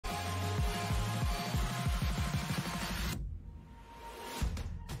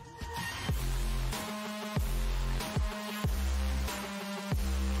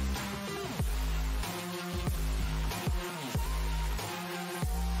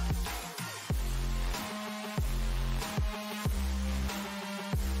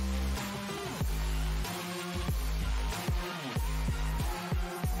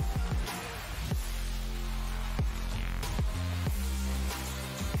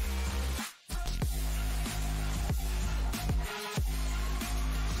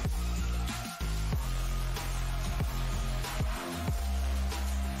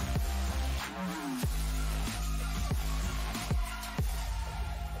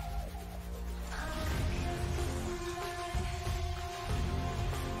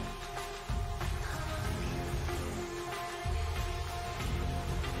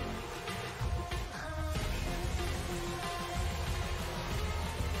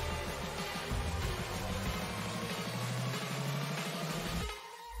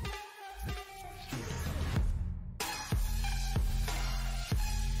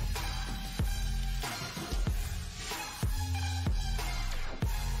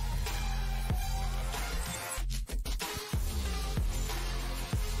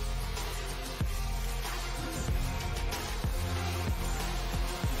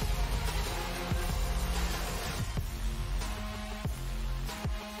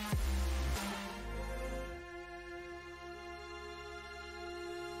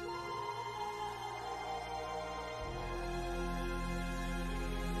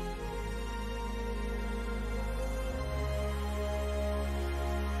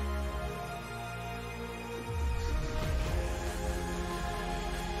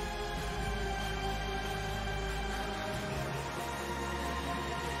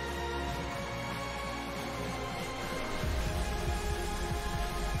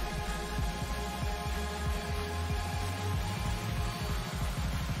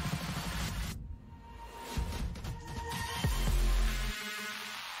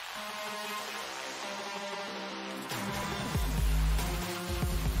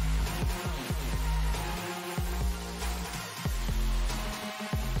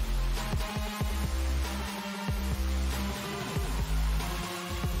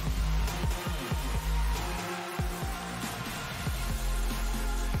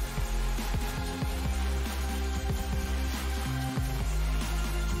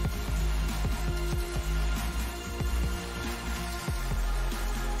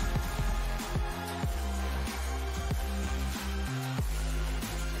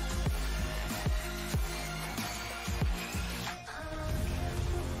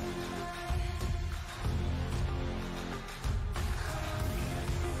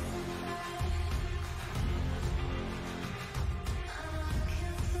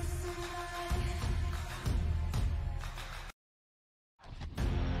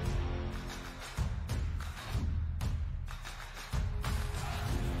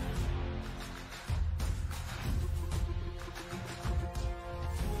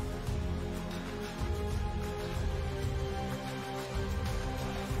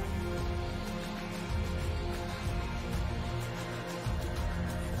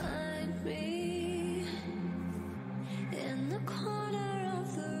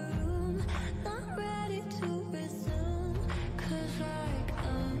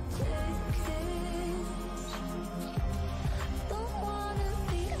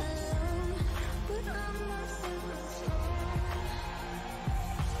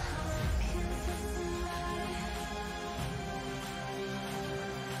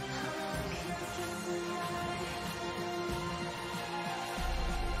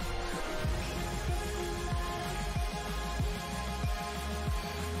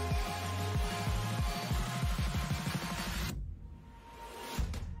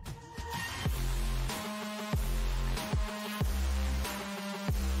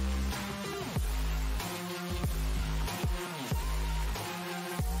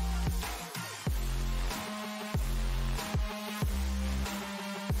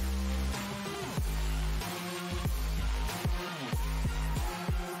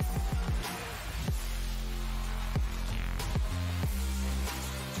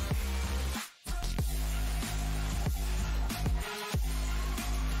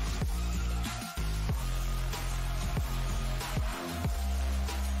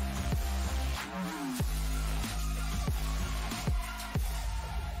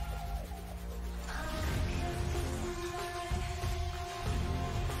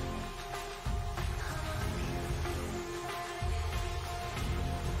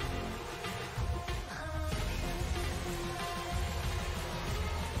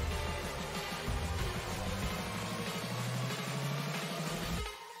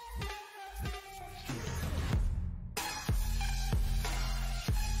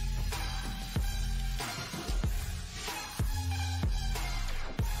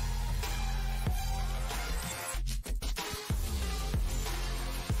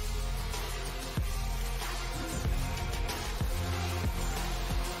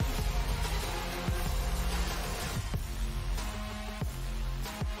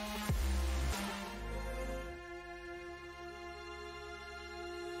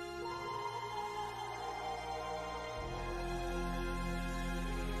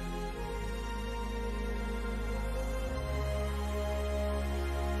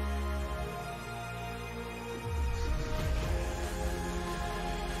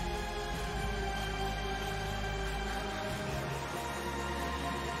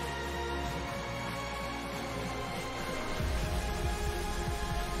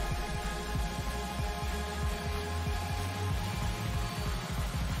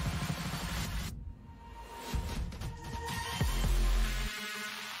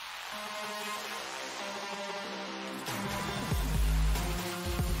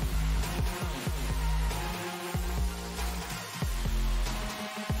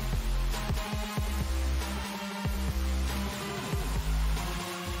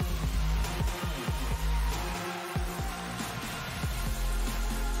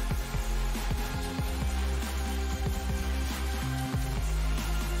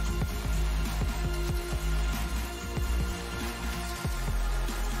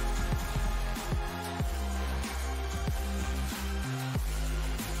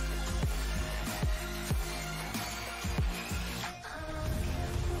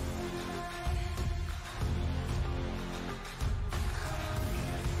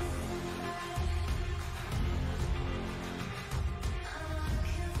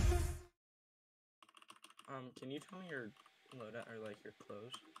Can you tell me your loadout or like your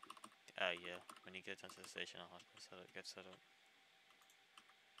clothes? Yeah. When you get down to the station, I'll have to get set up.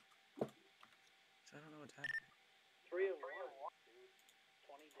 I don't know what's happening. 301.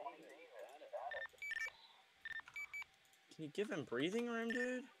 20 days. Can you give him breathing room,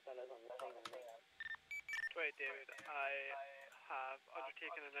 dude? 20 David, I have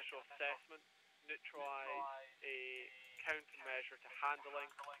undertaken initial assessment, neutralized a countermeasure to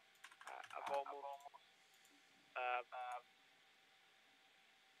handling. I've almost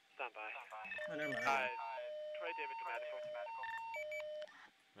stand by. Oh, never mind. 20 David to medical.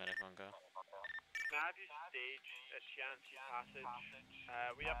 Medic on go. Now have you staged at Shanty Passage?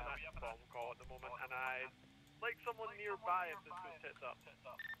 We have an active bomb call at the moment, and I'd like someone nearby if this goes tits up.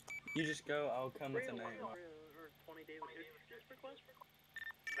 You just go, I'll come with the name. 20 David, just request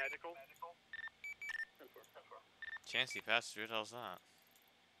Medical. Chancy Passage, who the hell's that?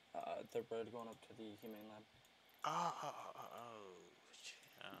 The road going up to the humane lab. Oh.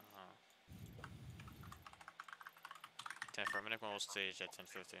 10 for a minute, one will stage at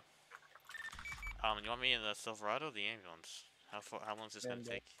 10:50. You want me in the Silverado or the ambulance? How long is this gonna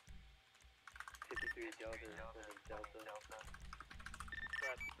take? 53 Delta, Delta.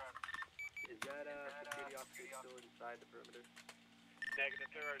 Is that security officer still inside the perimeter?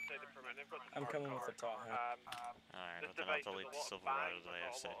 Negative, they're outside the perimeter. They've got I'm coming with the Tahoe. Alright, well then I'll delete the Silverado that I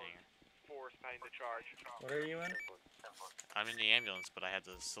have sitting here. Force behind the charge. What are you in? I'm in the ambulance, but I had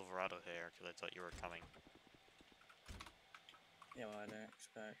the Silverado here because I thought you were coming. Yeah, well, I didn't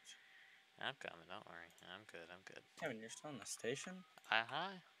expect. I'm coming, don't worry. I'm good. Kevin, you're still in the station?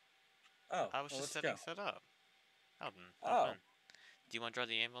 Hi. Oh, I was just setting set up. Howden. Oh. Do you want to drive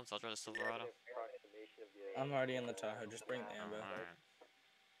the ambulance? I'll drive the Silverado. I'm already in the Tahoe. Just bring the ambo. Alright.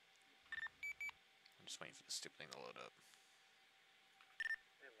 I'm just waiting for the stupid thing to load up.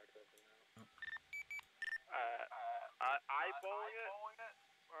 Eyeballing it,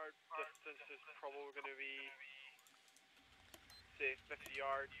 our distance is probably going to be, say, 50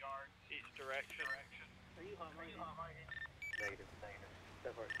 yards each direction. Are you hot, Negative. 53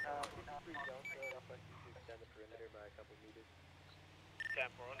 Delta, I'll let you extend the perimeter by a couple meters.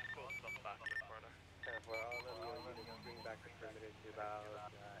 10-4, let's pull stuff back a bit further. 10-4, I'll let you bring back the perimeter to about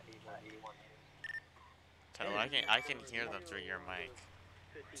 81 meters. Tyler, I can hear them through your mic.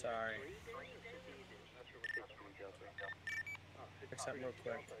 Sorry. Fix that real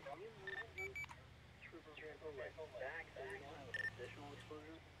quick.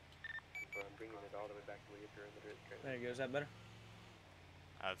 I'm bringing it all the way back to where your perimeter is. There you go. Is that better?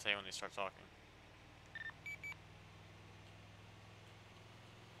 I'll tell you when they start talking.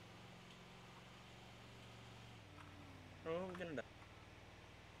 Oh, we're gonna die.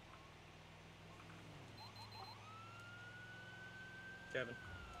 Kevin.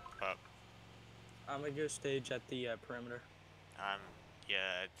 Up. I'm gonna go stage at the perimeter.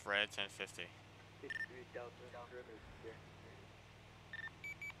 Yeah, it's red 10:50. 53 Delta, perimeter.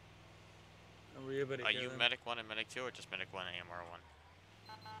 Are you able to Are hear you them? medic 1 and medic 2 or just medic 1 and AMR 1?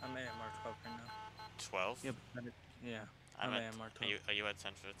 I'm AMR 12 right now. 12? Yep. Yeah. I'm AMR 12. Are you at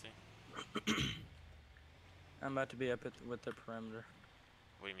 10:50? I'm about to be up with the perimeter.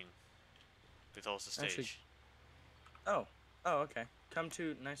 What do you mean? They told us to stage. Actually, oh, okay. Come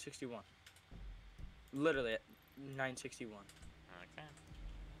to 961. Literally at 961. Okay.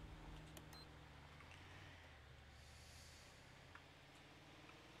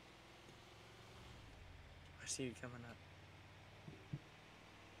 I see you coming up.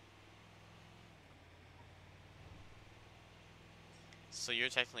 So you're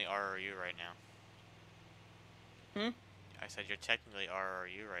technically RRU right now. I said you're technically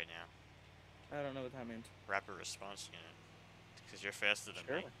RRU right now. I don't know what that means. Rapid Response Unit. Because you're faster than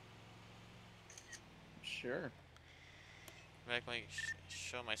me. Sure. Make me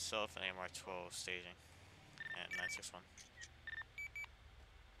show myself an AMR 12 staging at 961.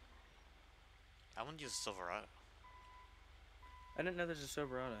 I want to use a Silverado. I didn't know there's a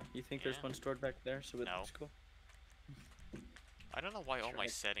Silverado. You think there's one stored back there? So No. it's cool. I don't know why all my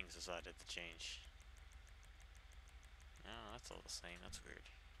settings decided to change. No, that's all the same. That's weird.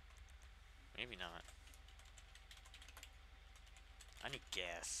 Maybe not. I need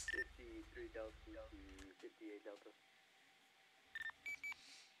gas. 53 Delta to 58 Delta.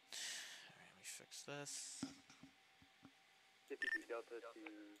 Alright, let me fix this. 53 Delta to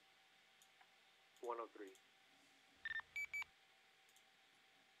 103.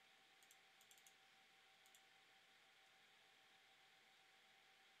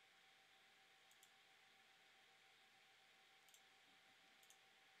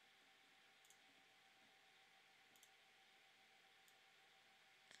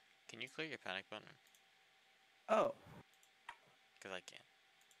 Can you clear your panic button? Oh. Because I can.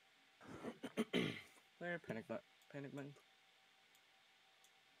 Where panic button? Panic button.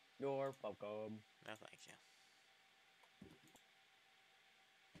 You're welcome. No, thank you.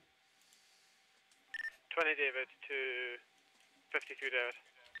 20 David to 52 David.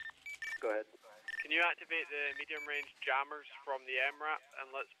 Go ahead. Can you activate the medium range jammers from the MRAP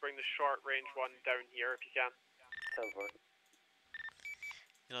and let's bring the short range one down here if you can. 10-4.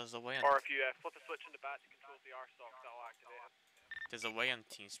 You know, there's a way on. Or if you flip a switch in the back that controls the RSOC, that'll activate it. There's a way on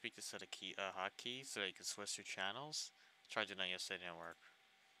TeamSpeak to set a hotkey so that you can switch through channels. Tried doing that yesterday, didn't work.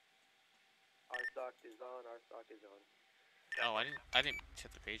 RSOC is on. RSOC is on. Oh, I didn't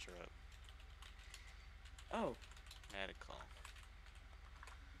hit the pager up. Oh. Medical.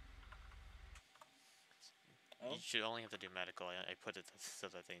 Oh. You should only have to do medical. I put it so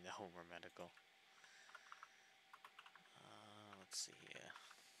that they know we're medical. Let's see here.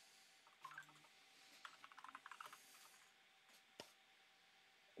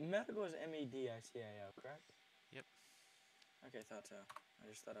 Medical is MEDICAL, correct? Yep. Okay, thought so. I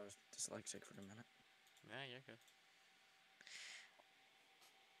just thought I was dyslexic for a minute. Yeah, you're good.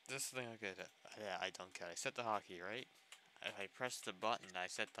 This thing I get. Yeah, I don't get. I set the hotkey, right? If I press the button I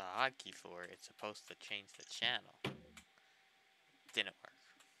set the hotkey for, it's supposed to change the channel. Didn't work.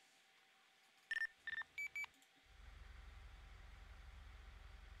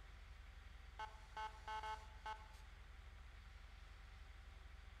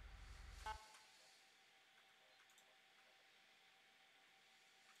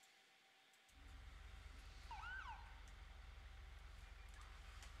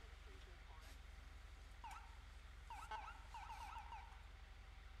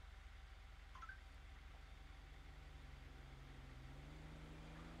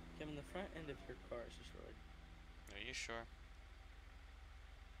 Kevin, the front end of your car is destroyed. Are you sure?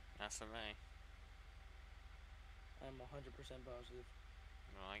 Not for me. I'm 100% positive.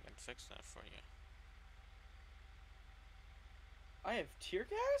 Well, I can fix that for you. I have tear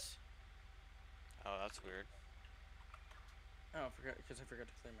gas? Oh, that's weird. Oh, I forgot, because I forgot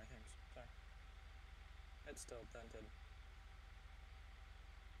to clean my things. Sorry. It's still dented.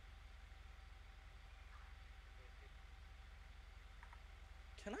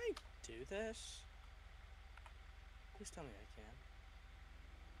 Can I do this? Please tell me I can.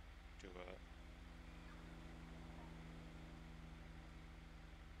 Do what?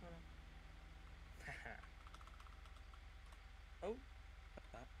 Oh,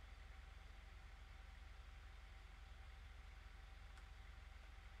 that.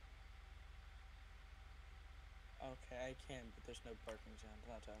 Okay, I can, but there's no parking zone.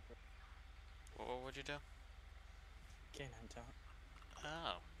 That's awkward. What would you do? Can't tell.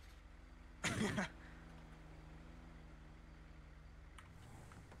 Oh.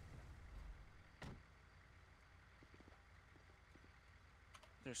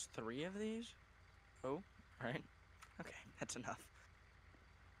 There's 3 of these? Oh, right. Okay, that's enough.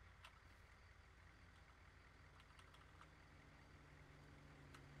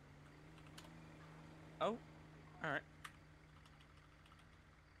 Oh, alright.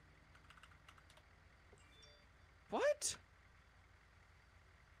 What?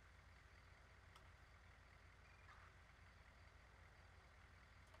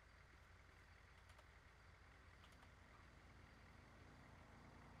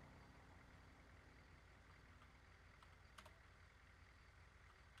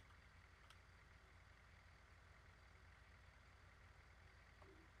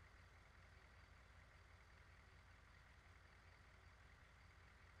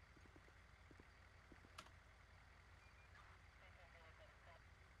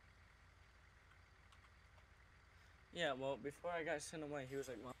 Yeah, well, before I got sent away, he was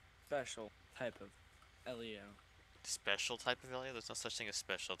like, well, special type of LEO. Special type of LEO? There's no such thing as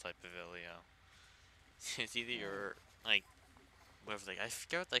special type of LEO. It's either your, like, whatever I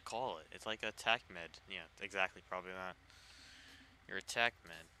forget what they call it. It's like a attack med. Yeah, exactly, probably that. Your attack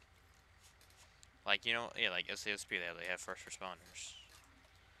med. Like, you know, yeah, like SASP, they have first responders.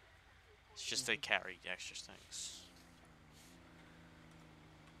 It's just they carry extra things.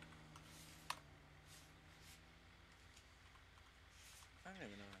 I don't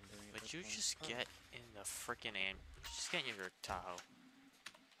even know what I'm doing. At But this you point. just get in the frickin' just get in your Tahoe.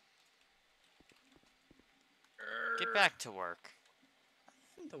 Get back to work.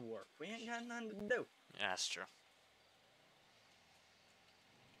 The work. We ain't got nothing to do. Yeah, that's true.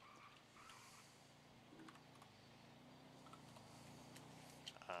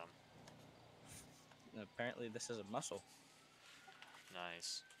 Apparently, this is a muscle.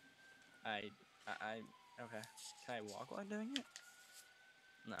 Nice. Okay. Can I walk while doing it?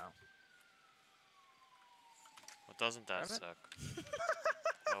 No. Doesn't that Grab it? suck?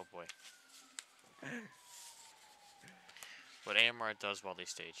 Oh boy. What AMR does while they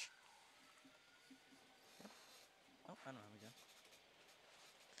stage. Oh, I don't have a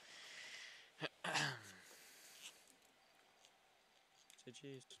gun. Say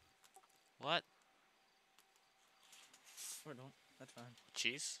cheese. What? Or don't. That's fine.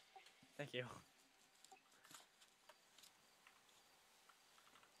 Cheese? Thank you.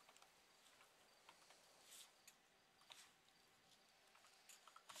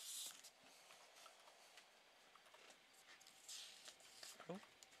 Cool.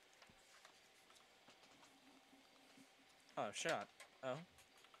 Oh, shot. Oh.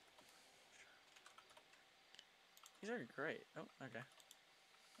 These are great. Oh, okay.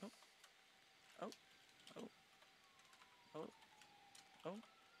 Oh. Oh. Oh. Oh. Oh.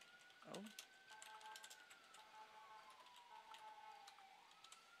 Oh.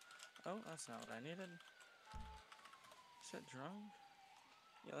 Oh, that's not what I needed. Is it drunk?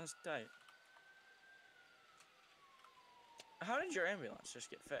 Yeah, that's tight. How did your ambulance just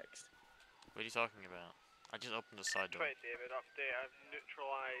get fixed? What are you talking about? I just opened the side door. Right, David, update. I've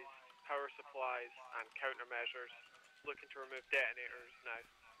neutralized power supplies and countermeasures. Looking to remove detonators now.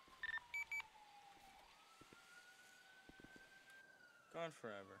 Gone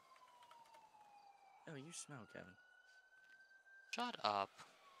forever. Oh, you smell, Kevin. Shut up.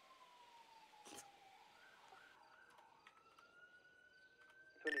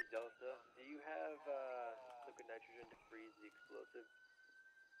 20 Delta, do you have liquid nitrogen to freeze the explosive?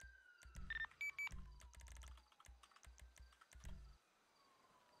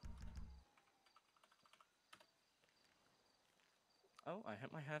 Oh, I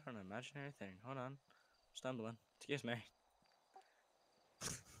hit my head on an imaginary thing. Hold on. Stumbling. Excuse me.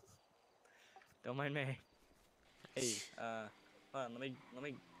 Don't mind me. Hey, hold on, let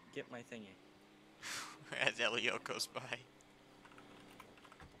me get my thingy. As Elio goes by.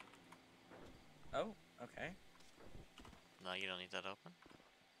 Oh, okay. No, you don't need that open.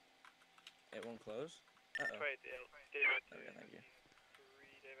 It won't close. Uh-oh. Right, David. Okay, thank you.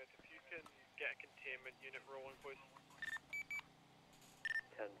 3, David, if you can get a containment unit rolling, please.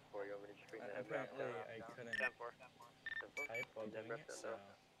 10 for you, I'm going to just bring the Apparently, I couldn't 10 for. type while doing it, so...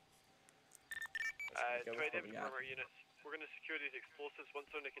 Let's go with 20 what David, we got. perimeter units. We're going to secure these explosives. Once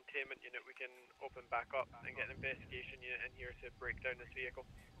they're in the containment unit, we can open back up and get an investigation unit in here to break down this vehicle.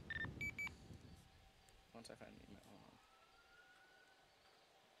 Once I find the email, hold on.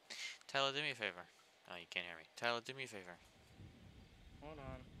 Tyler, do me a favor. Oh, you can't hear me. Tyler, do me a favor. Hold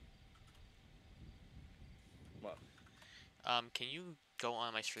on. What? Can you go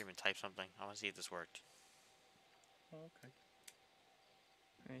on my stream and type something? I want to see if this worked. Oh, okay.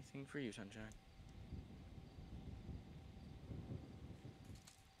 Anything for you, sunshine.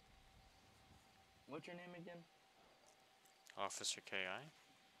 What's your name again? Officer KI?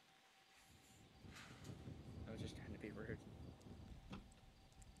 I was just trying to be rude.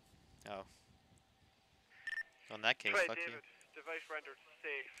 Oh. So in that case, Right, fuck David. you. Device rendered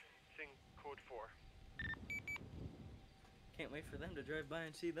safe. Sing code 4. Can't wait for them to drive by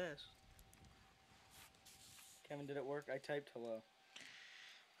and see this. Kevin, did it work? I typed hello.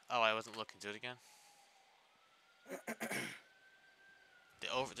 Oh, I wasn't looking. Do it again.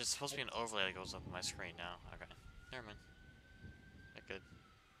 There's supposed to be an overlay that goes up on my screen now. Okay. Never mind. That good.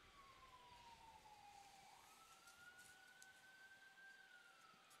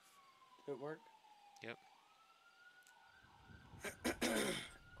 Did it work? Yep.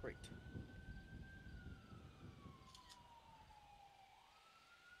 Great.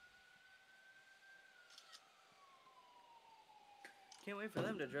 Can't wait for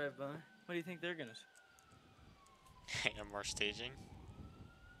them to drive by. What do you think they're gonna say? AMR staging.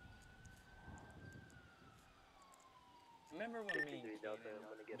 Remember when me and 53 Delta, Keenan I'm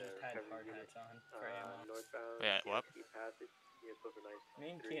going to get just a had recovery hard unit. hats on for AMR? Northbound, Yeah, what? TSP passage, TS over 9. Me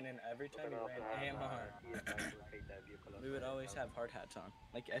and Keenan, every time we ran AMR, we would always have hard hats on.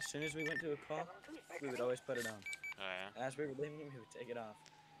 Like, as soon as we went to a call, we would always put it on. Oh yeah. As we were leaving, we would take it off.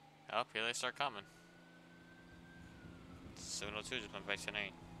 Oh, here they start coming. 702 just went back to 8.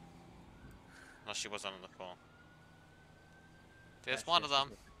 Unless she wasn't on the call. There's one of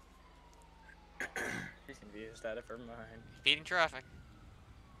them. She's confused out of her mind. Beating traffic.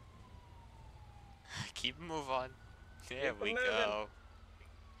 Keep move on. There Keep we moving. go.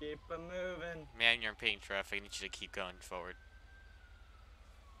 Keep them moving. Man, you're impeding traffic. I need you to keep going forward.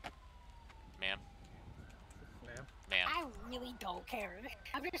 Ma'am. Ma'am. Ma'am. I really don't care.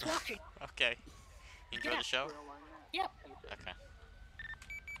 I'm just watching. Okay. You enjoy the show? Yep. Okay.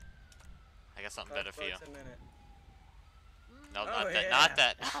 I got something better for you. $5 a minute. No, Oh, not that. yeah. Not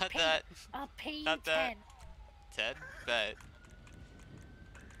that. I'll Not pay. that. I'll pay you Not that. 10. Ted, bet.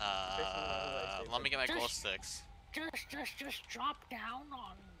 Let me get my glow Just- sticks. Just drop down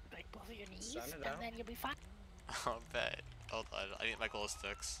on like both of your knees, Sun it and out. then you'll be fine. Oh, bet. Hold on, I need my glow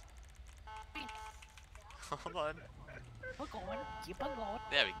sticks. Hold on. Keep on going. Keep on going.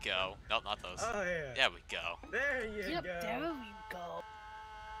 There we go. Nope, not those. Oh yeah. There we go. There you Yep, go. there you go.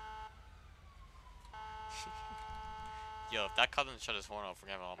 Yo, if that cousin shut his horn off, we're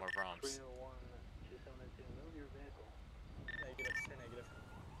gonna have a lot more problems. 301, 2792, move your vehicle. Negative. Stay negative.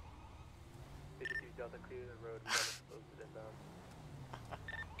 52 Delta clear the road, we gotta close it inbound.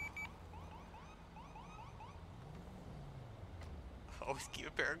 Always keep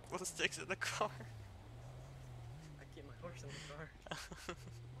a pair of glow sticks in the car. I keep my horse in the car.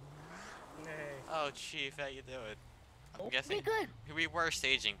 Nay. Oh, Chief, how you doing? I'm Be guessing good. we were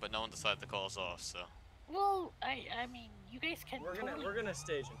staging, but no one decided to call us off, so. Well, I mean, you guys can. We're gonna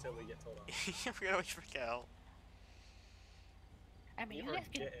stage until we get told off. We're gonna freak out. I mean, you are guys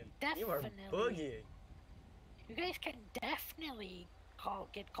can you are definitely. boogieing. You guys can definitely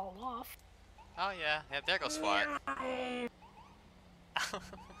get called off. Oh yeah, there goes Fart.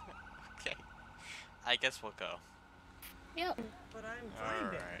 Okay. I guess we'll go. Yep. But I'm driving.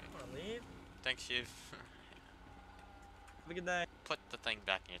 Alright. Come on, leave. Thanks, Chief. Have a good day. Put the thing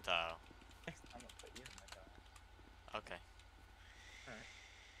back in your tile. I'm gonna put you in my car. Okay. Alright.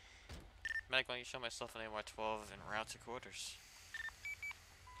 Medic, why don't you show myself an AR-12 and route to quarters?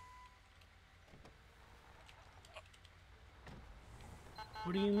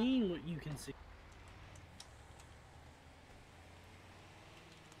 What do you mean what you can see?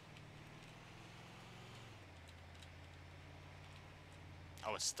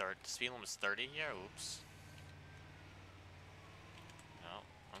 Oh, it's 30. The speed limit is 30 here? Oops. No,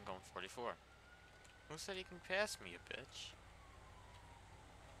 I'm going 44. Who said you can pass me, you bitch?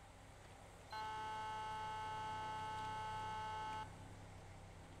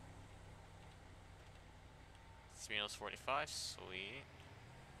 Speed limit's 45, sweet.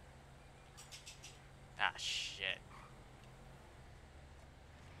 Ah, shit.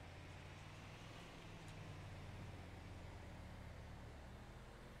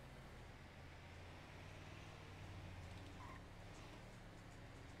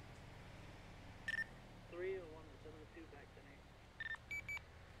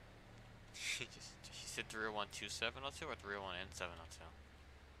 He said 3012702 or 301 and 702?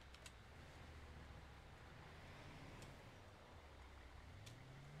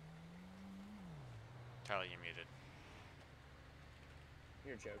 Tyler, you're muted.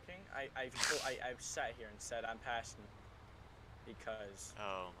 You're joking? I've sat here and said I'm passing because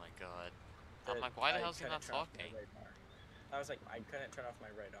Oh my god. I'm like, why the hell is he not talking? I was like, I couldn't turn off my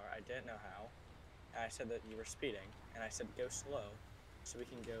radar. I didn't know how. And I said that you were speeding, and I said go slow, so we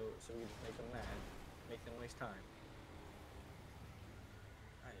can just make them mad, make them waste time.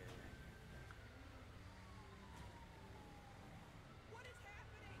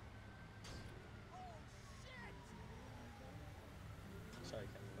 Sorry,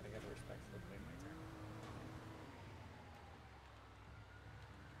 Kevin, but I gotta respectfully play my turn.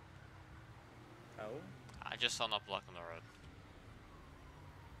 Oh? I just saw not blocking the road.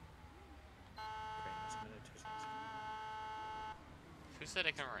 Great, that's a minute, 2 seconds. Who said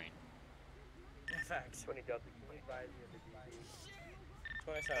it can rain? In fact, 20 Delta, can you advise me of the DC?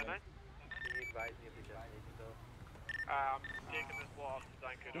 27. Can you advise me of the destination though? I'm taking this wall off to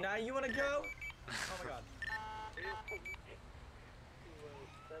Danko. Now you wanna go? Oh my god.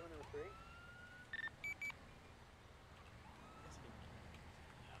 703?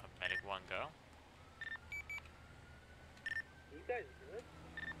 Medic 1 go. You guys good?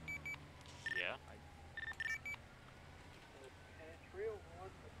 Yeah. Okay,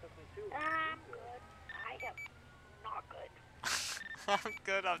 301, 702. I'm good. I am not good. I'm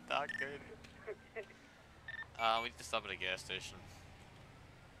good, I'm not good. We need to stop at a gas station.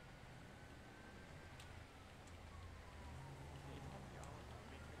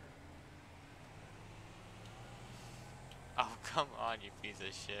 Oh, come on, you piece of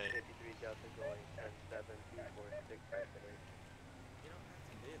shit. 53 Delta going 10-7, 246 destination. You don't have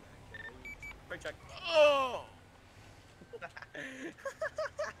to do that, kid. Quick check. Oh!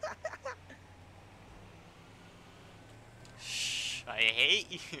 Shh, I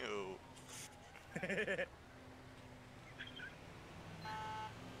hate you.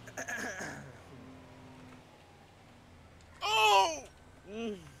 Oh!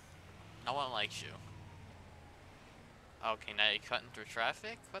 No one likes you. Okay, now you're cutting through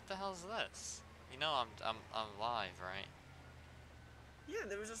traffic? What the hell is this? You know I'm live, right? Yeah,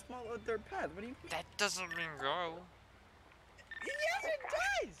 there was a small third path. What do you mean? That doesn't mean go. Yes, it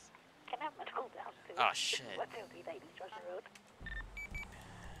does! Can I have my go down too? Oh shit. What's okay, ladies? Trust the road.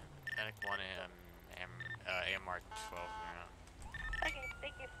 Attic 1 AMR 12 now. Okay,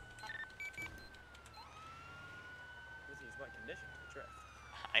 thank you. With these wet conditions, drift.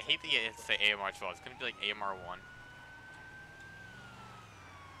 I hate that it's the AMR 12. It's gonna be like AMR 1.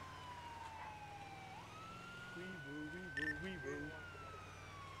 Wee woo, wee woo, wee woo.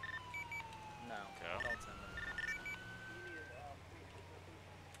 No. Go. Don't send them.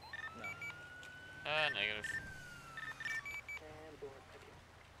 No. Negative.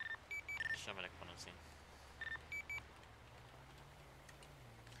 Show me the one scene.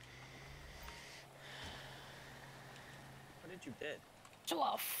 What did you did? So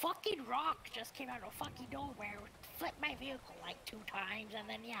a fucking rock just came out of fucking nowhere, flipped my vehicle like 2 times, and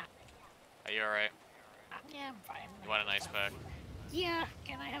then yeah. Are you alright? Yeah, I'm fine. You want an ice pack? Yeah,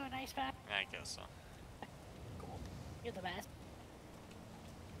 can I have an ice pack? I guess so. Cool. You're the best.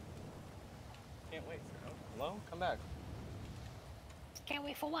 Can't wait for hello? Come back. Can't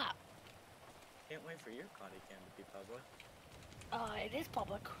wait for what? Can't wait for your body cam to be public. It is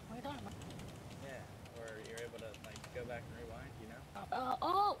public. What are you talking about? Yeah, where you're able to like go back and rewind, you know?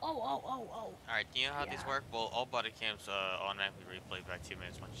 Oh. Alright, do you know how these Yeah. work? Well, all body cams automatically replay back 2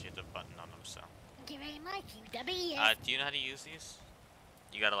 minutes once you hit the button on them, so. Thank you very much, you dummy. Do you know how to use these?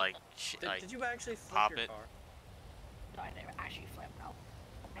 You gotta like, Did you actually flip pop your it. car? No, I never actually flipped, no.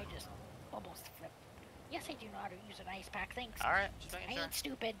 I just almost flipped. Yes, I do know how to use an ice pack, thanks. Alright, just I making sure. ain't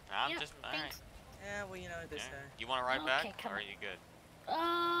stupid. I'm Yeah, just, alright. thanks. Yeah, well, you know what they Yeah. say. You wanna ride Okay, back? come Or are on. you good?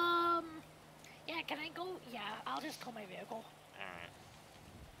 Yeah, can I go? Yeah, I'll just tow my vehicle. Alright.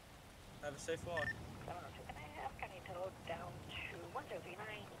 Have a safe walk. Can I tow down to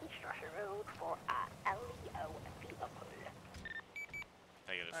 139 East Russia Road for LEO vehicle?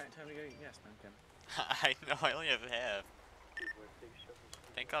 Negative. Alright, time to go get gas, man. Kim. I know, I only have half.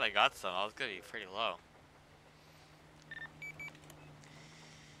 Thank God I got some. I was gonna be pretty low.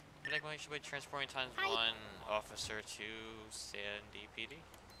 Like when you should be transporting times Hi. 1 officer to Sandy PD?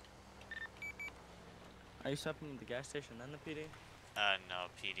 Are you stopping at the gas station then the PD? No,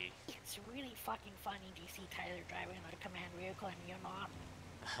 PD. It's really fucking funny to see Tyler driving a command vehicle and you're not.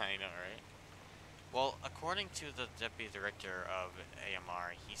 I know, right? Well, according to the deputy director of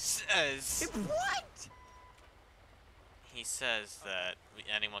AMR, he says... What? He says that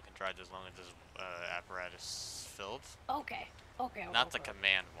anyone can drive as long as this apparatus is filled. Okay. Not the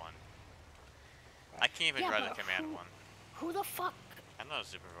command one. I can't even Yeah, drive the but command one. Who the fuck I'm not a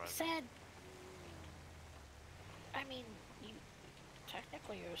supervisor. said? I mean, you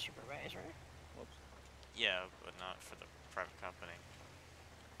technically you're a supervisor. Whoops. Yeah, but not for the private company.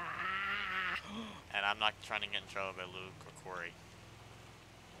 Ah. And I'm not trying to get in trouble by Luke or Corey.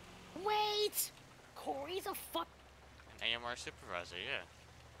 Wait. Corey's a fuck. An AMR supervisor, yeah.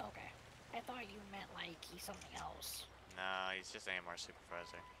 Okay. I thought you meant like he's something else. Nah, he's just AMR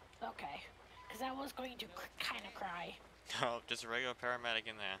supervisor. Okay. Because I was going to kind of cry. No, just a regular paramedic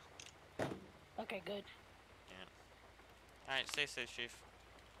in there. Okay, good. Alright, stay safe, Chief.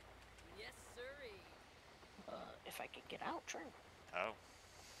 Yes, sirree. If I could get out, true. Oh.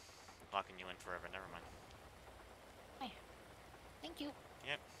 Locking you in forever, never mind. Thank you.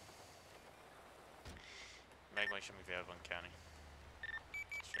 Yep. Meg, show me available in county.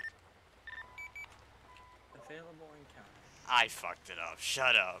 Sure. Available in county. I fucked it up.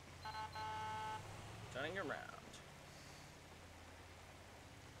 Shut up. Turning around.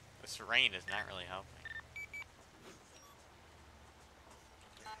 This rain is not really helping.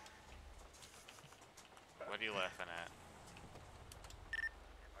 What are you laughing at?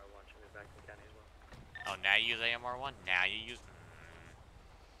 AMR 1 should be back in county as well. Oh, now you use AMR 1? Now you use...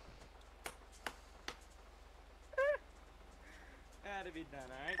 Had to be done,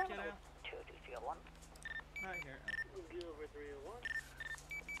 alright, kiddo? 2201. Right here. We'll over 301.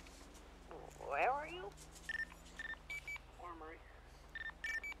 Where are you? Armory.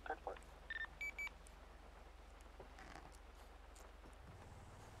 Good work.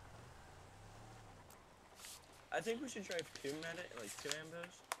 I think we should drive two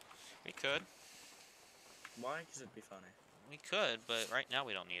ambos. We could. Why? Because it'd be funny. We could, but right now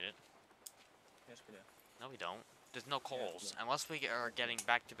we don't need it. Yes, we do. No, we don't. There's no calls. no. Unless we are getting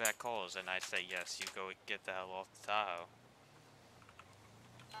back-to-back calls, and I say, yes, you go get the hell off the Tahoe.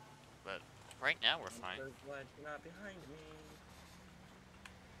 But right now we're fine. I'm so glad you're not behind me.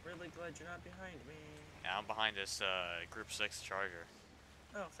 Really glad you're not behind me. Now I'm behind this Group 6 Charger.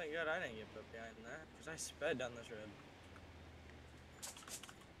 Oh, thank God I didn't get put behind that, because I sped down this road.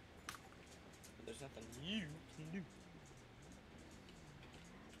 But there's nothing you can do.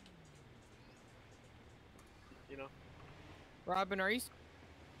 You know? Robin, are you?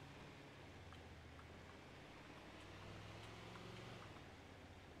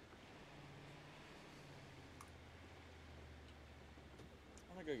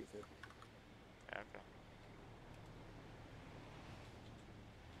 go get food. Yeah, okay.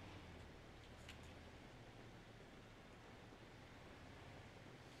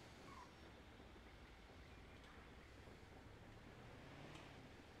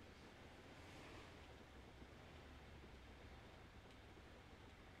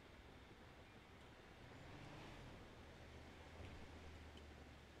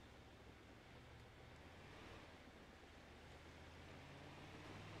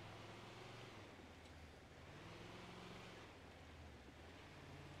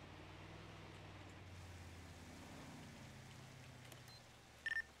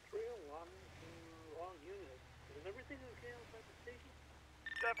 Wrong unit. Is everything okay outside the station?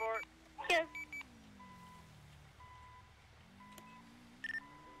 Step for it. Yes.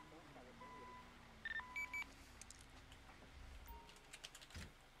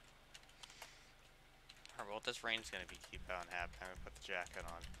 Alright, well, this rain's gonna be keep on happening. I'm gonna put the jacket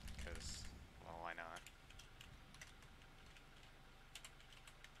on, because, well, why not?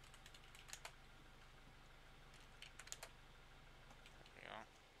 There we go.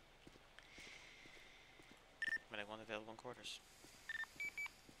 Medic 1 available in quarters.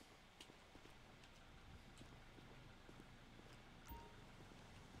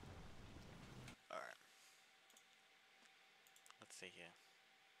 Alright. Let's see here.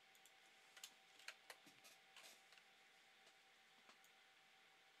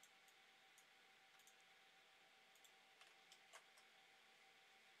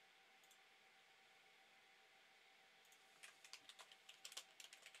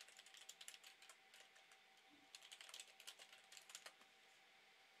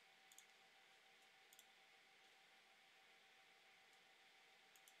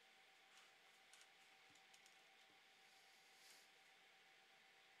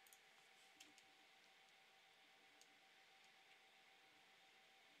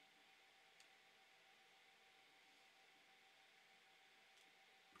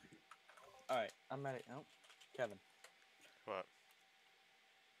 Alright, I'm ready. Oh, Kevin. What?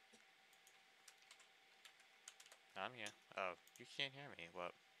 I'm here. Oh, you can't hear me.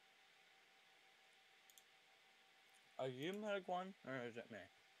 What? Are you medic 1 or is it me?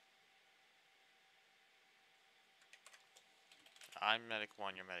 I'm medic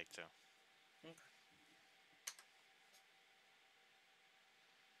 1, you're medic 2. Okay.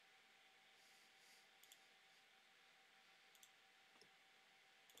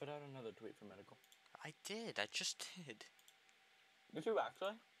 Put out another tweet for medical. I did. I just did. Did you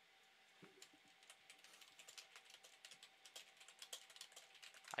actually?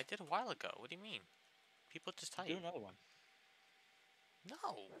 I did a while ago. What do you mean? People just type. Do another one.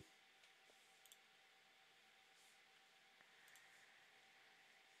 No.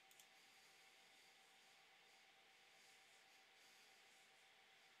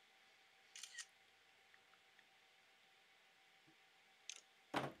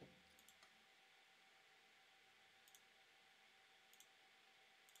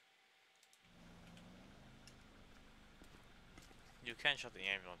 You can shut the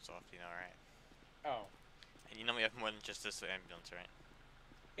ambulance off, you know, right? Oh. And you know we have more than just this ambulance, right?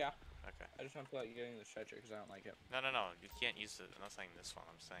 Yeah. Okay. I just want to let you get in the stretcher because I don't like it. No, no, no. You can't use it. I'm not saying this one.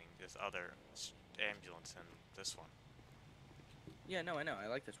 I'm saying this other ambulance and this one. Yeah, no, I know.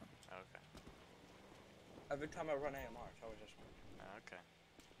 I like this one. Okay. Every time I run AMR, it's always this one. Okay.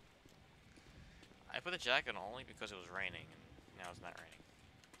 I put the jacket on only because it was raining, and now it's not raining.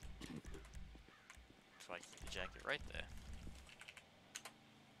 So I keep the jacket right there.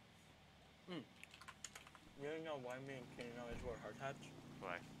 You know why me and Kenny always wear hard hats?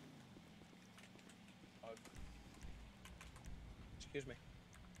 Why? Excuse me.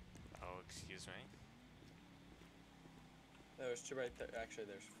 Oh, excuse me. There's two right there. Actually,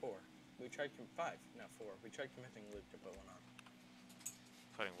 there's 4. We tried 5. No, 4. We tried convincing Luke to put one on.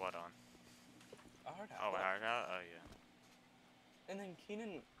 Putting what on? A hard hat. Oh, a hard hat? Oh, yeah. And then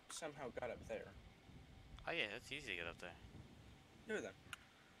Keenan somehow got up there. Oh, yeah, it's easy to get up there. Do then.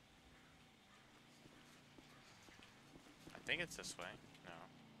 I think it's this way. No.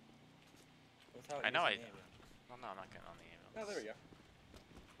 Without I know using the ambulance. Well, no, I'm not getting on the ambulance. Oh, there we go.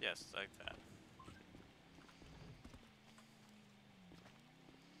 Yes, like that.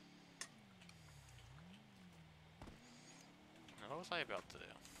 Now, what was I about to do?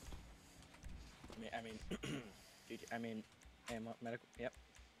 I mean, medical. Yep.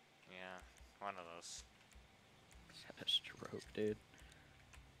 Yeah, one of those. Just had a stroke, dude.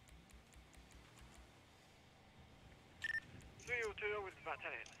 302 with about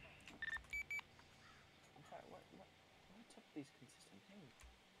 10 in. What's up with these consistent things?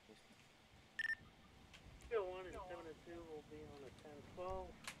 Bill 1 and 7 and 2 will be on a 10-12,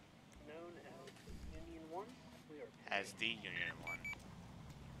 known as Union 1. We are As the Union 1.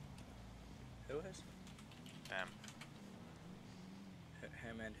 Who is? Them.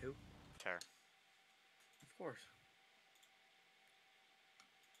 Him and who? Ter. Of course.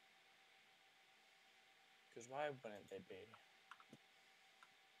 Because why wouldn't they be?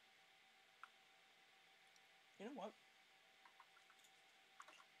 You know what?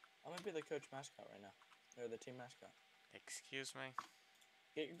 I'm gonna be the coach mascot right now. Or the team mascot. Excuse me?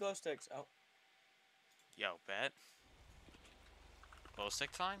 Get your glow sticks. Oh. Yo, bet. Glow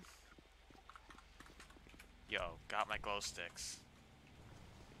stick time? Yo, got my glow sticks.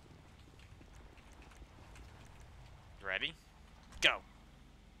 Ready? Go!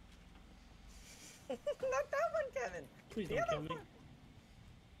 Not that one, Kevin! Please The don't other kill me. one.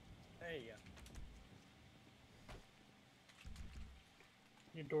 There you go.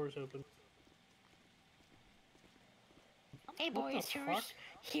 Your door's open. Hey What the boys, fuck?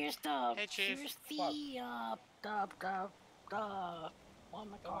 here's the Hey, Chief. here's Fuck. the what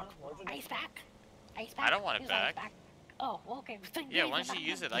am I called? Ice pack. Ice pack. I don't want it Here's ice back. Oh, okay. Then Yeah, leave once it. you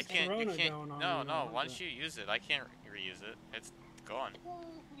use it, I There's can't. You Corona can't. going on, No, you no. know, Once but- you use it, I can't reuse it. It's gone.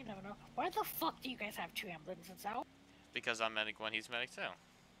 You never know. Why the fuck do you guys have two ambulances out? Because I'm medic 1, he's medic 2.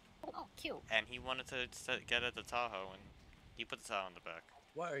 Oh, cute. And he wanted to get at the Tahoe, and he put the Tahoe in the back.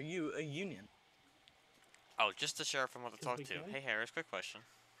 Why are you a union? Oh, just the sheriff I want to Because talk we to. can. Hey, Harris, quick question.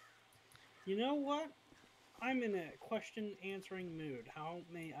 You know what? I'm in a question answering mood. How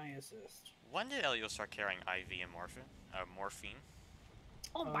may I assist? When did Elio start carrying IV and morphine?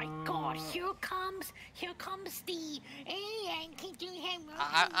 Oh my god, Uh, here comes the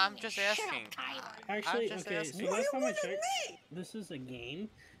I'm just Shut asking. up, Tyler. Actually, just okay, asking. so last time I wanted checked, me! this is a game.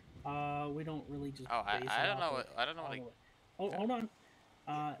 We don't really just Oh, base I it don't know off what of I don't know all what. the way. Oh, hold on.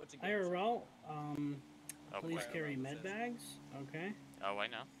 What's a game? IRL, Oh, please boy. carry IRL med says- bags, okay? Oh, I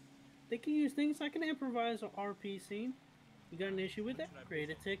know. They can use things like an improvised RP scene. You got an issue with it? What's an Create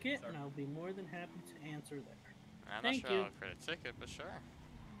a RP? ticket, Sorry. and I'll be more than happy to answer there. I'm Thank not sure you. I'll create a ticket, but sure.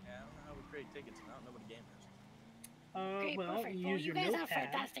 Yeah, I don't know how we create tickets and I don't know what a game is. Great, Well, perfect. you Well, use you your guys have a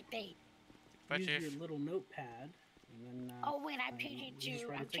notepad. fantastic day. But Use Chief, your little notepad, and then Oh wait, I'm you changing just to.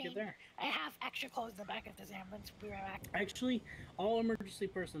 write a I'm ticket changing. there. I have extra clothes in the back of this ambulance. Be right back. Actually, all emergency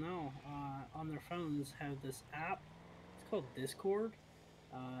personnel on their phones have this app. It's called Discord.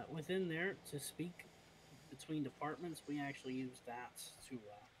 Within there, to speak between departments, we actually use that to.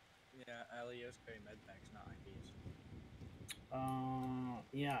 Yeah, Elios carry med bags, not IVs.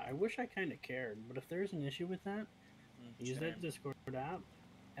 Yeah, I wish I kind of cared, but if there's an issue with that, use that Shame. Discord app,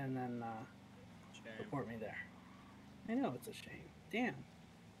 and then Shame. report me there. I know it's a shame. Damn.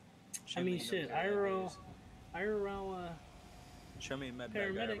 Show I me mean, you shit. don't carry IVs. IRL. Show me a med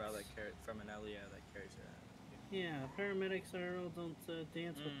bag paramedics. IRL that carry from an Elio that carries it. Yeah, paramedics IRL don't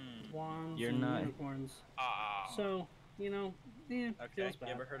dance with wands You're and not- unicorns. Ah. So, yeah, Okay, feels bad.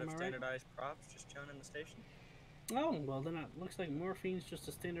 you ever heard Am of I right? standardized props just shown in the station? Oh, well then it looks like morphine's just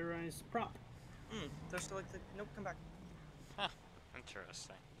a standardized prop. They're still like, nope, come back.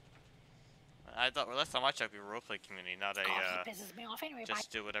 interesting. I thought last time I checked, we were a roleplay community, not a God, he pisses me off anyway. Bye.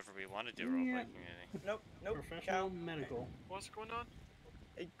 just do whatever we want to do Yeah. roleplay community. Nope, Professional Cal. medical. What's going on?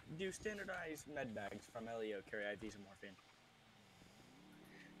 Hey, do standardized med bags from Elio carry IVs and morphine?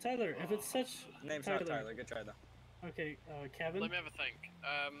 Tyler, if it's such... Name's not Tyler, good try though. Okay, Kevin. Let me have a think.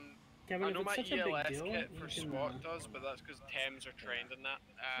 Kevin, I if know it's my such a big ELS deal, kit you for can, SWAT does, but that's because Thames are trained in that.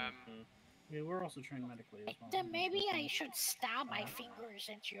 Yeah, we're also trained medically as well. Then maybe I should stab my fingers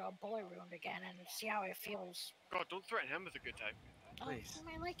into your bullet wound again and see how it feels. God, don't threaten him with a good time. Please. Oh,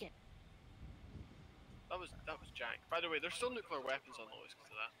 I like it. That was jank. By the way, there's still nuclear weapons on the loose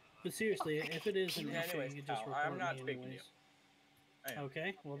because of that. But seriously, if it is an Yeah, issue, anyways, you can just Cal, report I'm not me speaking to anyways. I am.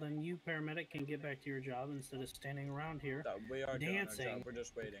 Okay, well then you paramedic can get back to your job instead of standing around here. No, we are doing our Dancing. job, we're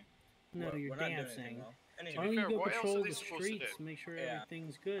just waiting. No, we're, you're we're not doing anything dancing. wrong. Why Anyway, don't be you fair, go what else patrol are the they supposed to streets, do? make sure Yeah.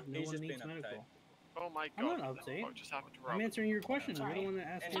 everything's good, no He's one just needs being uptight. medical. Oh my I'm god. not update. What just happened to I'm Robin? answering your question. You're the Sorry. one that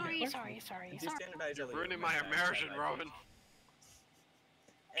asked me the Sorry, question. sorry, sorry, do sorry. standardized You're Elio ruining med my bags immersion, have Robin.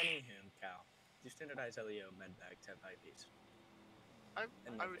 IVs? Anywho, Cal, do standardized Elio med bags have IVs?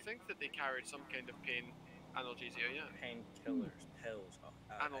 I would think that they carried some kind of pain analgesia, yeah. Painkillers, pills,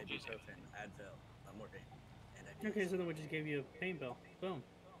 Analgesia. ibuprofen, Advil, morphine, and IVs. Okay, so then we just gave you a pain bill. Boom.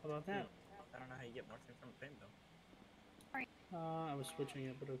 How about that? I don't know how you get morphine from a pain bill. I was switching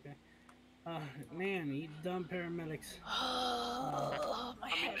it, but okay. Man, you dumb paramedics. Oh, my I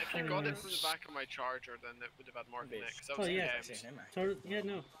mean, head. if you got it from the Anyways. back of my charger, then it would have had more than that, because that Oh, was yeah. I've Thames. seen him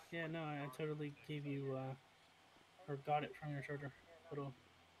act. Yeah, no, I totally gave you, or got it from your charger. But,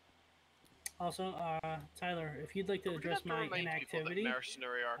 Also, Tyler, if you'd like to We're gonna address have to my remind people that inactivity,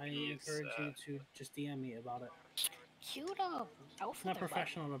 mercenary I RP is. encourage you to just DM me about it. Cute up. It's not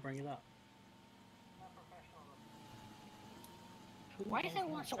professional to bring it up. Why is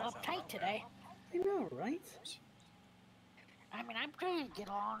everyone so uptight today? I know, right? I mean, I'm trying to get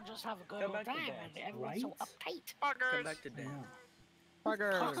along, just have a good Go old back to time, dance. and everyone's so Right? uptight. Come Buggers! back to I dance. know.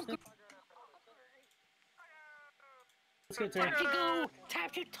 Talk a good Let's go, Terry. time to go. Time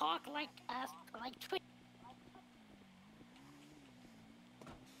to talk like twins.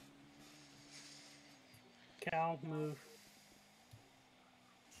 Cal, move.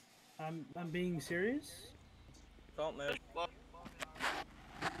 I'm being serious. Don't move.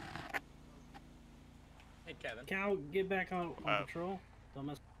 Hey, Kevin. Cal, get back on Oh. patrol. Don't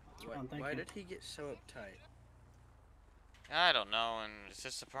mess. Thank Why you. did he get so uptight? I don't know, and it's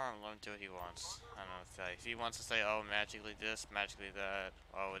just a problem. Let him do what he wants. I don't know what to say. If he wants to say, oh, magically this, magically that,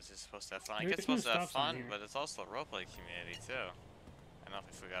 oh, it's just supposed to have fun. I There's guess it's supposed no to have stop sign fun, here. but it's also a roleplay community, too. I don't know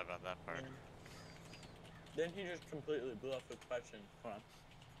if I forgot about that part. Then he just completely blew off the question. Hold on.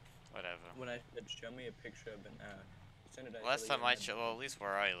 Whatever. When I said, show me a picture of an synodized Last time alien well, at least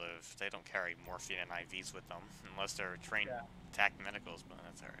where I live, they don't carry morphine and IVs with them, unless they're trained TAC medicals, but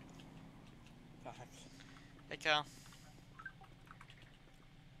that's alright. Facts. Hey, Cal.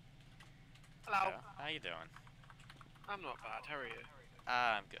 Hello. How you doing? I'm not bad. How are you?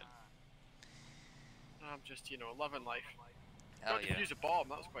 I'm good. I'm just, loving life. Hell Got to yeah. use a bomb.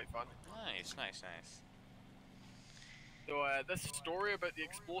 That was quite fun. Nice, nice, nice. So this story about the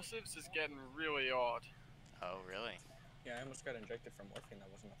explosives is getting really odd. Oh, really? Yeah, I almost got injected from morphine.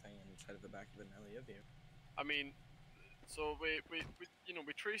 That wasn't a thing inside of the back of an LEO view. I mean, so we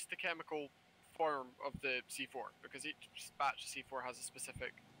traced the chemical form of the C4 because each batch of C4 has a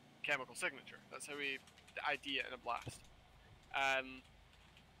specific chemical signature. That's how we ID it in a blast.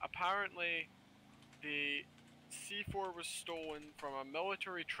 Apparently, the C4 was stolen from a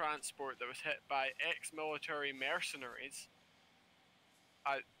military transport that was hit by ex-military mercenaries.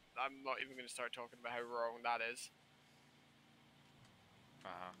 I'm not even going to start talking about how wrong that is.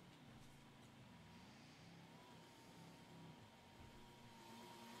 Uh-huh.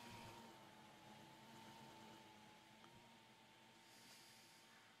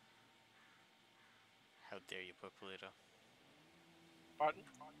 How dare you put Polito? Pardon?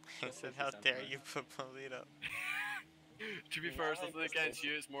 I said, how dare you put Polito? To be fair, it's nothing against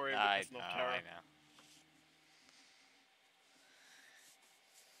you, it's more aimed I at pissing know, off Tara. I know.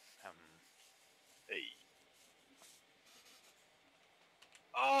 Hey.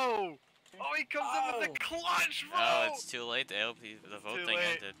 Oh! Oh, he comes in with the clutch, bro! Oh, it's too late. The vote too thing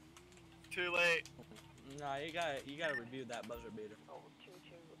late. ended. Too late. Nah, you gotta review that buzzer beater. Oh, 2-2.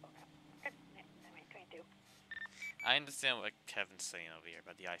 Okay. 22. I understand what Kevin's saying over here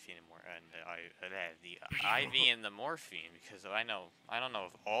about the IV and the IV and the morphine, because I don't know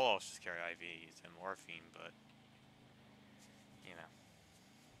if all officers carry IVs and morphine, but you know.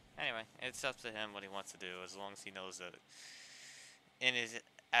 Anyway, it's up to him what he wants to do, as long as he knows that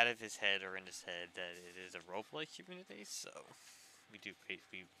out of his head or in his head that it is a roleplay community. So we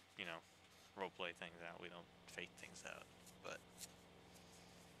roleplay things out. We don't fake things out, but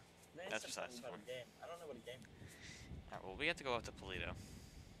that's besides the point. Game. I don't know what a game is. Alright, well, we have to go up to Polito.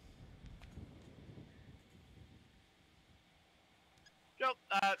 Yep,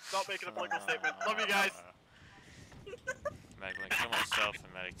 not making a political statement. Love you guys. Medic going to kill myself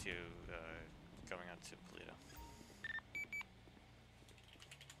and Medic 2 going on to Polito.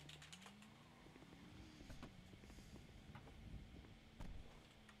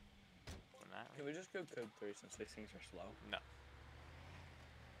 Can we just go code 3 since these things are slow? No.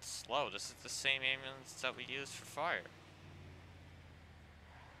 Slow? This is the same ambulance that we used for fire.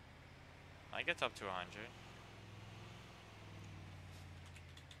 I get up to 100.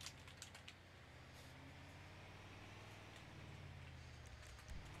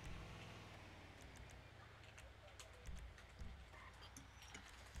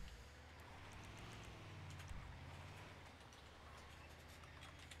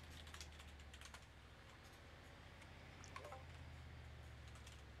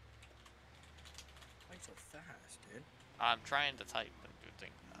 Why so fast, dude? I'm trying to type.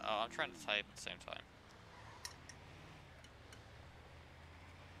 I'm trying to type at the same time.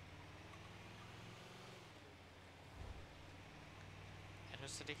 And who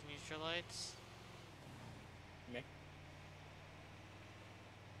said you can use your lights? Me.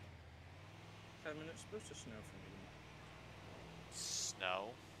 Kevin, it's supposed to snow for me tomorrow. Snow?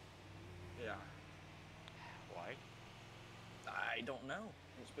 Yeah. Why? I don't know.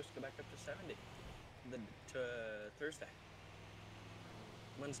 It's supposed to go back up to 70. To Thursday.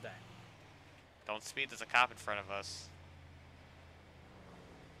 Wednesday. Don't speed, there's a cop in front of us.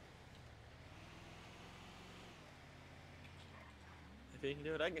 If you can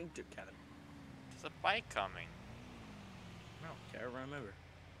do it, I can do it, Kevin. There's a bike coming. I don't care, run him over.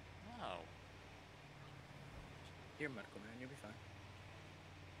 No. You're a medical man, you'll be fine.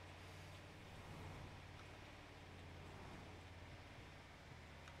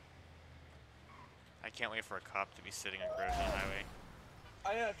 I can't wait for a cop to be sitting on Grosvenor Highway.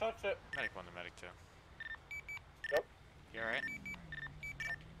 I know, I thought so. Medic 1 to medic 2. Nope. You alright?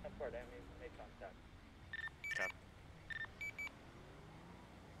 I'm sorry, I mean, make contact. Cop.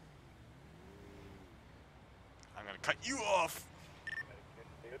 I'm gonna cut you off!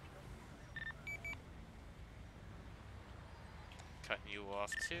 Cutting you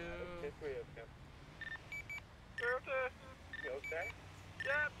off too. Okay, 302. You okay?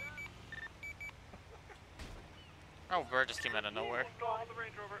 Yep. Oh, bird just came out of nowhere. Stop the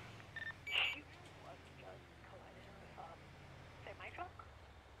Range Rover. Shoot was just collided with semi truck.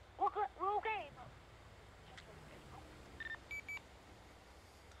 We're okay.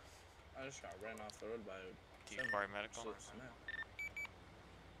 I just got ran off the road by a Do you require medical? absolute cement.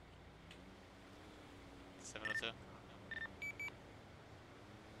 702.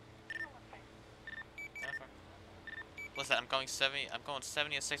 Yeah, fine. Listen, I'm going 70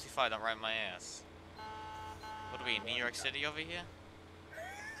 and 65, don't ride my ass. What are we, in New York City over here?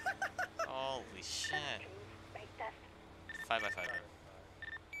 Holy shit. Make test. 5x5.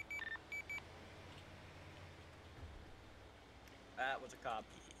 That was a cop.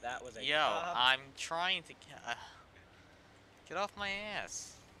 That was a Yo, cop. I'm trying to get off my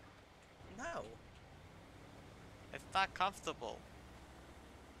ass. No. It's not comfortable.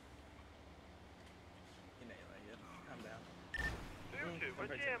 You know you like it. Calm down. 202,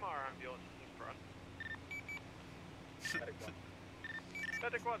 which AMR ambulance is in front? Medic 1.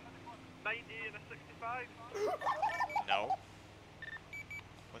 Medic 1, 90 and a 65? No.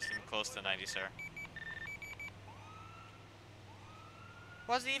 Wasn't even close to 90, sir.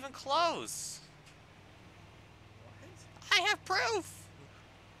 Wasn't even close. What? I have proof.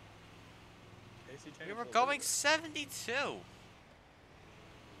 AC We change were was going over. 72. Unit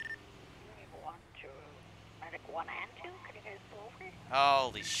 1 to medic 1 and 2. Can you guys pull over?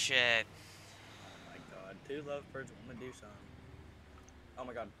 Holy shit. Oh my god. Two lovebirds want to do something. Oh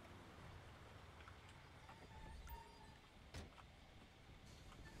my god.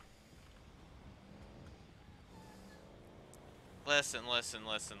 Listen.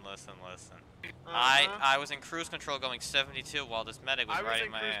 I was in cruise control going 72 while this medic was I was riding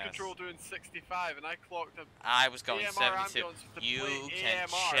in my cruise ass. control doing 65 and I clocked a I was going AMR 72. ambulance with the You plate can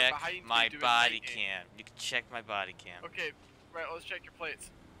AMR check behind me my doing body 90. cam. You can check my body cam. Okay, right, let's check your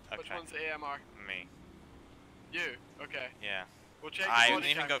plates. Which Okay. one's the AMR? Me. You, okay. Yeah. We'll check I your didn't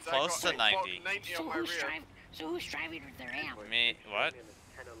body even cam, go 'cause I close got to clocked 90. 90 So on my who's rear. driving? So who's driving with the ramp? Me? What?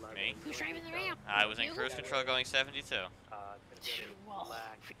 Me? Who's driving the ramp? I was in You? cruise control going 72. Well,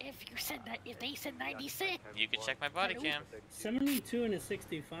 if you said that, if they said 96, You can check my body cam. 72 and a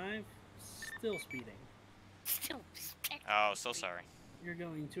 65, still speeding. still. Oh, so sorry. You're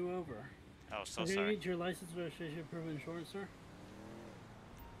going 2 over. Oh, so Can you sorry. get your license, registration, proof of insurance, sir?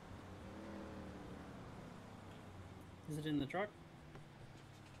 Is it in the truck?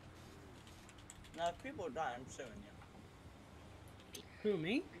 Now, if people die, I'm suing you. Who,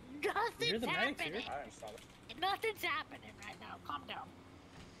 me? You're Nothing's the medic, happening. I installed it. Nothing's happening right now. Calm down.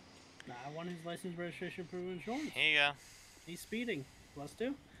 Nah, I want his license, registration, proof of insurance. Here you go. He's speeding.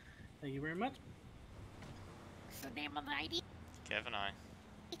 +2. Thank you very much. What's the name on the ID? Kevin I.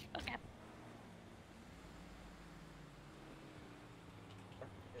 Okay.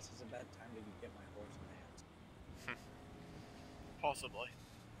 This is a bad time to get my horse in my hands. Possibly.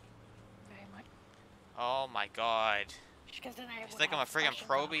 Very much. Oh my god. Because then I It's would like I'm a have friggin' questions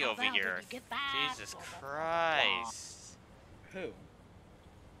about probie how over the hell did here. you get that? Jesus Blah, blah, blah, blah, blah. Christ. Who?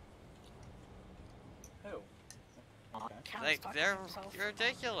 Who? Okay. Cal's Like, talking they're to himself on the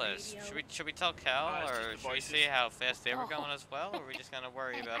ridiculous. radio. Should we tell Cal, it's just or the should we voices. see how fast they were Oh. going as well, or are we just gonna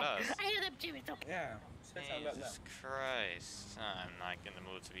worry about us? I hear them too. It's okay. Yeah. Say something about Jesus them. Christ. I'm not in the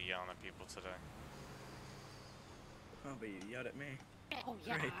mood to be yelling at people today. Oh, but you yelled at me. Oh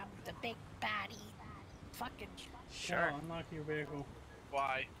yeah, Right. I'm the big baddie. Fucking. Sure. Oh, unlock your vehicle.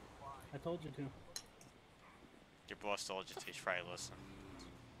 Why? I told you to. Your boss told you to, you should probably listen.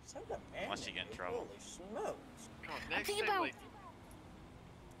 Send them in. Unless you get in trouble. Holy smokes. God, I'm next thinking time, about. like,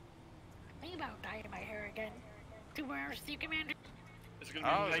 Think about dyeing my hair again. 2 hours, Steve Commander. is it gonna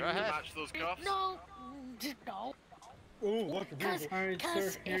be Oh, time go to ahead. match those cuffs? No, no. Ooh, look at Cause, Alright,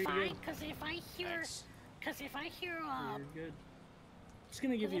 sir, here you go. cause if I hear, Thanks. cause if I hear, You're good. Just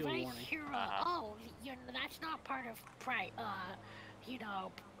gonna give Because you if a I warning. hear, oh, that's not part of, you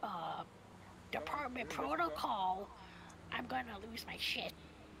know, department protocol, I'm gonna lose my shit.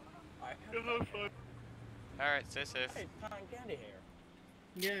 I have Have fun. Alright, stay safe. Hey, cotton candy hair.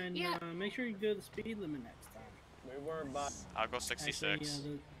 Yeah, and Yeah. make sure you go the speed limit next time. We were by. I'll go Actually, 66.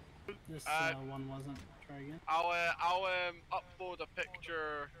 this one wasn't. Try again. I'll upload a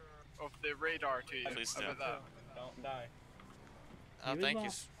picture of the radar to you. Please How do. about that? Don't die. Oh, You as thank you.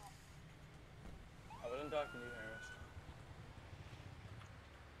 well. I wasn't talking to you, Harris.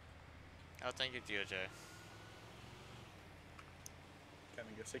 Oh, thank you, DOJ.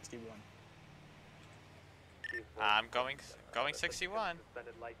 Coming go 61. I'm going 61.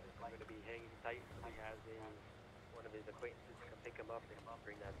 Suspended license. I'm going to be hanging tight. He has one of his acquaintances come pick him up and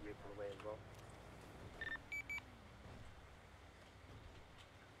bring that vehicle away as well.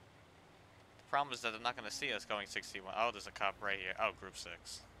 The problem is that they're not going to see us going 61. Oh, there's a cop right here. Oh, group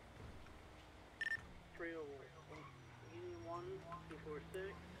 6. 301 246.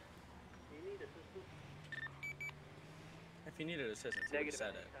 Do you need assistance? If you needed assistance, you would have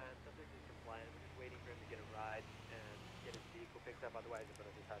said it. Subject is compliant. We're just waiting for him to get a ride and get his vehicle picked up. Otherwise, I'm going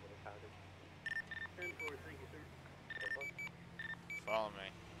to just have it impounded. 10-4, thank you, sir. Follow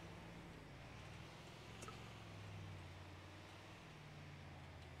me.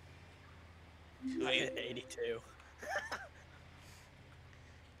 I hit 82.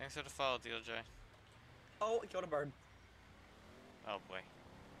 Thanks for the follow, DOJ. Oh, I killed a bird. Oh boy.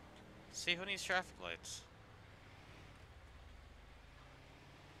 See, who needs traffic lights?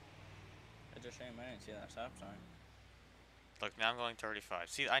 It's a shame I didn't see that stop sign. Look, now I'm going 35.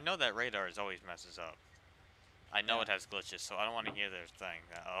 See, I know that radar is always messes up. I know Yeah. it has glitches, so I don't want to hear their thing.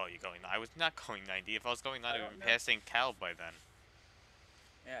 That, oh, you're going. I was not going 90. If I was going 90, I would have been passing Cal by then.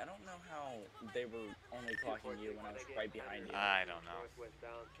 Yeah, I don't know how they were only clocking you when I was right behind you. I don't know.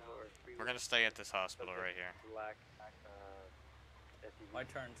 We're gonna stay at this hospital right here. Black, Wide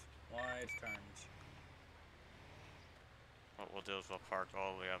turns. Wide turns. What we'll do is we'll park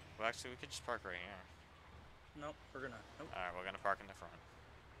all the way up. Well, actually, we could just park right here. Nope, we're gonna. Nope. Alright, we're gonna park in the front.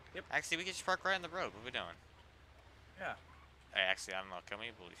 Yep. Actually, we could just park right on the road. What are we doing? Yeah. Hey, actually, I don't know. Can we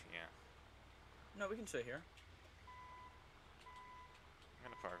believe? Yeah. No, we can sit here. I'm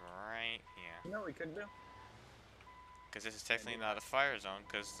gonna park right here. You know what we could do? Because this is technically not a fire zone,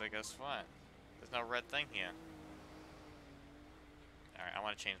 because guess what? There's no red thing here. Alright, I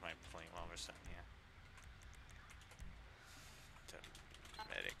want to change my plane while we're sitting here. To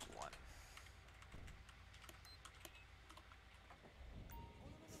medic 1.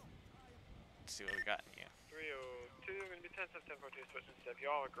 Let's see what we got in here. 302, I'm going to be 10-7-10-42, switching step. You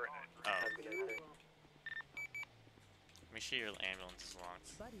all have a great night. Oh. Make sure your ambulance is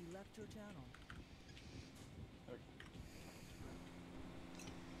locked. Buddy left your channel.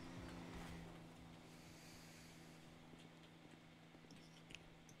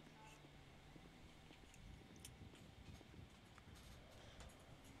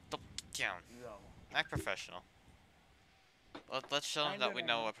 Down. Act professional. Let's show them that we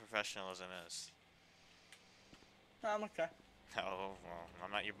know what professionalism is. No, I'm okay. Oh, well,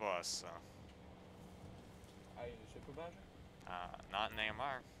 I'm not your boss, so. Are you the supervisor? Not in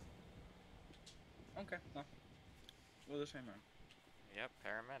AMR. Okay, no. We're the same room. Yep,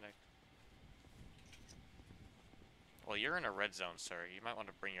 paramedic. Well, you're in a red zone, sir. You might want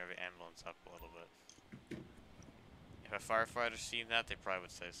to bring your ambulance up a little bit. If a firefighter seen that, they probably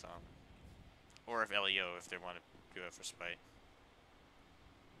would say so. Or if LEO, if they want to do it for spite.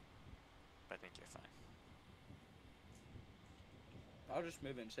 But I think you're fine. I'll just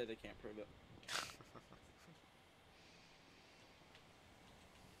move it and say they can't prove it.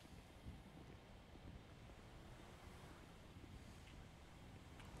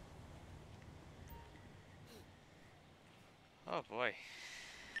 Oh boy.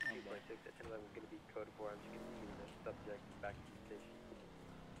 Oh, boy. 2.6 at 10 11 is going to be code of arms. You can see the subject back to the station.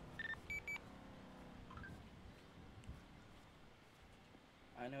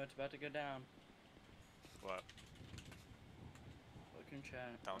 I know it's about to go down. What? Look in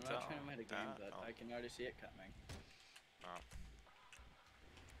chat. Don't I'm not tell. trying to make a game, but Oh. I can already see it coming. Oh.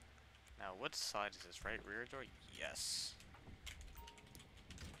 Now, what side is this? Right rear door? Yes.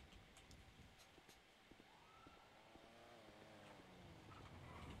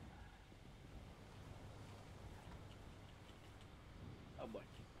 Oh boy.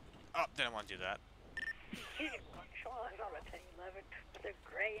 Oh, didn't want to do that. Unit 1, Sean, on a 1011 with a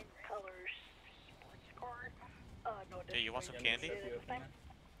gray in colors sports car. No, Hey, you want some candy?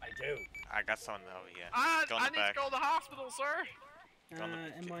 I do. I got some over here. I Go in the need to back. go to the hospital, sir. Go in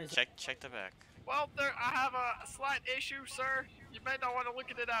the, NY's check the back. Well, I have a slight issue, sir. You might not want to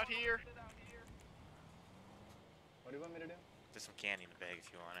look at it out here. What do you want me to do? There's some candy in the bag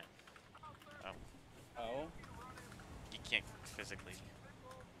if you want it. Oh. You can't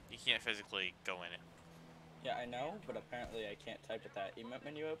physically go in it. Yeah, I know, but apparently I can't type with that emote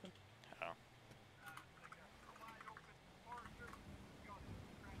menu open. Oh.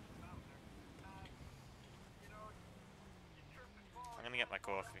 I'm gonna get my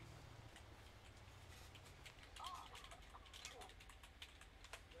coffee.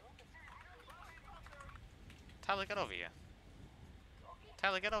 Tyler, get over here.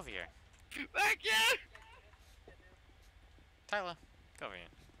 Tyler, get over here. Thank you! Tyler, go over here.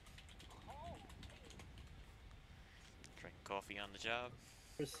 Drink coffee on the job.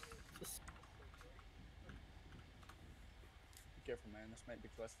 Just Be careful, man. This might be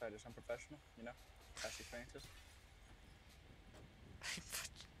classified as unprofessional, you know? Past experiences.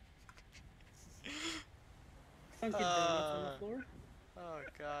 Dunkin' Donuts on the floor. Oh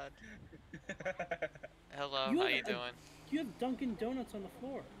God. Hello, You how have you a- doing? You have Dunkin' Donuts on the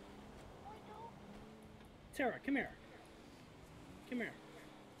floor. Tara, come here. Come here.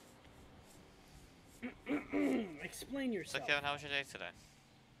 Explain So yourself. Kevin, how was your day today?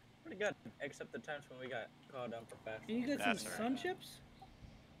 Pretty good, except the times when we got called unprofessional. And you got That's some all sun right. chips?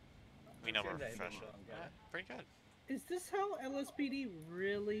 We know Sure we're they did professional. well, Yeah, guys. pretty good. Is this how LSPD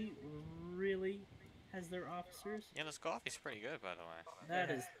really has their officers? Yeah, this coffee's pretty good, by the way. That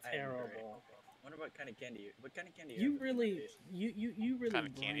Yeah, is I agree. terrible. Wonder what kind of candy what kind of candy You have in really, that piece? you really Kind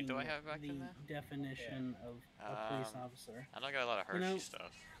of candy do I bring have back the in there? definition of a police officer. I don't got a lot of You Hershey know,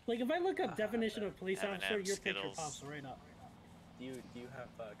 stuff. Like if I look up definition of police M&Ms, officer, your picture Skittles. pops right up. Do you have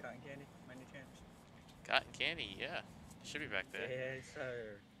cotton candy by any chance? Cotton candy, yeah. It should be back there. Yes,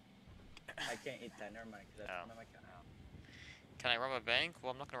 sir. I can't eat that. Never mind, because that's Oh. one of my kind. Can I rob a bank?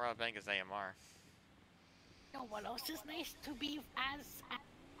 Well, I'm not gonna rob a bank as AMR. You know what else is nice to be as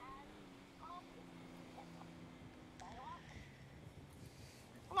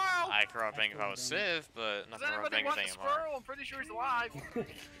Hello? I could rob a bank if I was Civ, but I'm not Does gonna rob a anybody bank as want the AMR. squirrel? I'm pretty sure he's alive.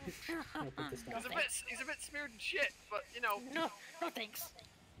 I'll put this down. He's a bit smeared in shit, but you know. no thanks.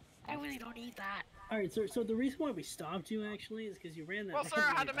 I really don't need that. All right, so the reason why we stopped you actually is because you ran that. Well, sir, red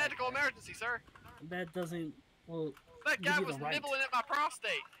I had a light medical back there. emergency, sir. That doesn't. Well, That give guy you was the right. nibbling at my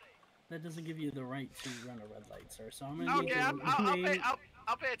prostate. That doesn't give you the right to run a red light, sir. So I'm gonna need Okay, your I'll name. pay.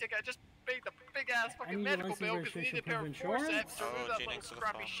 I'll pay a ticket. I just paid the big ass I fucking need your medical license, bill because we registration, need a pair of proof of insurance. forceps to Oh, remove that gee, little thanks for the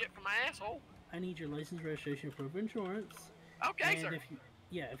scrappy phone. shit from my asshole. I need your license, registration, proof of insurance. Okay, And sir.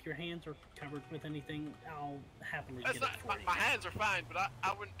 if your hands are covered with anything, I'll happily That's get not, it for my, you. my hands are fine, but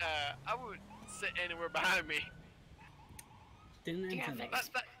I wouldn't sit anywhere behind me. Didn't Do you have intend That,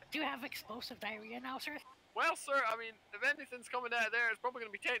 it. that, Do you have explosive diarrhea now, sir? well, sir, I mean, if anything's coming out of there, it's probably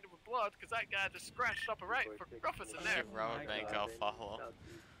going to be tainted with blood, because that guy just scratched up a right for Ruffus in there. Rob a bank, I'll follow.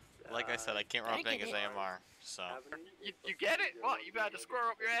 Like I said, I can't rob a bank as AMR, so. You get it? What, you've had to square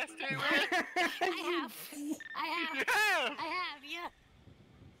up your ass too, man? I have, Yeah! I have, yeah.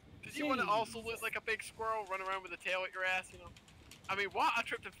 Did you want to also look like a big squirrel, run around with a tail at your ass, you know? I mean, what? I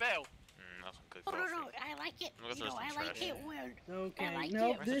tripped and fell. That's some good Oh coffee. no, I like it. Look at You know, those I like trash. it when. Okay, I like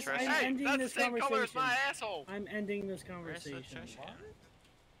no, it. Where's the this trash I'm can? Hey, ending that's this the same color as conversation. my asshole. I'm ending this Where's the conversation. trash can?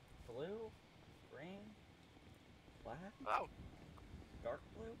 Blue? Green? Black? Oh, Dark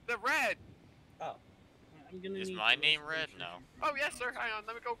blue? they're red. Oh. I'm gonna Is need my your name red? registration No. proof. Oh, yes, sir. Hang on,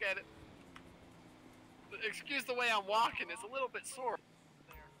 let me go get it. Excuse the way I'm walking, it's a little bit sore.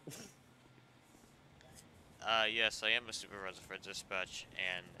 Yes, I am a supervisor for dispatch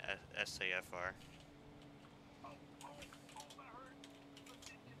and SAFR.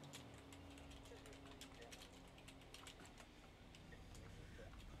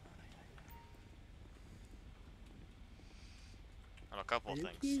 On a couple of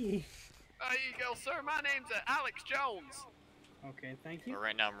things. Okay. There you go, sir. My name's Alex Jones. Okay, thank you. But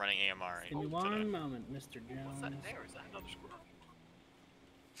right now I'm running AMR. Give me today. one moment, Mr. What's that Jones. there? Is that another squirrel?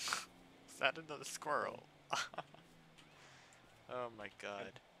 Is that another squirrel? Oh my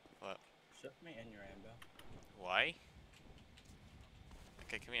god. What? Shut me in your ambo. Why?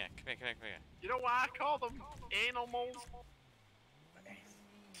 Okay, come here. Come here, come here, come here. You know why I call them animals?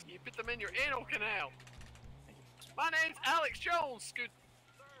 You put them in your anal canal. My name's Alex Jones, Scoot.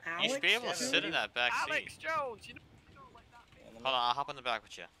 You should be able to Alex? sit in that back Alex seat. Jones. You Hold on, I'll hop in the back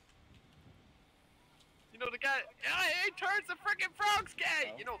with you. know the guy. Yeah, he turns the freaking frogs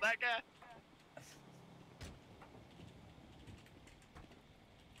gay. Oh. You know that guy.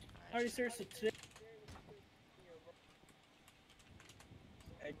 Alright, sir, so today.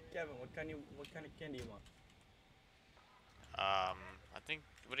 Hey Kevin, what kind of candy you want? I think,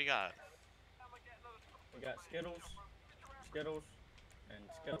 what do you got? We got Skittles, Skittles and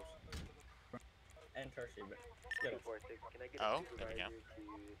Skittles. And Hershey, but Skittles. 246, can I get Oh, a there we go.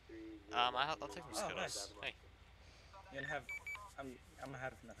 supervisor to 30? I'll take some Oh, Skittles. nice. Hey. You gonna have? I'm gonna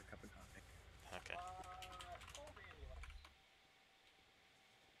have another cup of coffee. Okay.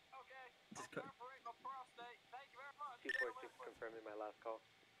 Just cook. 246, confirming my last call.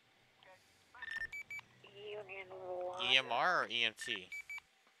 Union 1. EMR or EMT?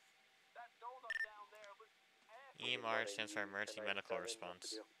 EMR stands for Emergency Medical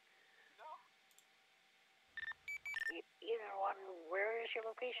Response. Union 1, where is your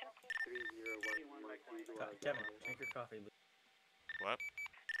location? 3012. Kevin, drink your coffee. What?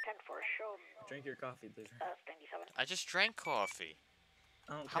 10-4, show. Drink your coffee, please. 97. I just drank coffee.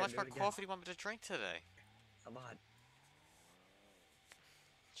 I don't How care, much do more it again. coffee do you want me to drink today? A lot.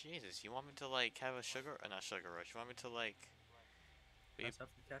 Jesus, you want me to like have a sugar, not sugar rush. You want me to like, be Mess up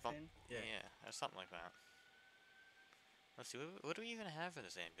the caffeine? yeah, or something like that. Let's see, what do we even have in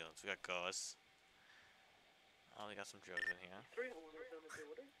this ambulance? We got gauze. Oh, we got some drugs in here. What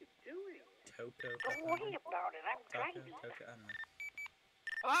are you doing? Toko. Don't worry about it, I'm driving. Toko, I don't know.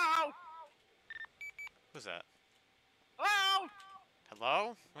 Hello? Who's that? Hello?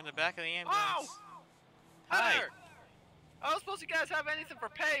 Hello? We're in the back of the ambulance. Oh! Hi there! I don't suppose you guys have anything for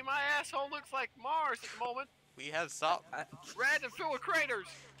pay. My asshole looks like Mars at the moment. We have some. Red and full of craters.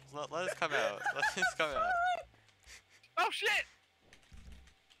 Let us come out. Let us come out. Oh shit!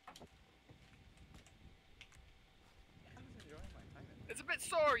 I'm just enjoying my time in It's a bit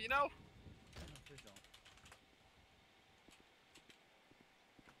sore, you know? there. No, please don't.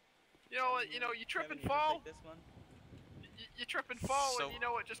 You know, you trip Kevin, and you wanna fall. take this one? You trip and fall, So- and you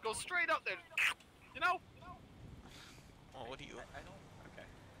know it just goes straight up there. You know? Oh, what do you? I don't. Okay.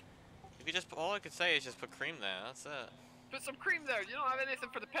 If you just, all I could say is just put cream there. That's it. Put some cream there. You don't have anything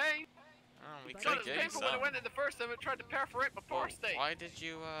for the pain. Oh, we It's Got could it get you painful when some. it went in the first time. It tried to perforate my Well, prostate. why did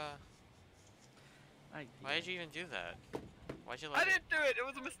you why did you even do that? Why'd you let I it? didn't do it. It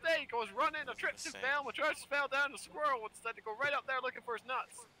was a mistake. I was running. I tripped and Mistake. fell. My trousers fell down. The squirrel decided to go right up there looking for his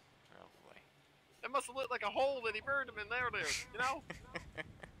nuts. Oh boy. It must have looked like a hole that he burned him in there, you know?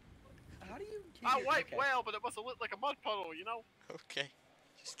 How do you? keep I your- wiped okay. well, but it must have looked like a mud puddle, you know? Okay.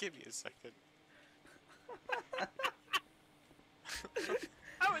 Just give me a second.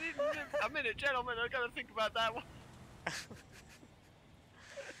 A minute, gentlemen. I gotta think about that one.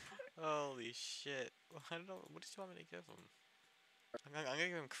 Holy shit. Well, I don't know. What did you want me to give him? I'm gonna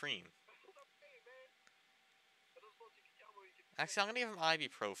give him cream. Actually, I'm gonna give him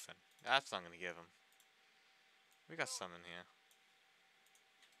ibuprofen. That's what I'm gonna give him. We got some in here.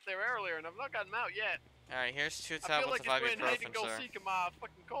 They were earlier, and I've not gotten them out yet. Alright, here's 2 I feel tablets like of it's going hide and ibuprofen, go sir. seek in my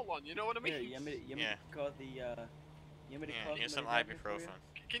fucking colon. You know what I mean? Here, you want me to Yeah. call the you want me to Yeah, call here's some somebody back for you?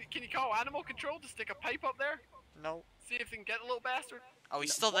 ibuprofen. Can you call animal control to stick a pipe up there? No. See if they can get a little bastard. Oh, he's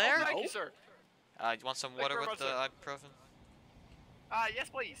No. still Oh, there? thank you, sir. You want some Thank water you very with the much, ibuprofen? Yes,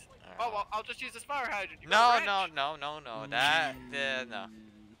 please. Alright. Oh, well, I'll just use this fire hydrant. You No, got a no, wrench? no, no, no. That, no.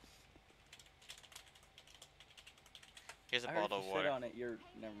 Here's a I heard bottle if of you sit water. on it, you're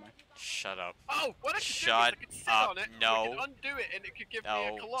never mind. Shut up. Oh, what I could do is Shut I could sit up. on it, No. or I could undo it, and it could give me a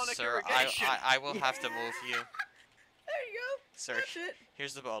No, colonic sir, irrigation. I will have to move you. There you go. Sir, That's it.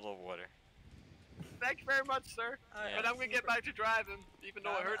 here's the bottle of water. Thank you very much, sir. Yeah. But I'm gonna get back to driving, even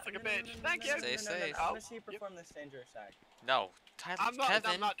though it hurts like a bitch. Thank you. Stay safe. I'm gonna see you perform this dangerous act. No. Tyler, I'm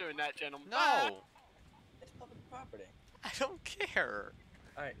Kevin. not doing that, gentlemen. Bye. No. It's public property. I don't care.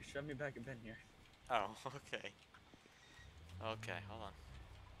 All right, shove me back a bin here. Oh, okay. Okay, hold on.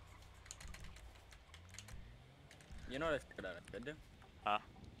 You know what I could do? Huh?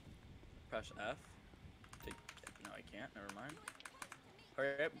 Press F. To... No, I can't. Never mind.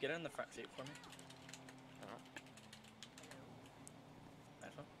 Hurry up, get in the front seat for me.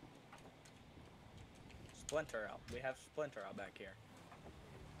 Nice one. Splinter out. We have Splinter out back here.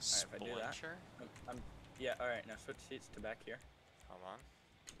 Alright, if I do that- Splinter? Yeah. All right. Now switch seats to back here. Hold on.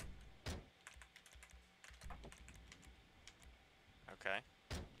 Okay.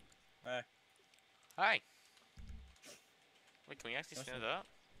 Hey. Hi. Wait, can we actually What's stand up? up?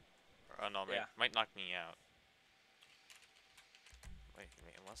 Oh no, Yeah. might knock me out. Wait,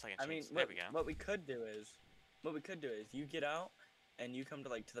 once I can I mean, change. There what, we go. what we could do is you get out and you come to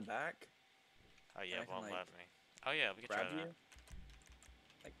like to the back. Oh yeah, I can, won't like, let me. Oh yeah, we can try Grab that. you.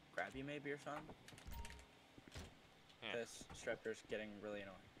 Like grab you maybe or something. Yeah. This stripper's getting really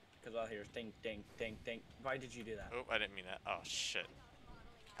annoying. Cause all I hear is ding, ding, ding, ding. Why did you do that? Oh, I didn't mean that. Oh shit.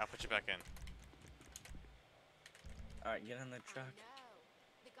 I'll put you back in. All right, get in the truck.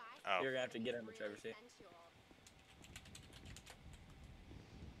 Oh. You're gonna have to get in the driver's seat.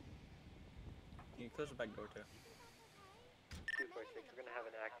 Can you close the back door too? We're gonna have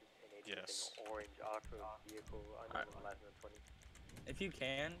an active 1080 Yes. with an orange off-road vehicle under the last 120. If you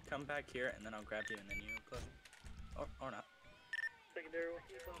can, come back here and then I'll grab you and then you close. Or not. Secondary will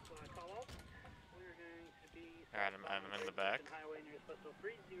keep up call out. We're going to be Alright, I'm in the back. highway near special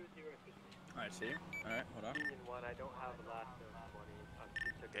 3008. Alright, see you. Alright, hold on. Union 1, I don't have the last 20.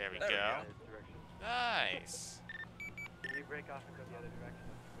 There we There we go. Direction. Nice. Can you break off and go the other direction?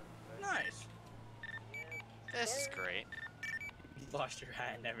 Nice. This is great. You lost your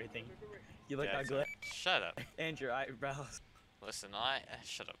hat and everything. You look Yeah, it's ugly. Shut up. And your eyebrows. Listen,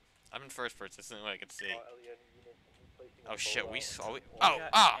 shut up. I'm in first person. It's the only way I can see. Elliot, unit, placing Oh a shit, full we out saw. on We, the oh, orange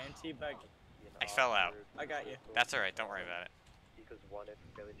ah! Anti-bag. I fell out. off-road I got you. vehicle. That's alright. Don't worry about it. Because wanted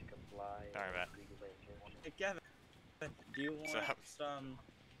failure to comply. Don't worry about it. legal lane change. Hey, Kevin. Do you What's want up? some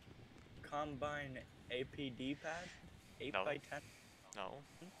Combine APD pad? 8 No. by 10? No.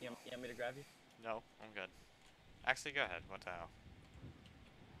 You want me to grab you? No. I'm good. Actually, go ahead. What the hell?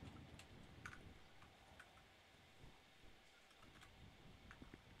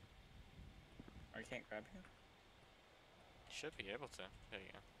 Or I can't grab you? You should be able to. There you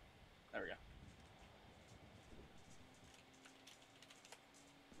go. There we go.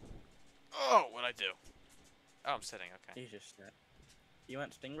 Oh, what'd I do? Oh, I'm sitting. Okay. You just You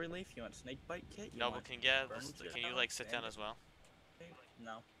want sting relief? You want snake bite kit? You No, but want can you get? burn Can you down? like sit down Bandage? as well?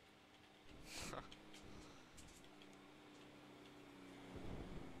 No.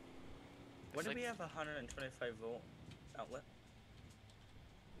 What It's do we like- have a 125 volt outlet?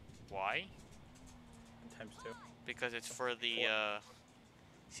 Why? Times 2. Because it's for the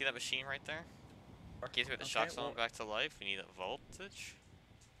see that machine right there? In case we get the Okay, shock zone well- back to life, we need a voltage.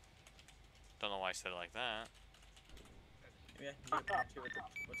 Don't know why I said it like that. Maybe I can get back to you with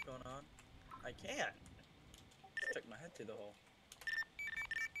what's going on. I can't. Stick my head through the hole.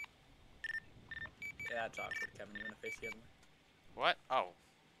 Yeah, that's awkward, Kevin. You wanna face the other way? What? Oh.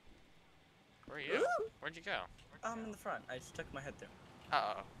 Where are you? Where'd you go? I'm in the front. I stuck my head through.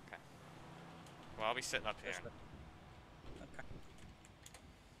 Oh, okay. Well, I'll be sitting up here. This way. Okay.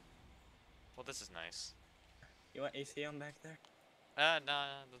 Well, this is nice. You want AC on back there?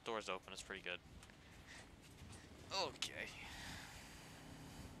 Nah, the door's open. It's pretty good. Okay.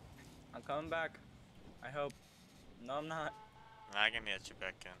 I'm coming back. I hope. No, I'm not. I can get you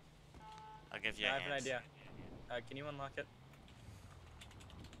back in. I'll give you I a have hand. an idea. Can you unlock it?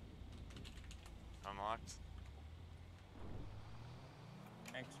 Unlocked.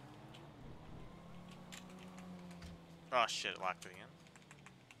 Thanks. Oh shit, it locked it again.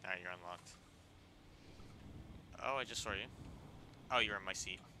 Alright, you're unlocked. Oh, I just saw you. Oh, you're in my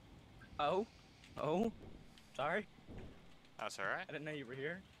seat. Oh? Oh? Sorry? That's alright. I didn't know you were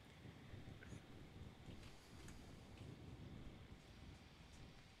here.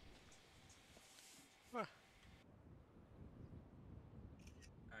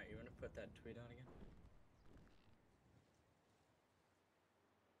 Alright, you wanna put that tweet on again?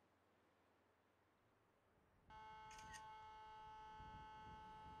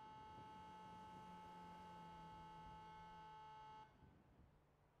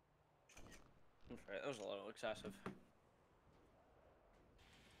 I'm sorry, that was a little excessive.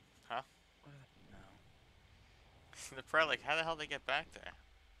 Huh? What is that? No. The pro, like, how the hell did they get back there?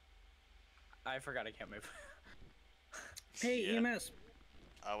 I forgot I can't move. Hey, Yeah. EMS,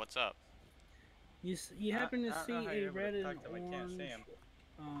 What's up? you happen to I don't see know how you a ever red and detect them, I can't see orange?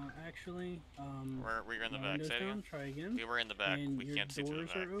 'em. Actually, We're in the my back. windows Say it down, again. try again. We were in the back. And We your can't see to the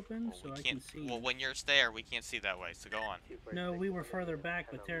doors back. are open, Well, so we I can't. can see Well, you. when you're there, we can't see that way. So go on. No, we were further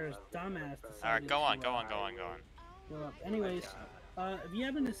back, but Tara's dumbass decided All right, go on, to, go on, go on, go on. Well, anyways, if you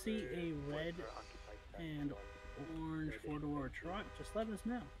happen to see a red and orange four-door truck, just let us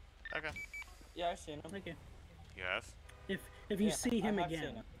know. Okay. Yeah, I've seen him. Thank you. You have? If you Yeah, see him I have again,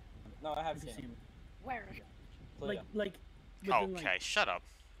 seen him. No, I have if you seen see him. him, Where? Pluto. like within, Okay, like, shut up.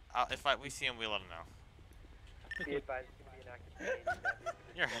 If we see him, we let him know. Be okay. advised, it's gonna be an active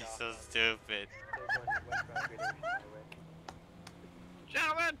 1080. You're so stupid. They're going westbound Great Ocean Highway.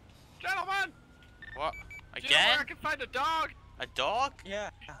 Gentlemen! Gentlemen! What? Do you know where Again? I can find a dog? A dog? Yeah,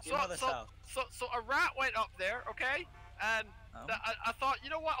 you know the south. So a rat went up there, okay? And Oh. I thought, you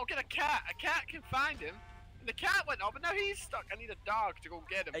know what? I'll get a cat. A cat can find him. And the cat went up, and now he's stuck. I need a dog to go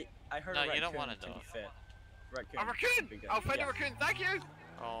get him. Hey, I heard No, a raccoon you don't want a to be dog. fit. Raccoon. A would raccoon! be good. I'll find Yeah. a raccoon. Thank you.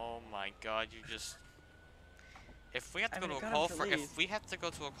 Oh my god, you just... If we have to I go mean, to a I got call him to for... leave. If we have to go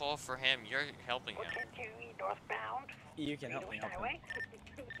to a call for him, you're helping him. 10-2 northbound. You can help me help him. Highway.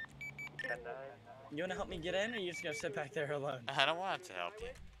 10-9. You wanna help me get in, or you just gonna sit back there alone? I don't want to help you.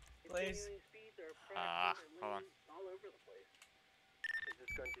 Please. Hold on. Is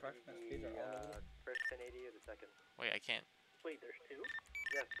this going to Approximate be speeds the are all over first 1080 or the second? Wait, I can't... Wait, there's two?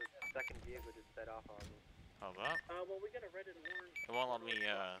 Yes, the second vehicle just set off on me. Hold up. Well, we got a red and orange. It won't let me,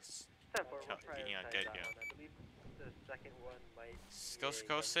 10-4, we'll Cal- prioritize get that you. one. I believe the second one might Go, be a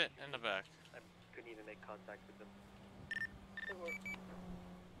go gun sit in the back. I couldn't even make contact with them. So we're-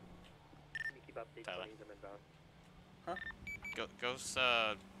 Can you keep updates Tyler. on these? I'm inbound.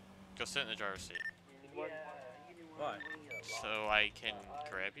 Go sit in the driver's seat. Union 1? Union Why? So I can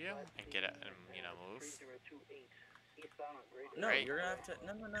grab you and get out and, move. 3028 eastbound on Great. No, Right. you're gonna have to.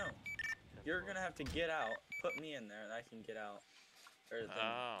 No. You're gonna have to get out. Put me in there, and I can get out. Or then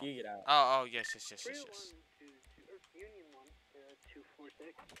Oh. you get out. Oh, yes. 301 to Union 1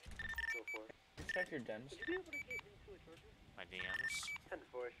 246. Go for it. You check your DEMS. Would you be able to get into a charger? My DMs.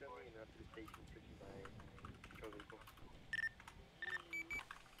 10-4, show me enough to the station switching my patrol vehicle.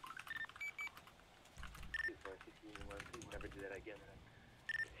 246 Union 1, please never do that again.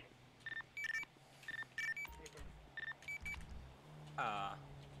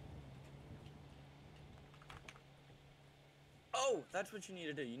 Oh, that's what you need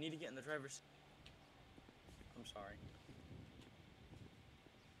to do. You need to get in the driver's seat. I'm sorry.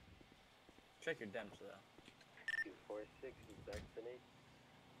 Check your DEMS though. 246 is destination.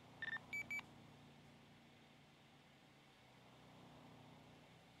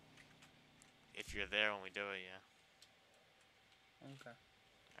 If you're there when we do it, yeah. Okay.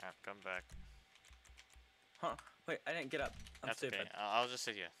 Alright, come back. Huh. Wait, I didn't get up. I'm That's stupid. okay. I'll just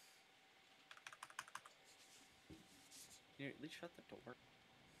sit here. Can you at least shut the door?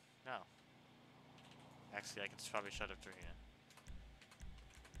 No. Actually, I can probably shut it through here.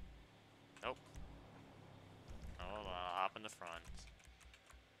 Nope. Hold on, I'll hop in the front.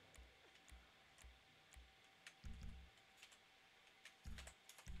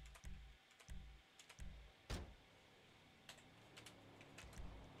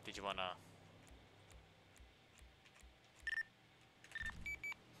 Did you wanna...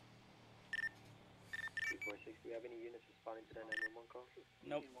 246, do we have any units responding to that 911 call?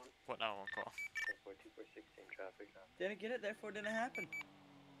 Nope. What now? One call. 10-4, 246, same traffic. Didn't get it, therefore it didn't happen.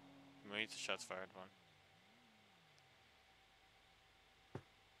 We need the shots fired one.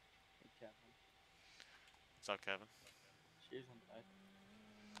 Hey, Kevin. What's up, Kevin? She's on back.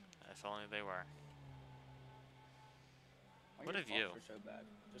 If only they were. Why What your a view. faults are so bad?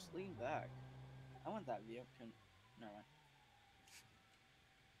 Just lean back. I want that view. Never mind.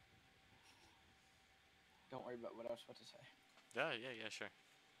 Don't worry about what I was about to say. Yeah, sure.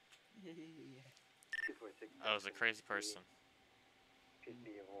 Yeah. 246. I was a crazy person. Could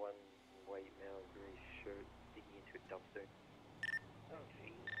be of one white male, gray shirt, digging into a dumpster. Oh,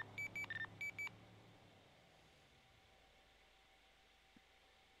 jeez.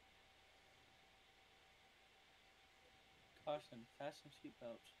 Caution, fasten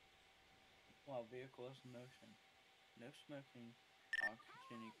seatbelts while vehicle is in motion. No smoking,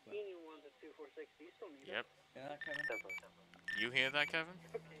 oxygen equipped. Union 1 to 246. Do you still need Yep. Hear that, Kevin? 10-4. You hear that, Kevin?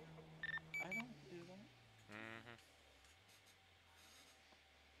 it? Okay. I don't do that. Mm-hmm.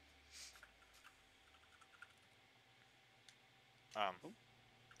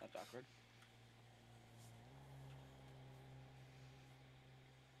 That's awkward.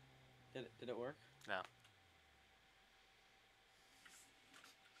 Did it work? No.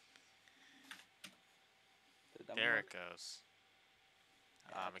 Did that There one it work? goes.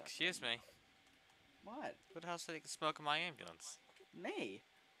 Yeah, that's Excuse awkward. me. What? Who the hell said they could smoke in my ambulance? Me?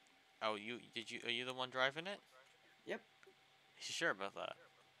 Oh, are you the one driving it? Yep. You sure about that?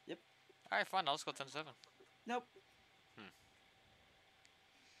 Yep. Alright, fine, I'll just go 10-7. Nope.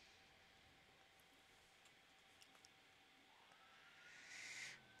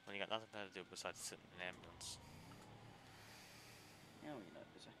 When you got nothing better to do besides sit in an ambulance. Yeah, we know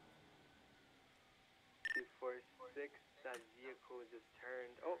this. 246, that vehicle just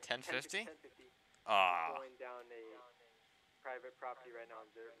turned. Oh, 1050? 1050. Ah, Going down a private property right now on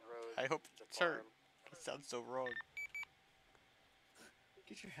dirt road. I hope It's a it's hurt. farm. That sounds so wrong.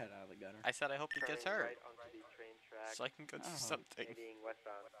 Get your head out of the gutter. I said I hope he gets Turning hurt. Right onto the train track. So I can go do Oh. something. Heading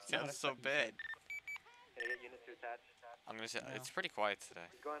westbound. Sounds so bad. Can I get units to attach? I'm gonna say, No. it's pretty quiet today.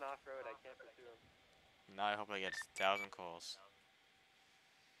 He's going off road. I can't pursue him. Now I hope I get 1,000 calls.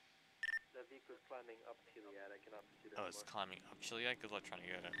 The vehicle's climbing up Chiliad. I cannot pursue it Oh, it's anymore. climbing up Chiliad? Good luck trying to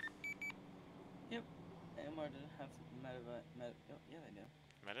get it. AMR didn't have medevac. Oh, yeah, they do.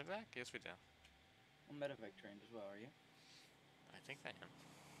 Medevac? Yes, we do. I'm medevac trained as well. Are you? I think I am.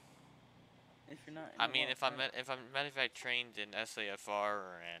 If you're not, I mean, if I'm medevac trained in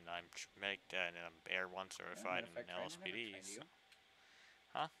SAFR and I'm and I'm Air 1 certified in LSPD, so...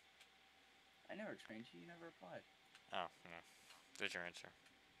 Huh? I never trained you. You never applied. Oh, yeah. There's your answer.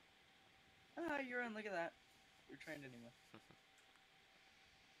 Ah, you're in. Look at that. You're trained anyway.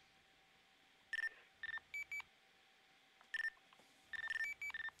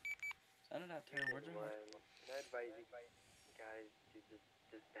 Sound it out, Terry. Words are hard. Can I advise you guys to just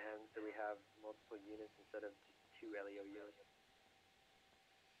disband so we have multiple units instead of just 2 LEO units?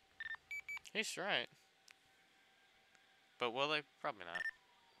 He's right. But will they? Probably not.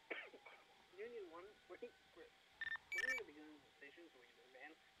 Union 1, we're going to be going to the station so we can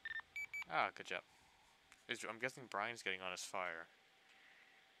disband. Ah, good job. I'm guessing Brian's getting on his fire.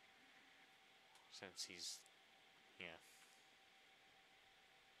 Since he's... yeah.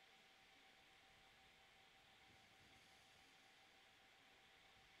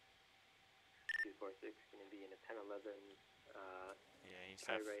 246 going to be in a 1011 Yeah, he's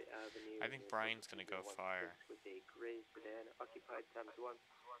got... Pyrite Avenue. I think Brian's gonna go fire. With a gray sedan occupied times 1.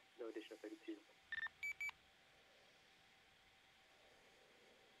 No additional 32.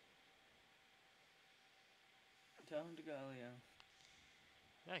 Tell him to go, Leo.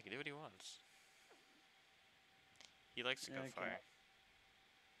 Yeah, he can do what he wants. He likes to go Yeah, I fire.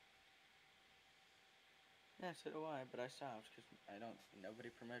 Yeah, so do I, but I stopped because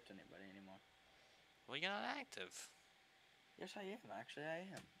nobody promotes anybody anymore. Well, you're not active. Yes, I am. Actually, I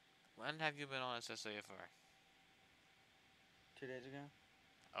am. When have you been on SSAFR? 2 days ago.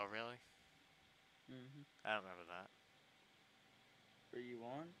 Oh, really? Mm-hmm. I don't remember that. Were you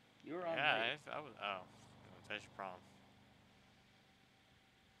on? You were on Yeah, late. I was... oh. That's your problem.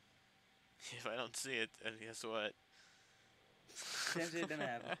 If I don't see it, then guess what? Sensei didn't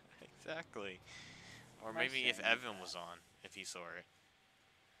have it. Exactly. Or Am I maybe if saying Evan was on, if he saw it.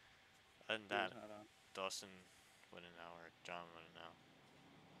 Other than He was that, not on. Dawson wouldn't know, or John wouldn't know.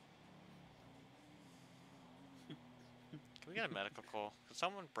 Can we get a medical call? Could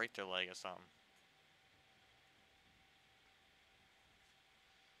someone break their leg or something?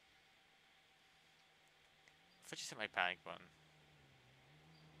 If I just hit my panic button.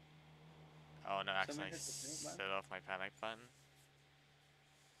 Oh no, actually I Someone hit the panic button? set off my panic button.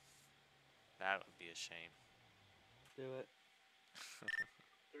 That would be a shame. Do it.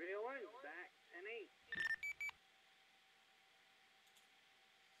 301 back 10-8.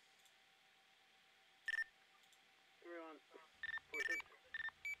 Everyone,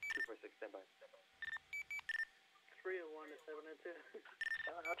 246, stand by. 301 to 702.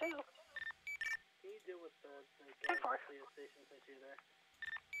 702. Can you deal with the guy at the police station since you're there?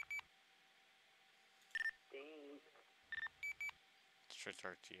 Dang. Straight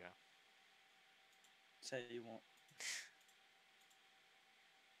talk to you. Say you won't.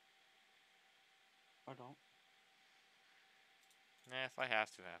 Or don't. Nah, if I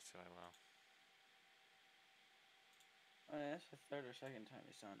have to, I will. Oh, yeah, that's the third or second time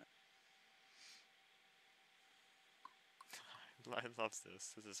he's done it. I love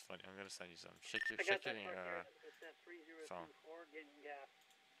this. This is funny. I'm gonna send you some. Check your I got that your truck here. It's at 3024 phone. getting gas.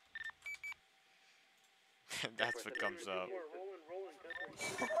 That's what comes up. Rolling, code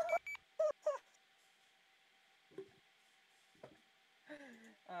 3.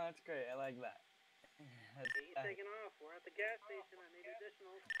 Oh, that's great. I like that. He's taking off. We're at the gas station. I need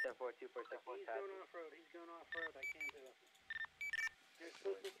additional. 10246, He's going off-road. He's going off-road. I can't do it. Here's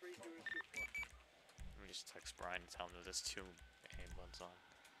postal 3024. Let me just text Brian and tell him that there's 2 ambulance on.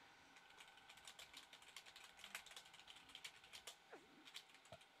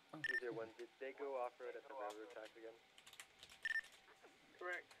 User 1, did they go off-road at the railroad tracks again?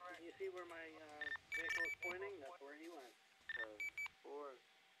 Correct. Can you see where my vehicle is pointing? That's where he went. 4.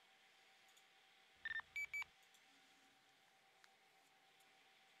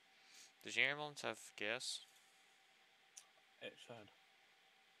 Does your ambulance have gas? It should.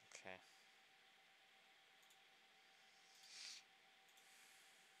 Okay.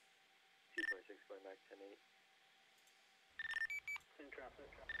 Going back 10-8. In traffic.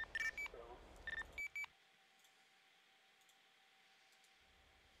 So.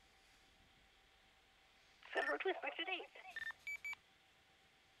 Federal to expected 8.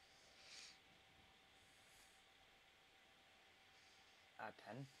 At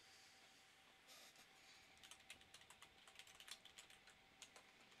 10.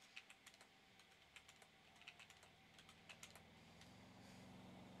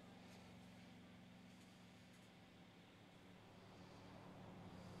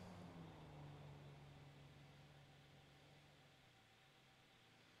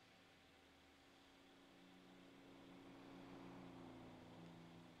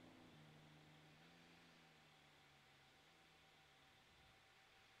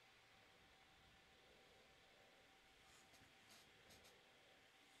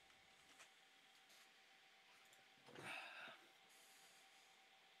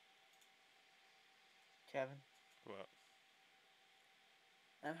 Kevin? What?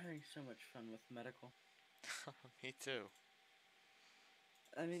 I'm having so much fun with medical. Me too.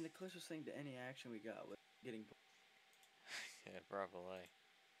 I mean, the closest thing to any action we got was getting Yeah, probably.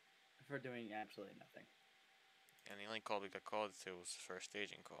 for doing absolutely nothing. And the only call we got called to was the first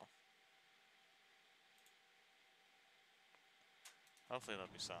staging call. Hopefully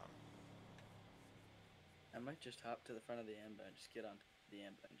there'll be some. I might just hop to the front of the AMBA and just get on the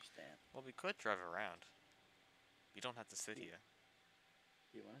AMBA and just stand. Well, we could drive around. You don't have to sit here.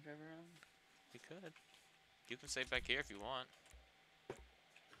 Do you want to drive around? We could. You can stay back here if you want.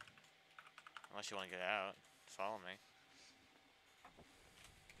 Unless you want to get out. Follow me.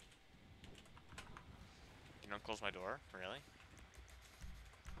 You don't close my door? Really?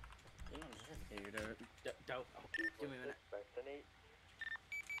 You don't deserve to get your door. Don't. Oh, give me a minute.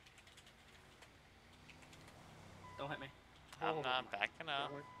 Don't hit me. I'm Oh not my backing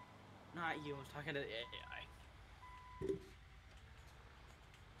up. Lord. Not you. I was talking to the AI.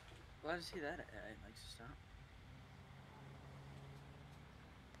 Glad to see that AI likes to stop.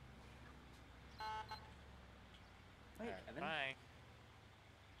 Wait, Alright, Evan. bye.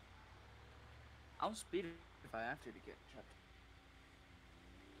 I'll speed it if I have to get checked.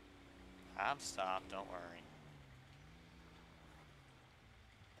 I'm stopped, don't worry.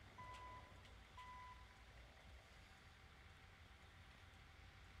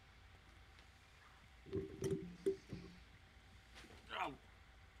 Oh.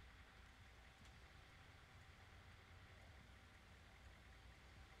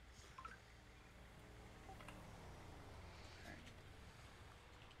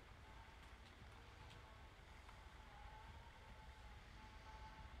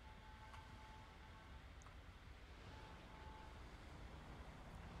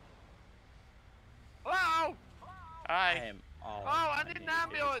 Hello? Hi. I am all. Oh, I need an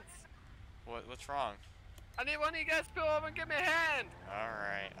ambulance. What's wrong? I need one of you guys to pull over and give me a hand.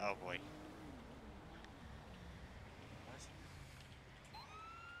 Alright. Oh boy.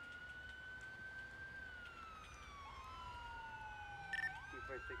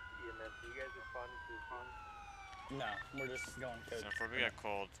 246 EMS, you guys responding to the scene? No, we're just going So code. if we got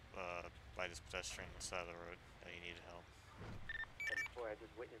called by this pedestrian on the side of the road that you needed help. And before I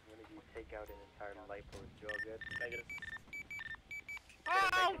just witnessed one of you take out an entire light post. You all good? Negative. Is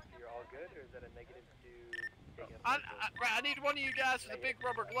that a Oh! negative to you're all good, or is that a negative to taking out a light post? Right, I need one of you guys with a big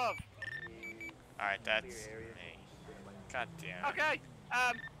rubber glove. You Alright, that's area. me. God damn it. Okay.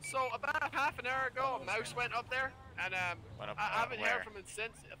 So about half an hour ago, a mouse went up there, and Went up, I haven't where? heard from him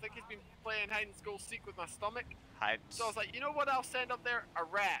since. I think he's been playing hide and go seek with my stomach. Hide. So I was like, you know what? I'll send up there a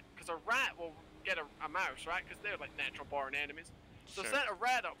rat, because a rat will get a mouse, right? Because they're like natural born enemies. So Sure. I sent a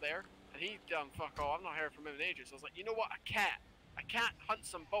rat up there, and he done fuck all. I've not heard from him in ages. So I was like, you know what? A cat hunts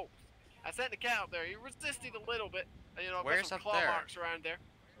them both. I sent the cat up there. He resisted a little bit. And, you know, Where's got some up claw there? marks around there.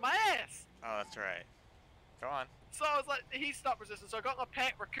 My ass. Oh, that's right. Go on. So I was like, he stopped resisting. So I got my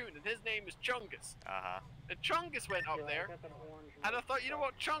pet raccoon, and his name is Chungus. Uh-huh. And Chungus went up there, and I thought, you know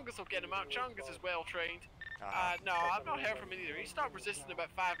what? Chungus will get him out. Chungus is well trained. Uh-huh. No, I've not heard from him either. He stopped resisting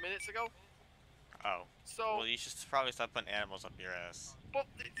about 5 minutes ago. Oh. So, Well, you should probably stop putting animals up your ass. but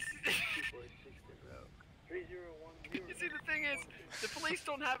 246 in row. 301. you see, the thing is, the police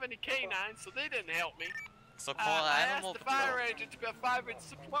don't have any canines, so they didn't help me. So call I animal asked the fire patrol. agent to be a 5-inch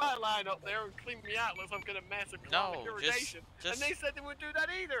supply line up there and clean me out unless I'm gonna massive No, chronic irritation. just- and they said they wouldn't do that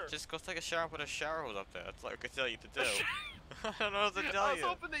either. Just go take a shower and put a shower hose up there. That's what I could tell you to do. I don't know what to tell I was you.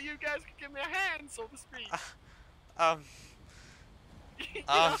 hoping that you guys could give me a hand, so to speak.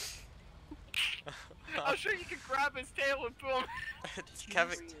 You know, I'm sure you can grab his tail and pull him.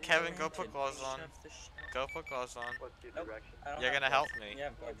 Kevin, go put gloves on. Go put gloves on. What's your Nope. direction? I don't You're have gonna gloves. help me. You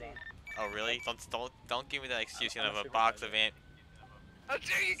have gloves on. Oh really? Don't give me that excuse. You I'm have a a box of supervisor. I'm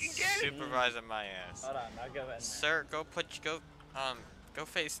sure you can get it. supervising my ass. Hold on, I'll go in. Sir, go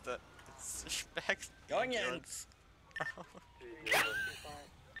face the back. Going in. ambulance. 301.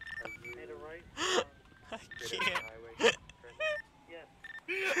 Are you Made a right. I straight up can't. the highway? Yes.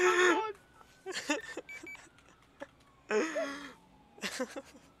 I'm on.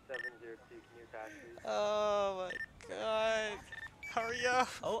 702, can you pass please? Oh my god. Hurry up.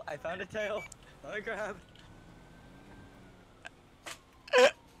 Oh, I found a tail. Let me grab.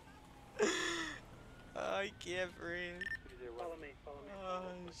 I can't breathe. 301. me. Follow me.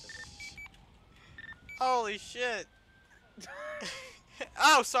 Oh, holy shit.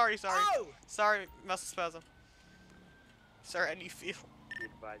 Oh, sorry. Oh! Sorry, muscle spasm. Sir, how do you feel? Be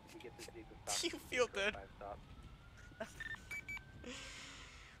advised, if you get this vehicle stopped, You please feel go good? 5 stop.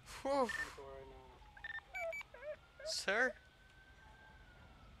 Whew. Sir?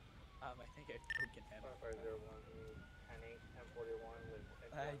 Oh my think I've broken him. 501, 10-8, 1041 with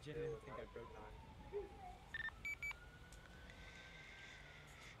I genuinely think I broke him.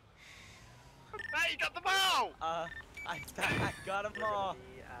 Hey, you got them all! I got them all.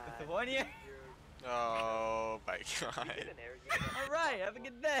 With the 1 year. Oh my god. Alright, have a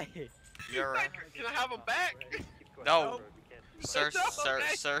good day. You're right. Can I have them back? No. Sir, No, sir,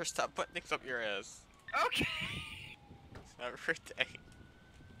 okay. sir, stop putting things up your ass. Okay. Every day.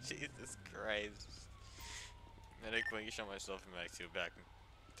 Jesus Christ. Medic, when you show myself in Medic 2 back in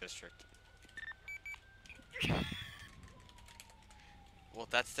district. Well,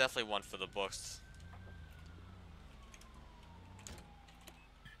 that's definitely one for the books.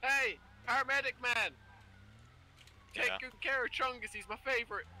 Hey, paramedic man. Take Yeah. good care of Chungus, he's my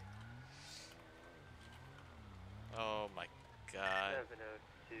favorite. Oh my god.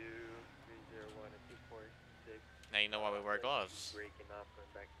 702, 301, and 246. Now you know why we wear gloves. Breaking up, going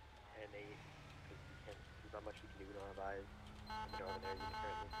back 10-8, because there's not much we can do, we don't have eyes. We don't have an area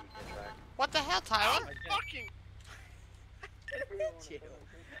currently, so we can't track. What the hell, Tyler? Fucking. I really did it.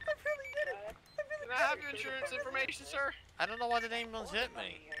 Can I have your insurance information, sir? I don't know why the ambulance hit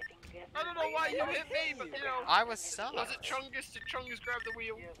me. I don't know why you hit me, but you know. I was stunned. Was it Chungus? Did Chungus grab the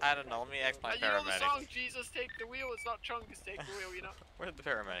wheel? I don't know. Let me ask my You know the song paramedic. Jesus Take the Wheel? It's not Chungus Take the Wheel, you know? Where did the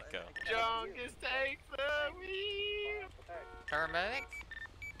paramedic go? Chungus Take the Wheel! Paramedic?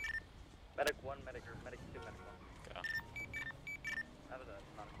 Medic 1, medic 2, medic 1. Go. That was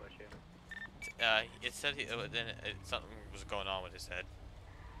not a question. It said something was going on with his head.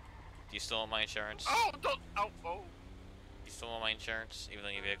 Do you still want my insurance? Oh, don't! Oh. You still want my insurance, even though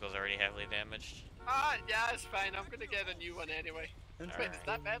your vehicle's already heavily damaged? Yeah, it's fine. I'm gonna get a new one anyway. Wait, Alright. is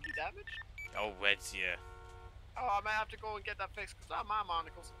that badly damaged? Oh, it's yeah. Oh, I might have to go and get that fixed because I'm my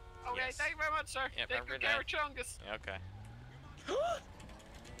monocles. Okay, Yes. thank you very much, sir. Yep, Take have a good good care day. of Chungus. Yeah, okay.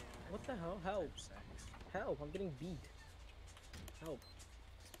 What the hell? Help! Help! I'm getting beat. Help!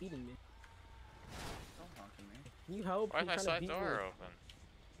 It's beating me. Don't honk at me. Can you help? Why is He's my trying to side beat door me. open?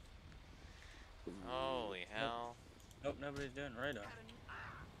 Holy hell. Nope, nobody's doing radar.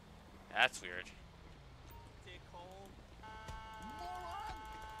 That's weird.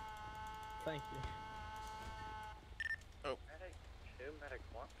 Thank you. Medic 2, medic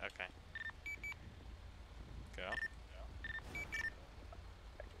 1. Okay. Go.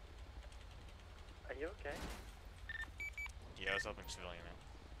 Are you okay? Yeah, I was hoping civilian man.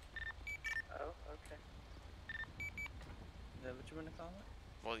 Oh, okay. Is that what you want to call it?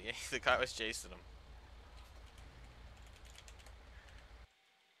 Well, yeah, the guy was chasing him.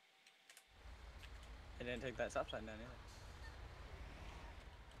 I didn't take that stop sign down either.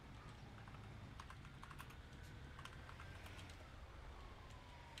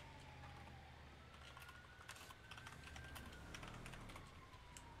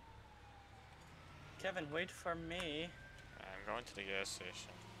 Kevin, wait for me. I'm going to the gas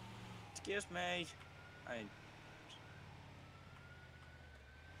station. Excuse me.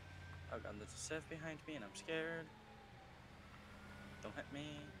 Oh god, there's a Civ behind me and I'm scared. Don't hit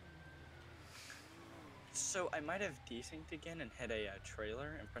me. So I might have desynced again and hit a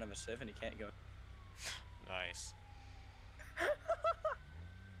trailer in front of a Civ and he can't go. Nice.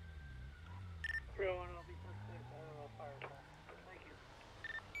 Where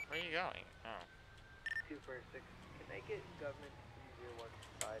are you going? Oh. 246. Can I get government 301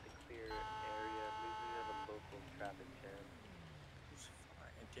 to clear area? We have a local traffic jam. It's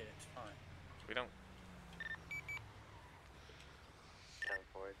fine. It did. It's fine. We don't.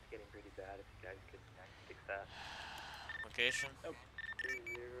 10-4. It's getting pretty bad. If you guys could fix that. Location? 30.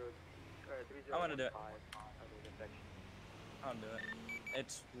 I wanna do it. On the intersection. I'll do it.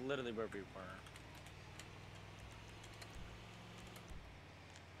 It's literally where we were.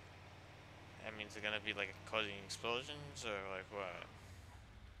 That means it's gonna be like causing explosions or like what?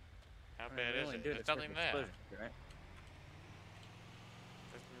 How bad is it? There's nothing there. Right?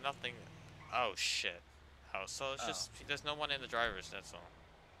 There's nothing. Oh shit. Oh, so it's just there's no one in the drivers. That's all.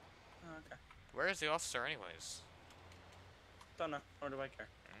 Oh, okay. Where is the officer, anyways? Don't know. Nor do I care.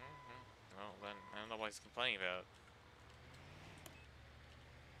 Well, then I don't know what he's complaining about.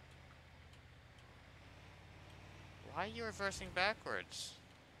 Why are you reversing backwards?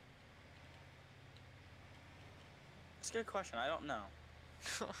 It's a good question. I don't know.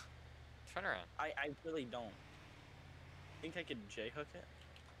 Turn around. I really don't. Think I could J-hook it?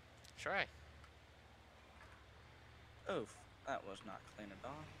 Try. Oof. That was not clean at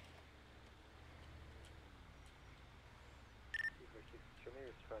all. Show me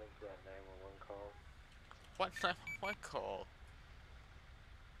responding to that 911 call. What 911 call?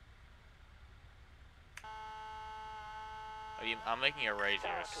 I'm making a right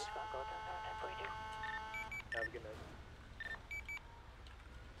here. Have a good night.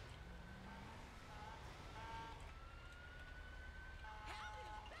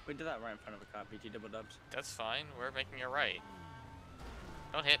 We did that right in front of a cop, BT double dubs. That's fine. We're making a right.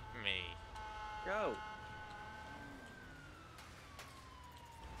 Don't hit me. Go!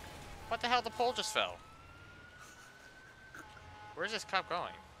 What the hell? The pole just fell. Where's this cop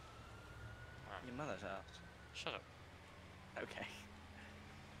going? Your mother's house. Shut up. Okay.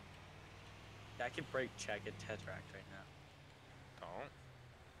 Yeah, I could brake check at Tetract right now. Don't.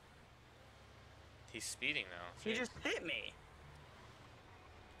 He's speeding now. He just hit me!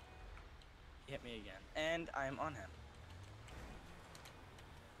 He hit me again. And I'm on him.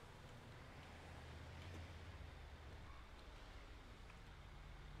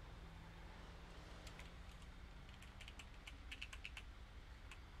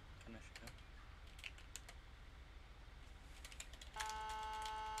 GAMESHQ.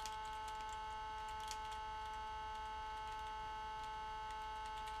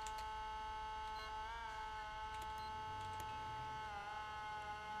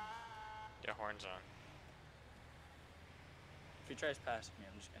 Your horn's on. If he tries past me,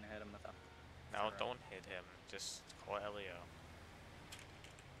 I'm just gonna hit him with a... No, don't hit him. Just call Leo.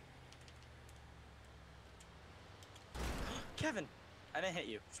 Kevin! I didn't hit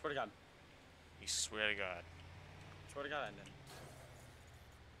you. Swear to God. You swear to God. Swear to God I didn't.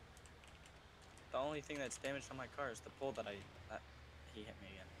 The only thing that's damaged on my car is the pole that he hit me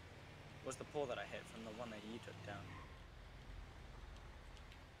again. Was the pole that I hit from the one that you took down.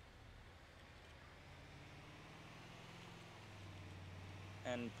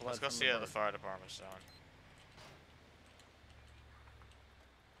 And blood Let's go from see how the bird. fire department's doing.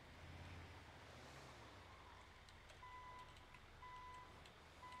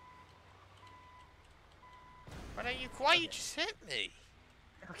 Why you just hit me?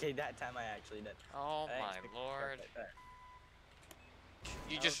 Okay, that time I actually did. Oh I my expected lord. right there.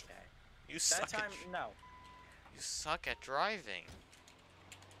 You just Okay. you That suck time, at no. you suck at driving.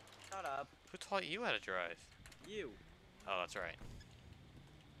 Shut up. Who taught you how to drive? You. Oh, that's right.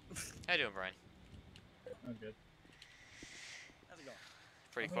 How you doing, Brian? I'm good. How's it going?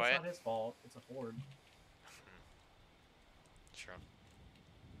 Pretty I mean, quiet? It's not his fault. It's a Ford. Sure.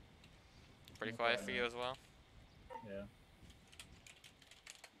 Pretty Okay, quiet for man. you as well? Yeah.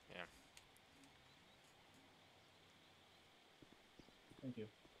 Yeah. Thank you.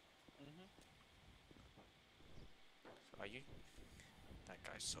 So are you? That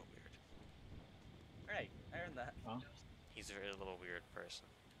guy's so weird. Right, I heard that. Huh? He's a very little weird person.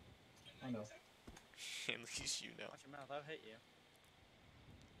 I know. At least you know. Watch your mouth, I'll hit you.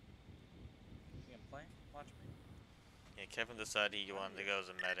 You gonna play? Watch me. Yeah, Kevin decided he wanted to go as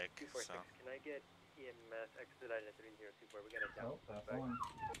a medic, 246, so. can I get EMS expedited 3024? We got a down. Oh, that one.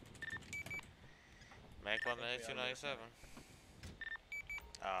 Make one think we minute are 297.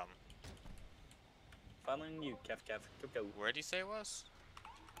 Following you, Kev. Go, go. Where did you say it was?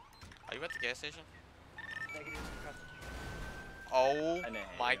 Are you at the gas station? Negative across the street. Oh I didn't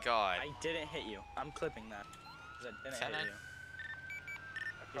hit my you. god. I didn't hit you. I'm clipping that. Because I didn't Can hit I? you.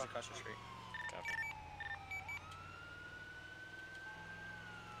 He's across the street. Copy.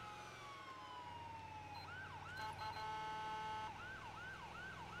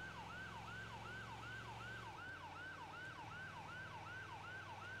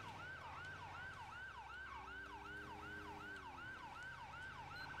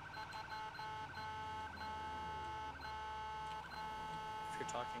 If you're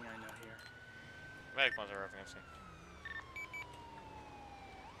talking, I know here. Medic ones are referencing.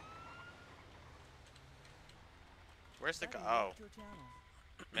 Where's the guy? Oh.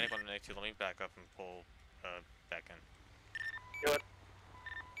 Medic 1 and Medic 2, let me back up and pull back in. Do it.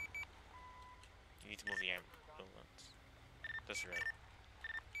 You need to move the ambulance. Disregard.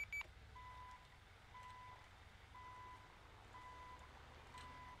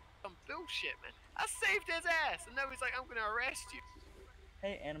 Some bullshit, man. I saved his ass, and now he's like, I'm gonna arrest you.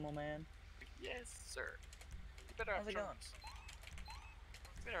 Hey, Animal Man. Yes, sir. You better have How's it going? trunks.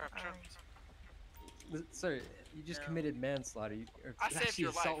 You better have trunks. Sir, you just committed manslaughter. Or I saved actually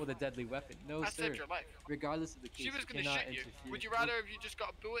your assault life. with a deadly weapon. No, I sir. saved your life. Regardless of the case, She was you gonna cannot shoot you. interfere. Would you rather if you just got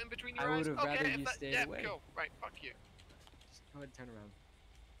a bullet in between your I eyes? would have Okay, rather if you that, stayed yeah, away. cool. Right, fuck you. Just go ahead and turn around.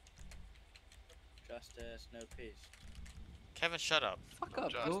 Justice, no peace. Kevin, shut up. Fuck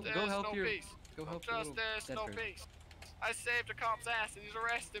up. Justice, Go help no your. peace. Go help your little Justice, dead no person. peace. I saved a cop's ass and he's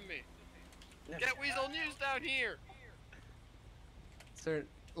arresting me. Get Weasel News down here. Sir,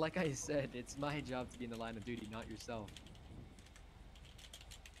 like I said, it's my job to be in the line of duty, not yourself.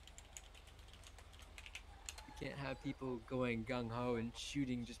 You can't have people going gung ho and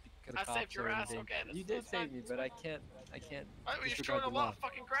shooting just because I the saved cops your are in ass, danger. okay? You That's did save fine, me, that's but I fine. can't Oh, you're disregard showing the a lot law. of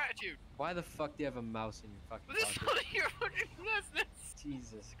fucking gratitude. Why the fuck do you have a mouse in your fucking But it's pocket? none of your fucking business.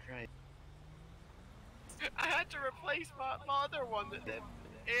 Jesus Christ. I had to replace my other one that the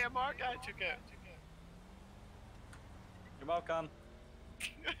AMR guy took out. You're welcome.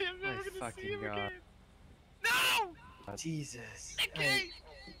 I'm My never gonna see fucking him God. again. No! Jesus. Mickey!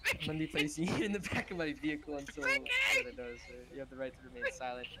 I'm gonna be placing you in the back of my vehicle until further notice, sir. You have the right to remain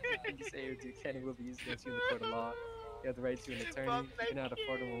silent. Anything you say or do can and will be used against you in the court of law. You have the right to an attorney. If you cannot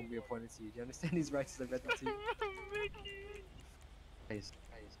afford one, will be appointed to you. Do you understand these rights as I read them to you? Mickey! Christ.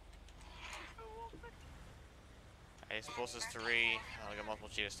 His pulse is 3. I got multiple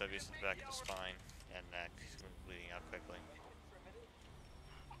GSWs to the back of the spine and neck, bleeding out quickly.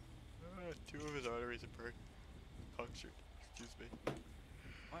 2 of his arteries are punctured. Excuse me.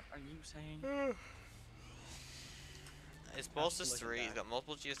 What are you saying? His pulse is 3. He's got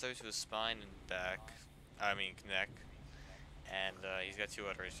multiple GSWs to his spine and back. I mean neck, and he's got 2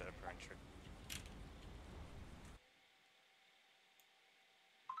 arteries that are punctured.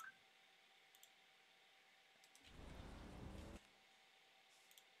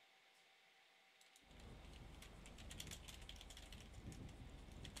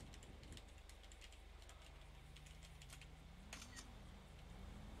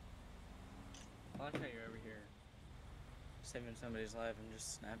 I like how you're over here. Saving somebody's life and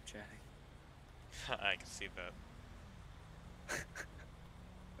just Snapchatting. I can see that.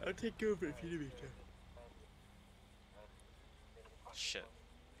 I'll take over if you need me to. Shit.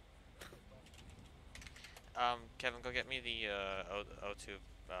 Kevin, go get me the O2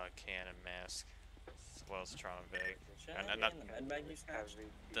 can and mask, as well as the trauma bag. Shouldn't And that be in the med bag you snatched?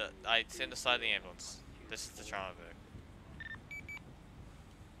 I stand aside the ambulance. This is the trauma bag.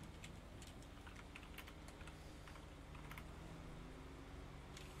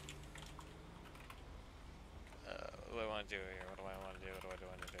 What do I want to do here? What do I want to do? What do I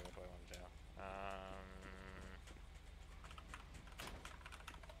want to do? What do I want to do?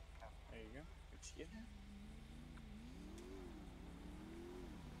 There you go. Excuse me?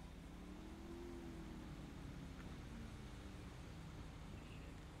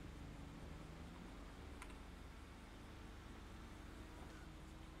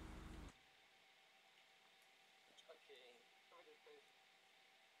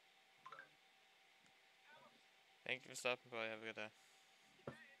 Thank you for stopping by. Have a good day.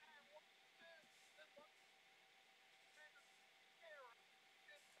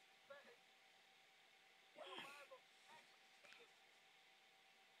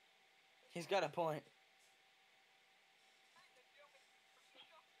 He's got a point.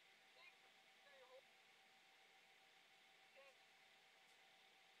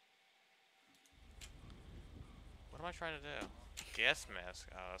 What am I trying to do? Gas mask?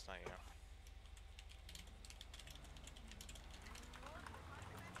 Oh, that's not you.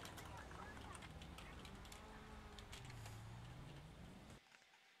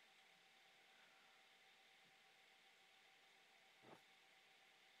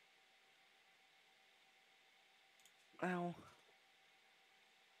 Ow.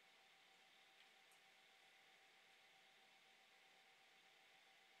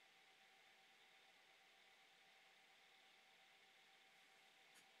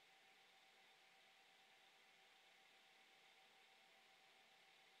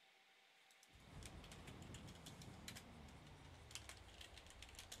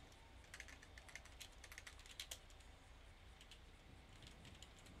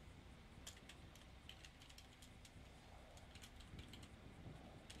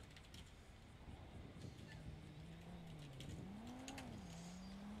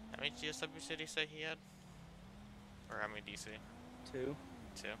 How many GSWs did he say he had? Or how many DC? 2.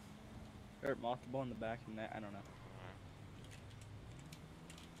 2? Or multiple in the back and that. I don't know.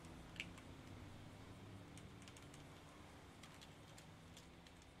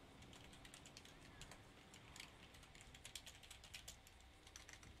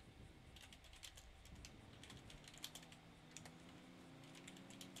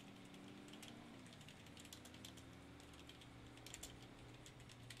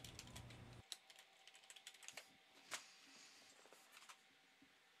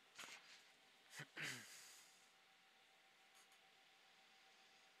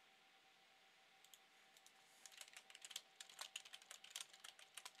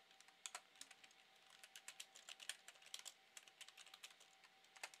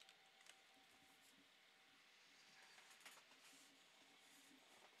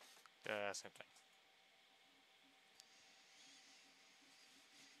 Same thing.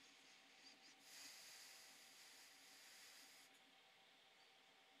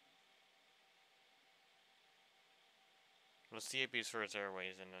 Well, CAB's for his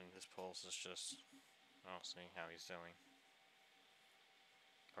airways, and then his pulse is just, oh, seeing how he's doing.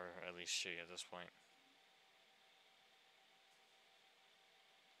 Or at least she at this point.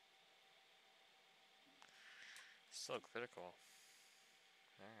 Still critical.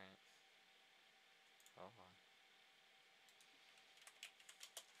 Alright. Hold on.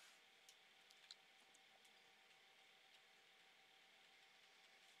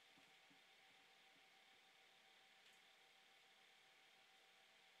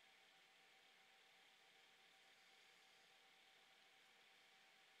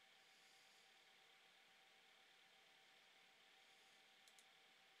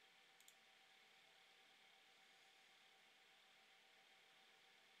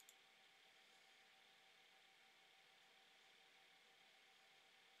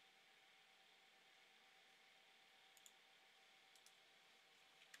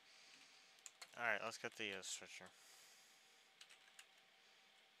 Alright, let's get the stretcher.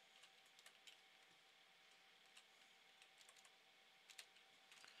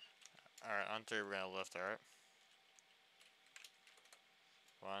 Alright, on 3 we're gonna lift, alright?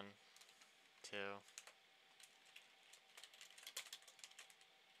 1, 2.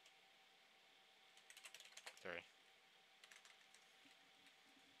 3.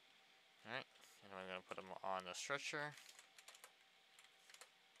 Alright, and I'm gonna put him on the stretcher.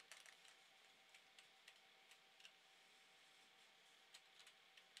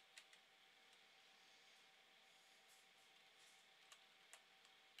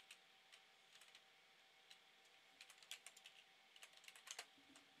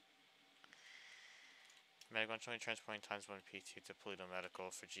 Meg 120 transporting times 1 PT to Polito Medical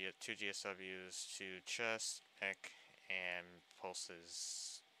for 2 GSWs to chest, neck, and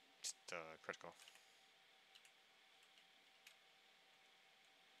pulses critical.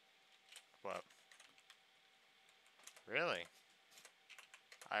 What? Really?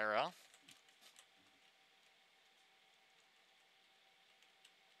 IRL?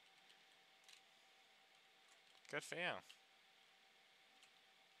 Good for you.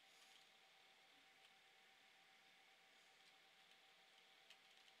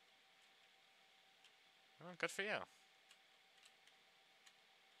 Oh, good for you.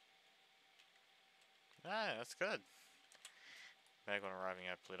 Ah, that's good. Meg when arriving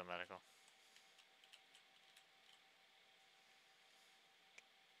at Polito Medical.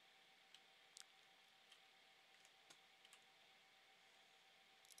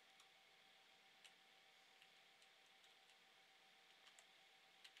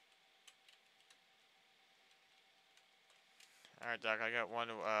 Alright, Doc, I got one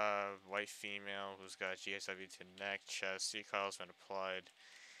white female who's got GSW to neck, chest, C-Carl's been applied.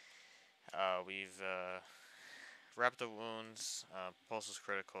 We've wrapped the wounds, pulse is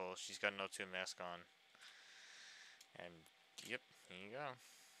critical, she's got an O2 mask on. And, yep, here you go.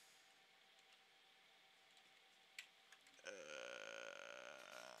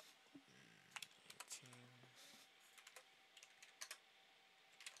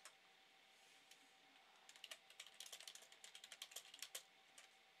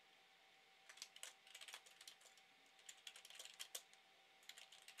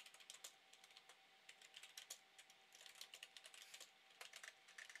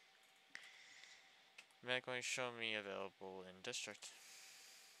 Meg, going to show me available in district.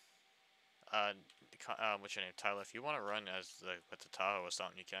 What's your name, Tyler? If you want to run as with the Tahoe or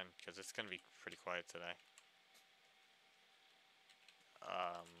something, you can, because it's gonna be pretty quiet today.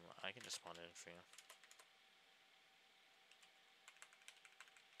 I can just spawn it in for you.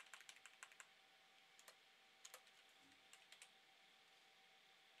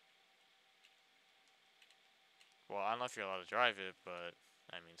 Well, I don't know if you're allowed to drive it, but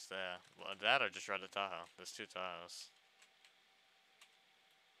I mean, it's there. Well, that or just ride the Tahoe. There's 2 Tahoes.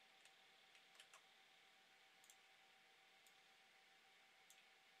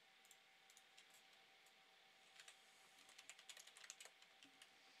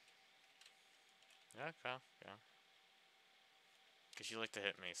 Yeah, okay, yeah. Because you like to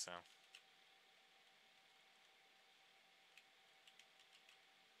hit me, so.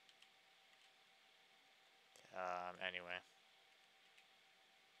 Anyway.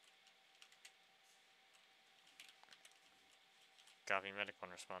 Copy, medic 1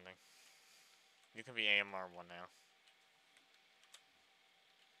 responding. You can be AMR 1 now.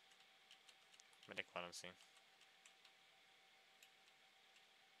 Medic 1 on scene.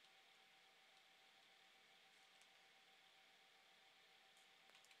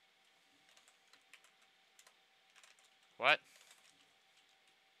 What?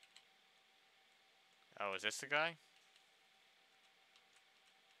 Oh, is this the guy?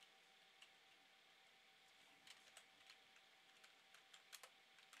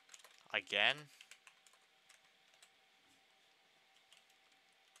 Again?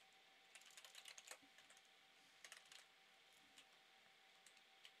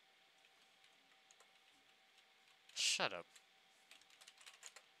 Shut up.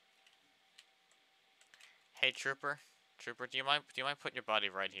 Hey, Trooper. Trooper, do you mind putting your body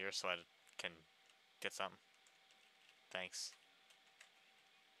right here so I can get something? Thanks.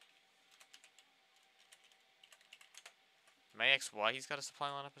 May I ask why he's got a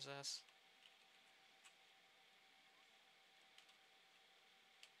supply line up his ass?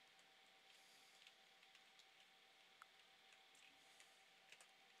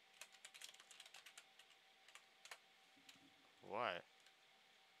 What?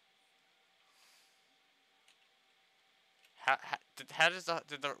 How does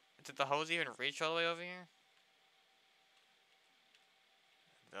did the hose even reach all the way over here?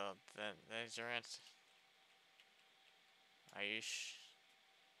 Then there's your answer. Are you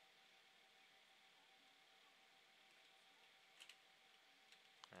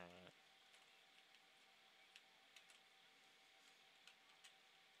Alright.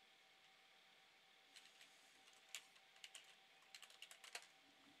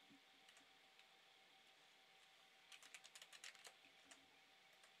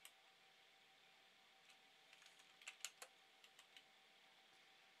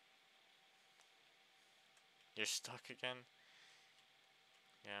 You're stuck again?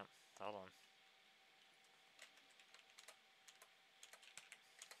 Yeah, hold on.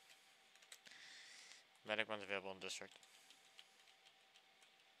 Medic one's available in district.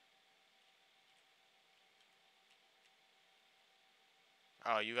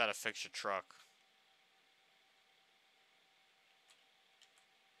 Oh, you gotta fix your truck.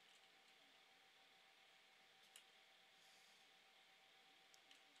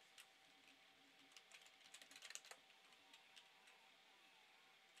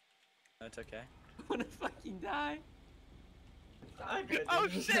 No, it's okay. I wanna fucking die. I'm good. Oh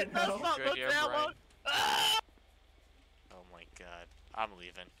shit, that's not Good the here, ammo! Brian. Ah! Oh my god. I'm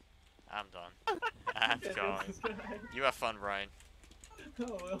leaving. I'm done. I'm going. You have fun, Brian.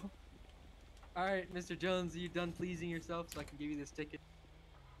 Oh well. Alright, Mr. Jones, are you done pleasing yourself so I can give you this ticket?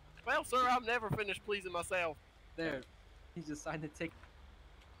 Well, sir, I've never finished pleasing myself. There. You just signed the ticket.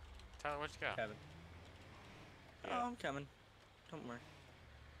 Tyler, where'd you go? Kevin. Yeah. Oh, I'm coming. Don't worry.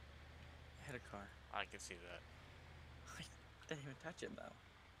 I hit a car. I can see that. I didn't even touch it though.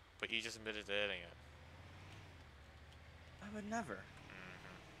 But you just admitted to hitting it. I would never.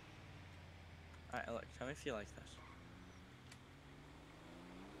 Mm-hmm. Alright, look. Tell me if you like this.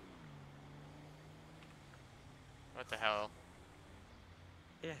 What the hell?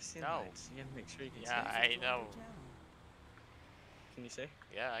 Yeah, see the No. lights. You gotta make sure you can Yeah, see. I know. Can you see?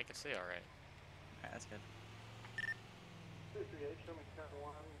 Yeah, I can see alright. Alright, that's good. 238, show me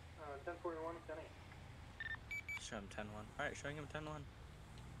 10-1, 1041, 10-8. Show him 10-1. Alright, showing him 10-1.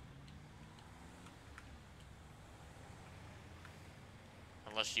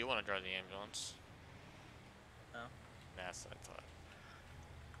 Unless you want to drive the ambulance. No. That's what I thought.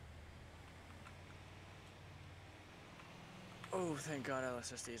 Oh, thank God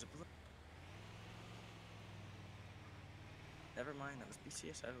LSSD is a blue. Never mind, that was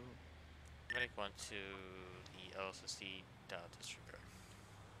BCSO. Medic 1 to the LSSD disregard.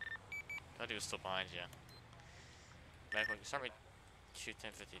 That dude's still behind you. Medic 1, start me 2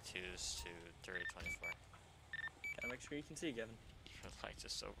 1052s to 3024. Gotta make sure you can see, Kevin. Your lights are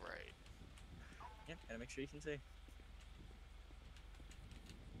so bright. Yep, gotta make sure you can see.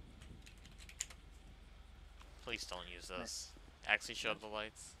 Please don't use those. Actually show the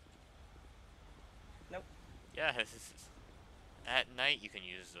lights. Nope. Yeah, at night you can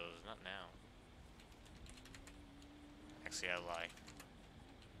use those, not now. Actually, I lie.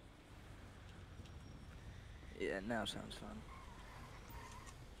 Yeah, now sounds fun.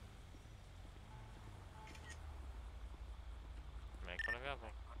 Make one available.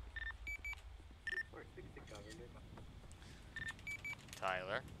 460 government.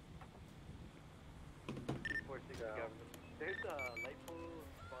 Tyler. 460 government. There's a light pole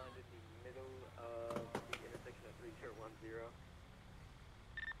spawned in the middle of the intersection of 3010.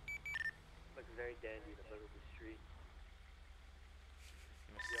 Looks very dandy in the middle of the street.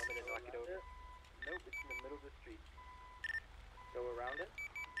 You want me to knock it over? Nope, it's in the middle of the street. Go around it?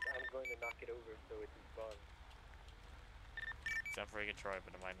 I'm going to knock it over so it can spawn. Except for you can try, but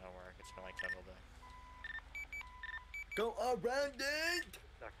it might not work. It's been like that all day. Go around it!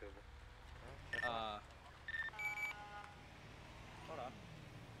 Knocked over. Hold on.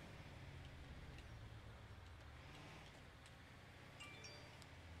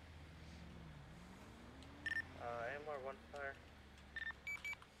 AMR 1 fire.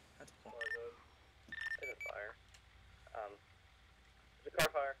 That's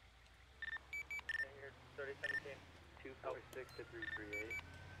to 338.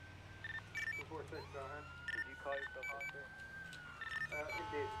 246, go ahead. Did you call yourself officer?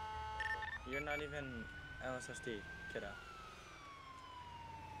 Indeed. You're not even LSSD, kiddo.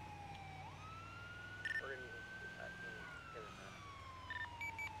 We're gonna use that.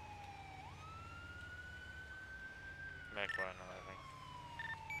 Back one, arriving.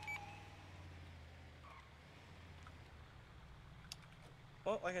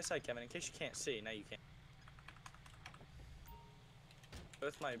 Well, like I said, Kevin, in case you can't see, now you can.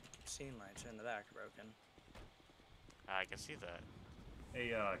 Both my scene lights in the back are broken. I can see that.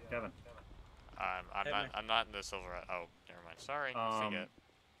 Hey, Kevin. I'm not in the silver. Oh, never mind. Sorry. Forget.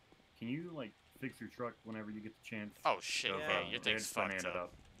 Can you like fix your truck whenever you get the chance? Oh shit! Yeah, your thing's fucked up.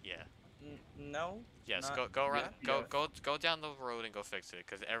 up. Yeah. No. Yes. Not, go around. yeah. Go down the road and go fix it,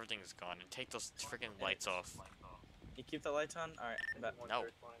 because everything's gone. And take those freaking lights off. You keep the lights on. All right. No.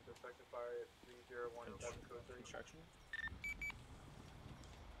 Construction.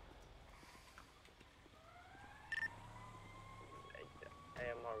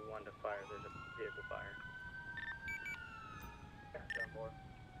 AMR 1 to fire, there's a vehicle fire.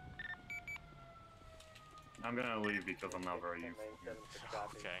 I'm gonna leave because I'm not very useful.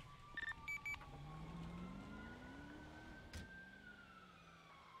 Okay.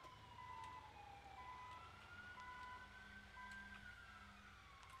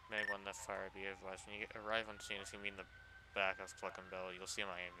 Mag 1 left fire, be advised. When you arrive on scene, it's gonna be in the back of Pluck and Bell. You'll see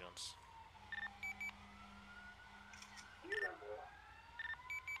my ambulance.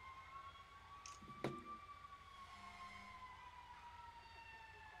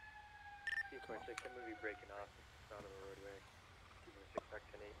 C26, that movie breaking off. It's out of the roadway. 6 back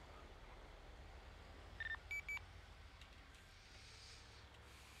 10 8.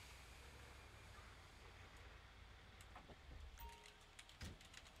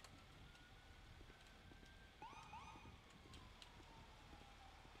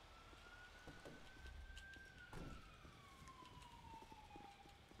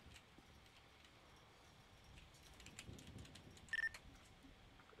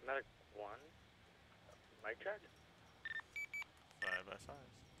 Medic 1. Mic check. 5 by 5.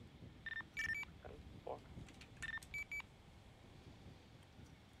 4.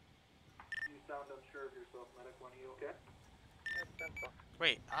 You sound unsure of yourself, Medic 1. Are you okay?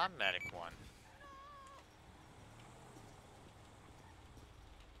 Wait, I'm medic 1.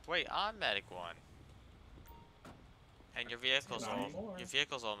 Wait, I'm medic 1. And your vehicle's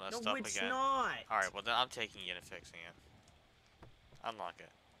all messed up again. Not. Alright, well then I'm taking you and fixing it. Unlock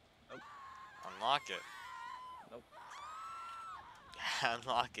it. Nope. Unlock it. Nope.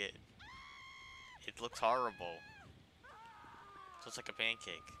 Unlock it. It looks horrible. It looks like a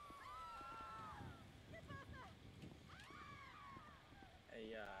pancake.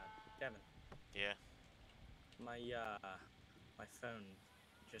 Hey, Kevin. Yeah, my phone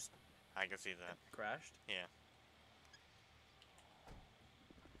just I can see that. crashed. Yeah.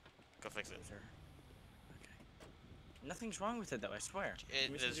 Go fix it. Loser. Okay. Nothing's wrong with it though, I swear.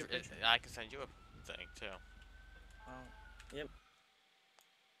 Let me send you a picture. I can send you a thing too. Oh, yep.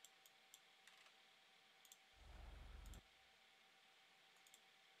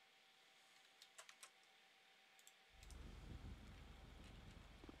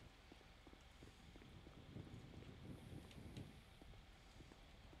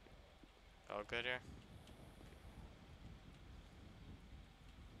 All good here?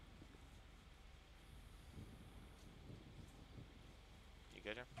 You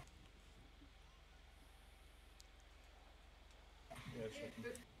good here? Yeah, sure.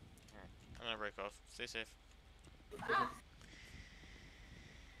 Alright, I'm gonna break off. Stay safe.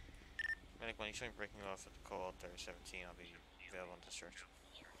 Medic, when you show me breaking off at the call out 3017, I'll be available in discharge.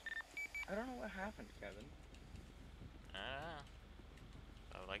 I don't know what happened, Kevin. Ah.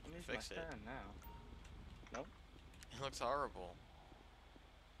 I would like to fix it. Now. Nope. It looks horrible.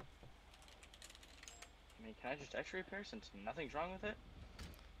 I mean, can I just x-ray repair since nothing's wrong with it?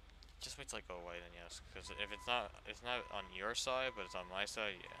 Just wait till I go away then, yes. Because if it's not on your side, but it's on my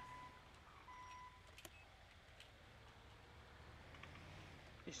side, yeah.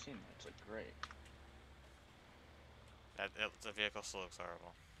 These scene lights look great. The vehicle still looks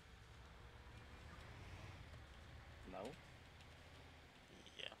horrible. No?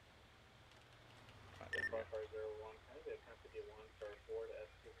 Yeah.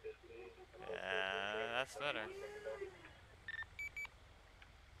 Yeah, that's better.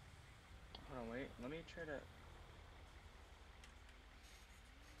 Hold on, wait. Let me try to...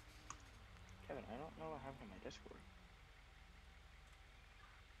 Kevin, I don't know what happened to my Discord.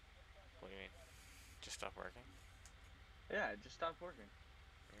 What do you mean? Just stop working? Yeah, it just stopped working.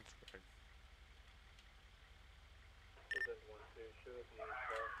 That's weird. Is this 1-2? Show us the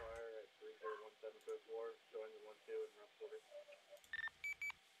qualifier at 301704, showing the 1-2 in rough order.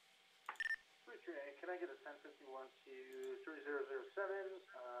 Can I get a 1051 to 3007,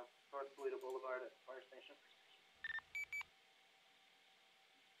 North Toledo Boulevard at the fire station?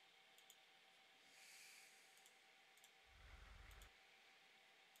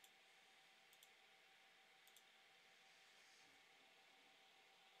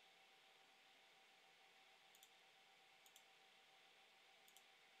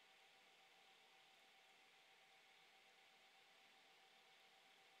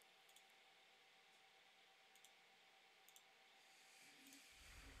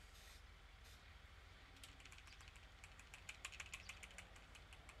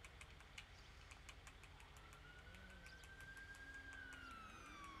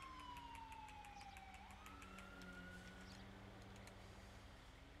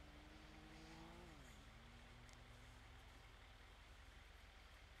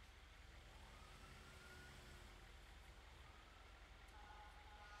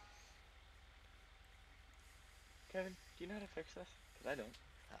 Kevin, do you know how to fix this? Because I don't.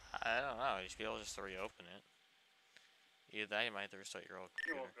 I don't know. You should be able just to reopen it. Either that, you might have to restart your old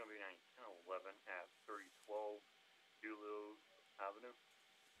You're computer. going to be 1011 at 3012 Dulu Avenue.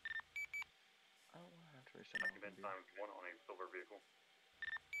 I don't want to have to restart my Document computer. ×1 on a silver vehicle.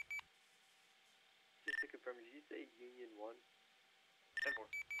 Just to confirm, did you say Union 1? 10-4.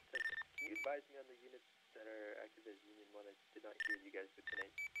 Can you advise me on the units that are active as Union 1? I did not hear you guys with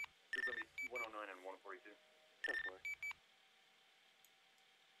tonight. There's going to be 109 and 142. 10-4.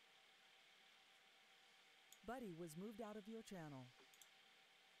 Buddy was moved out of your channel.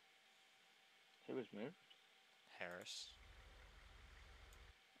 Who was moved? Harris.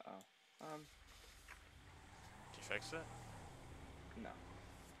 Oh. Did you fix it? No.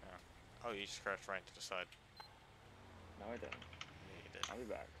 Yeah. Oh, you just scratched right to the side. No, I didn't. Yeah, you did. I'll be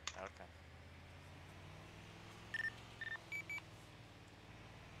back. Okay.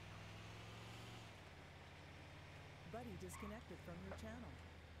 Buddy disconnected from your channel.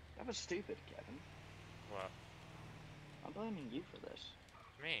 That was stupid, Kevin. What? I'm blaming you for this.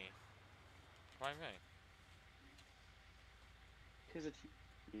 Me? Why me? Because it's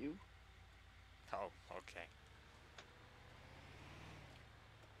you. Oh, okay.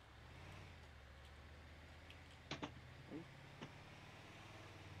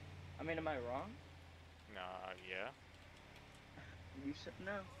 I mean, am I wrong? Yeah. You said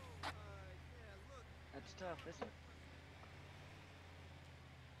no. That's tough, isn't it?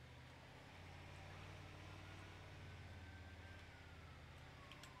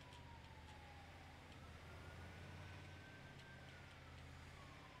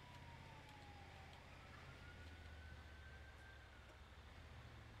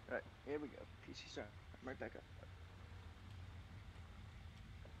 Right, here we go. PC start. I'm right back up.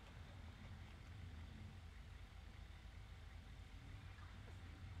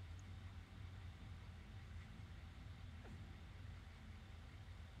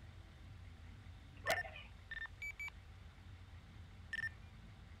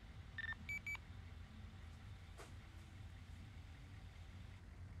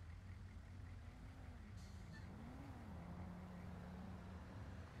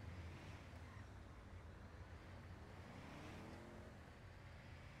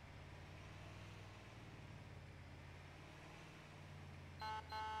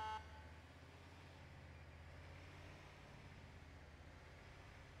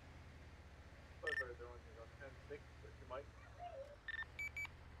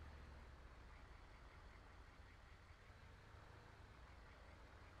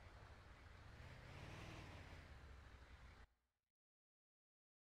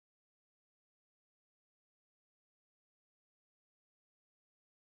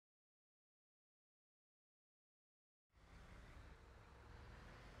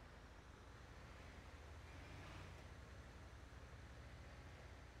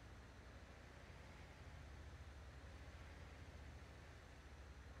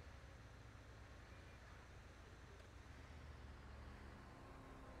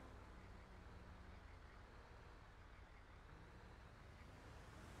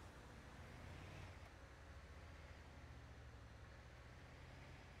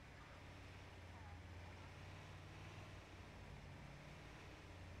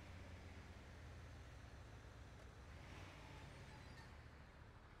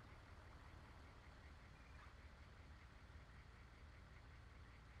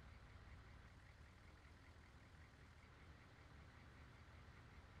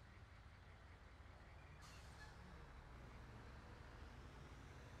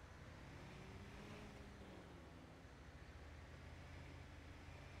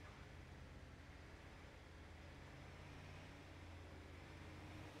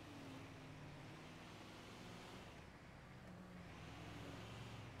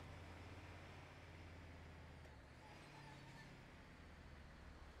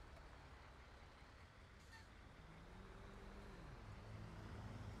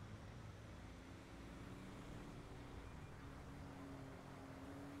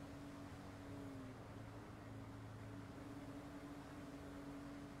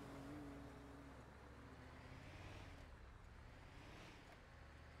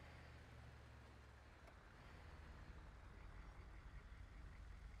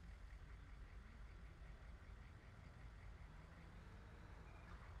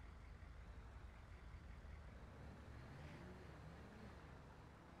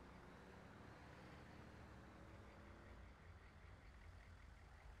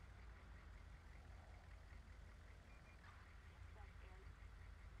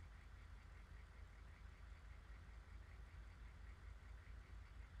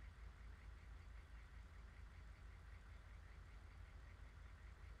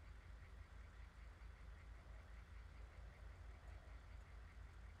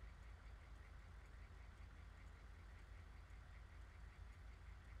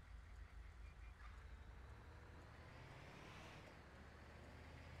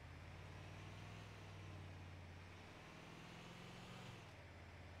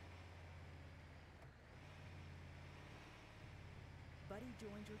 Buddy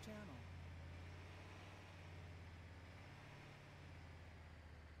joined your channel.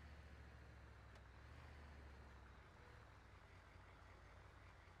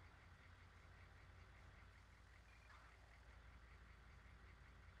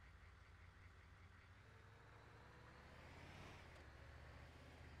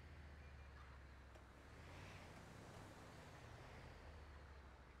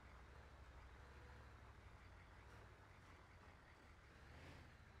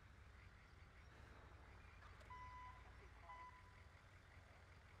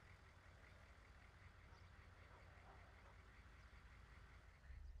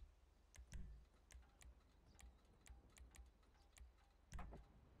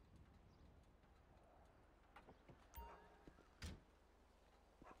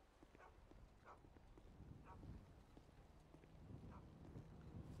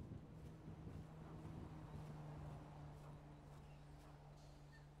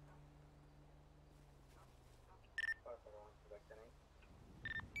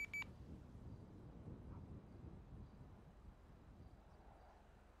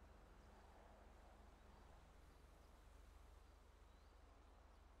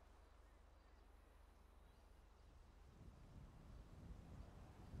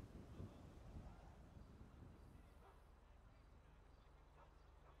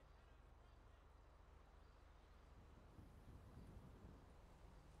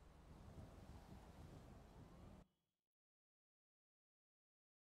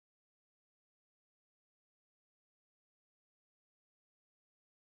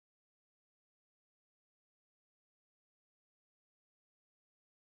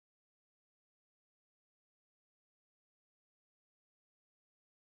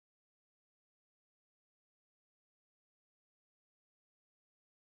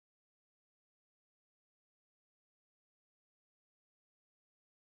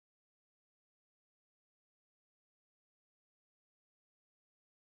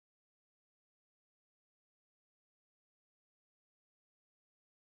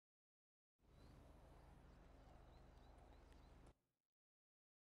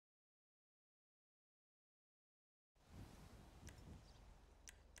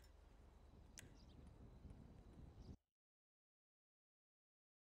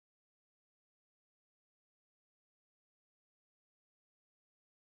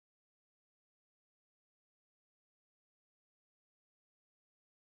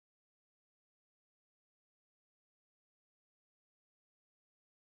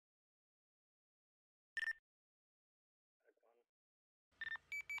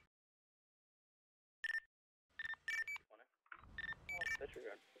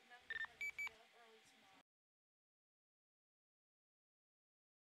 Disregard.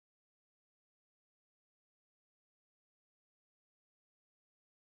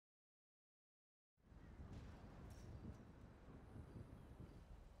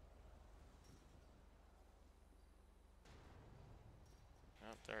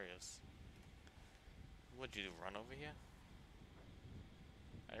 Oh, there he is. What'd you do, run over here?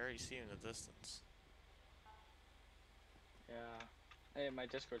 I already see him in the distance. Yeah. Hey, my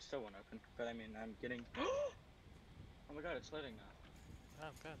Discord still won't open, but I mean, I'm getting. Oh my god, it's loading now.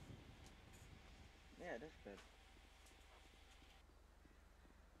 Oh, good. Yeah, it is good.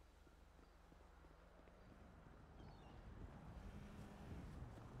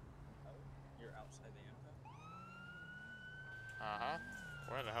 Oh, you're outside the info? Uh-huh.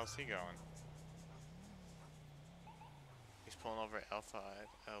 Where the hell's he going? He's pulling over at Alpha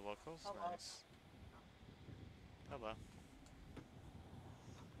locals? Hello. Nice. Hello.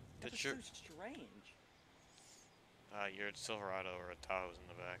 That was so strange. Your Silverado or a Tahoe's in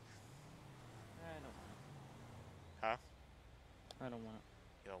the back. I don't want it. Huh? I don't want it.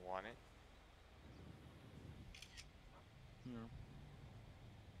 You don't want it? No.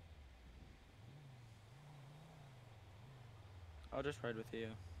 I'll just ride with you.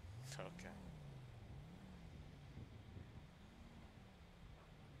 Okay.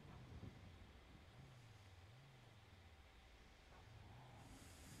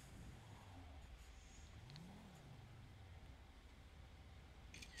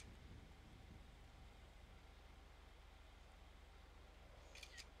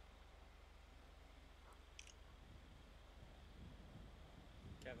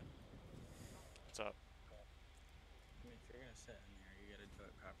 Kevin. What's up? I mean, if you're gonna sit in there, you gotta do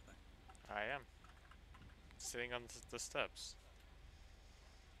it properly. I am. Sitting on the steps.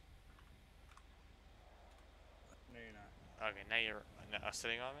 No, you're not. Okay, now you're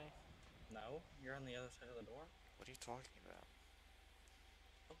sitting on me? No, you're on the other side of the door. What are you talking about?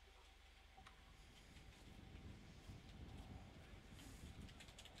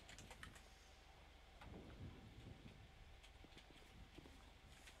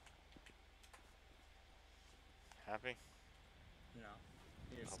 Happy? No.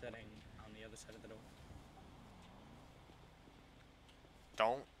 You're Oh. sitting on the other side of the door.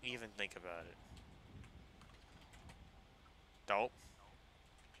 Don't even think about it. Don't.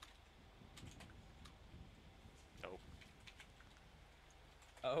 Nope.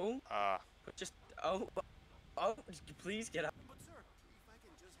 Oh? But just please get out. But sir, if I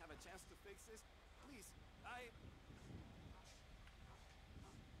can just have a chance to fix this, please,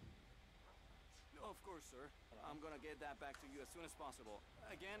 No, of course, sir. I'm gonna get that back to you as soon as possible.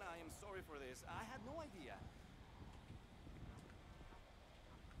 Again, I am sorry for this. I had no idea.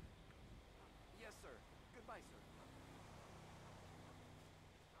 Yes, sir. Goodbye, sir.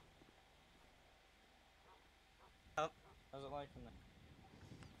 How's it like in there?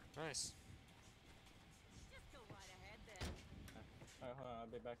 Nice. Just go right ahead then. Alright, hold on, I'll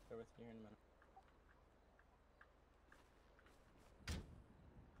be back there with you here in a minute.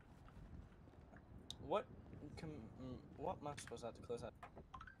 What mouse was that to close that?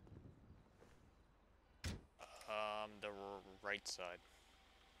 The right side.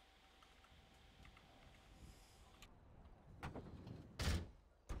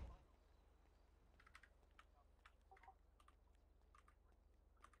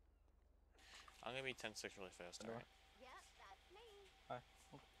 I'm gonna be 10-6 really fast, alright? Yep, that's me. Hi.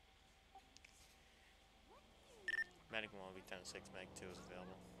 Medic 1 will be 10-6, Medic 2 is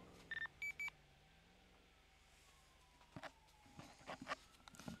available.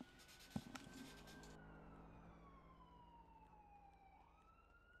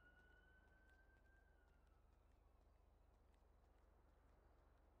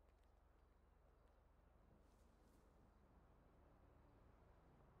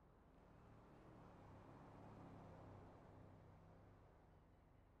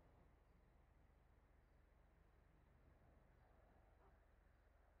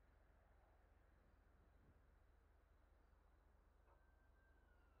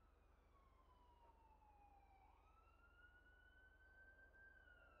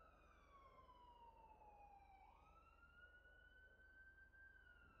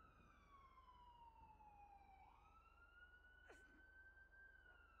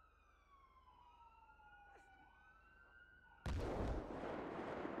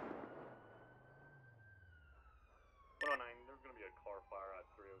 There's going to be a car fire at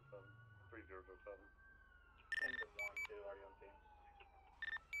 3007. Into 1-2, already on teams.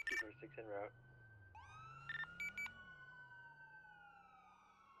 246 en route.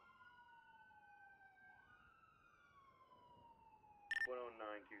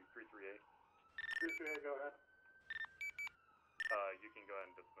 109-2338. 338, go ahead. You can go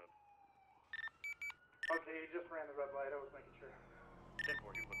ahead and dismiss. Okay, you just ran the red light, I was making sure.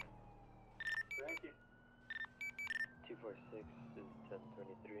 10-4, you with me. Thank you. 246 is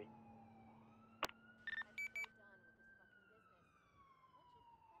 1023.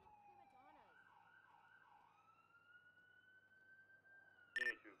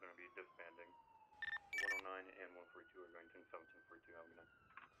 Unit 2 is going to be disbanding. 109 and 142 are going to 1742. Have a good night.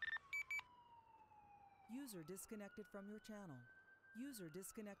 User disconnected from your channel. User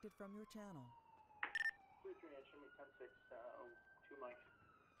disconnected from your channel. 338, show me 10-6, 2 Mike.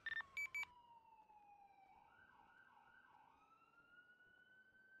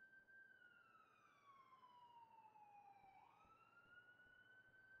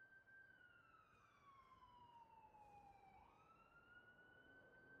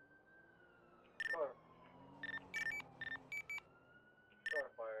 Car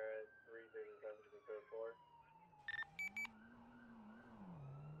fire at 337 to be code 4.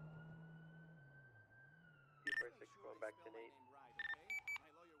 Six going back to 8. Right, okay? My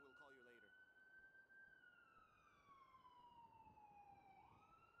lawyer will call you later.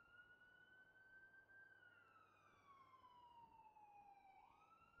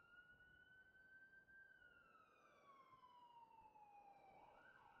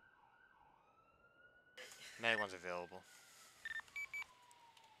 Medic 1's available.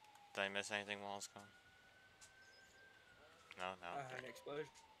 Did I miss anything while I was gone? No, no. An explosion.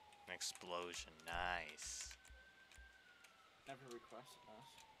 An explosion, nice. Never requested us.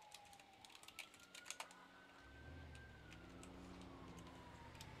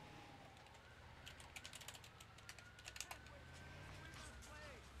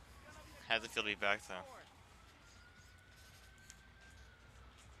 Had the field be back though.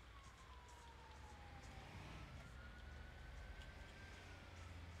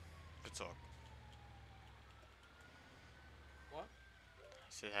 Good talk. What? I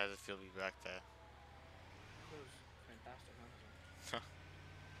said had the field be back there. That was fantastic, honestly.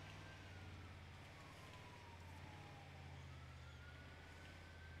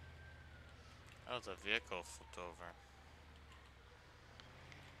 Oh, the vehicle flipped over.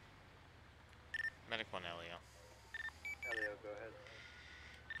 Medic 1 Elio. Elio, go ahead.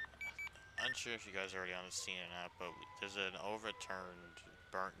 Unsure if you guys are already on the scene or not, but there's an overturned,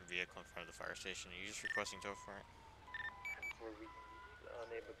 burnt vehicle in front of the fire station. Are you just requesting tow for it? We're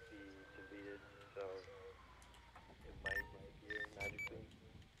unable to be deleted, so it might disappear magically.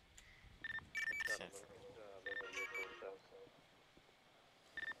 It's not a local vehicle itself.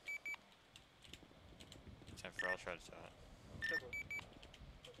 10-4, I'll try to tow it.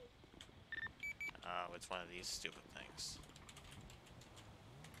 It's one of these stupid things.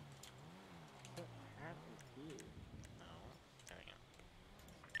 What happened here? No, there we go.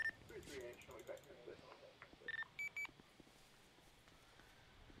 338, show me back to this.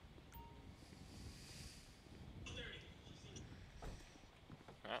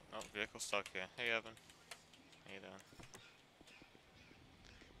 Oh, no, vehicle stuck here. Hey, Evan. How you doing?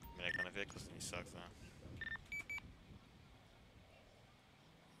 Medic on the vehicles, and you suck, though.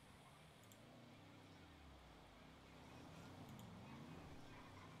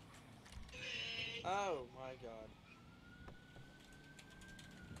 Oh my god.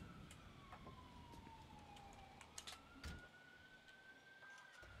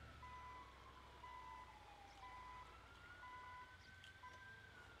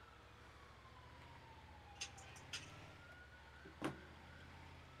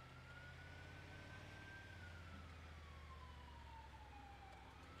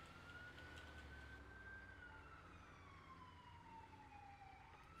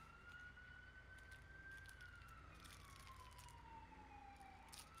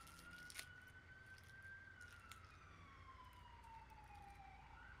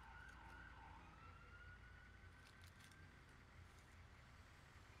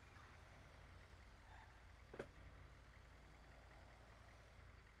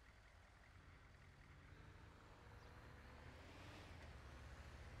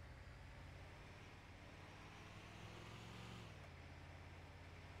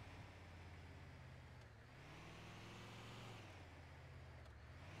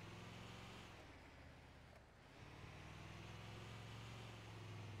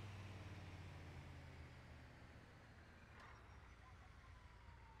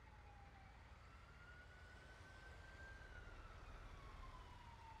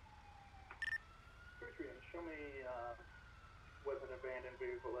 Show me was an abandoned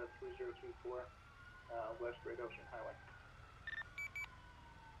vehicle at 3024 West Great Ocean Highway.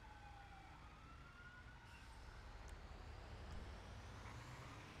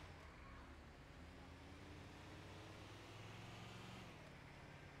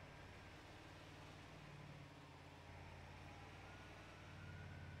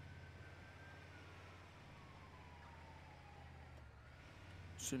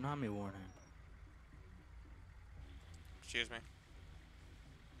 Tsunami warning. Excuse me?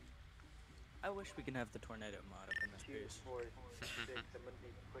 I wish we could have the tornado mod up in this piece. 246, I'm going to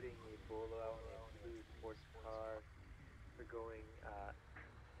be putting a bolo out on a blue sports car for going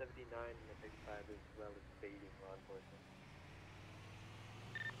 79 and the 65 as well as baiting law enforcement.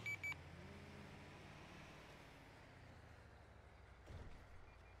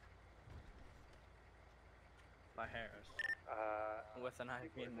 By Harris. With an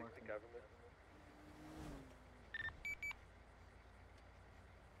IV and more. The government.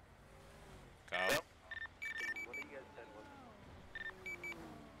 Go. What do you guys said?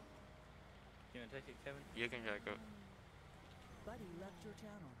 You wanna take it, Kevin? You can go. Buddy left your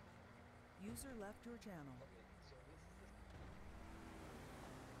channel. User left your channel.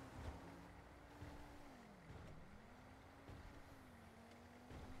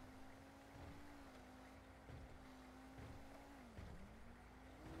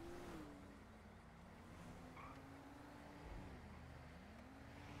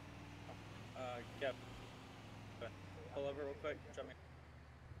 Yep. Pull over real quick. Jump me.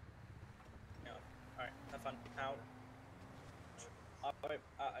 Yeah. Alright, have fun. Out.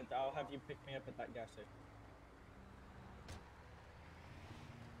 I'll have you pick me up at that gas station.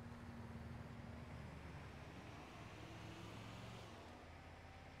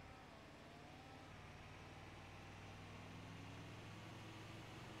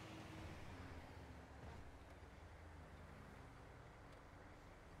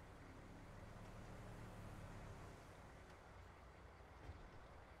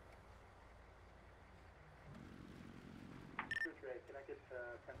 Can I get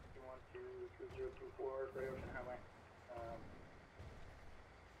 1051 to 3024 Great Ocean Highway?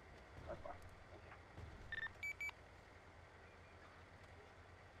 That's fine. Thank you.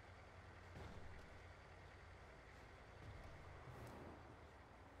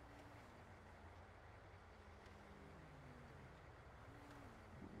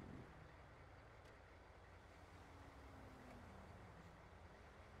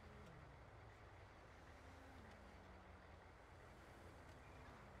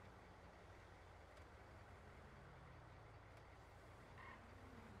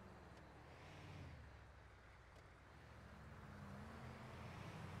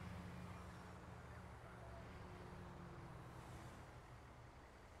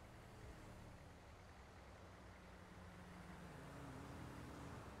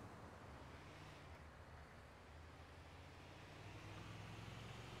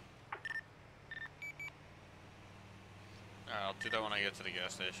 Alright, I'll do that when I get to the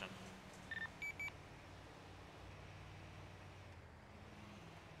gas station.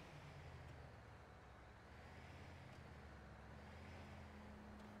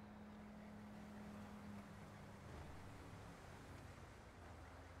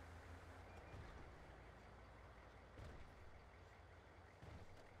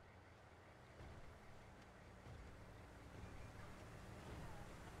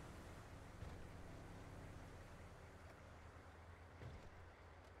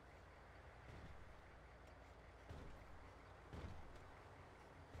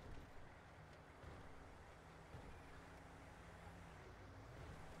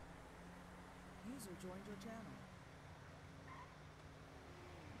 User joined your channel.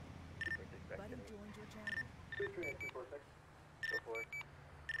 Buddy joined your channel. 238-246. Go for it.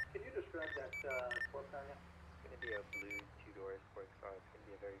 Can you describe that sport car again? It's going to be a blue two-door sports car. It's going to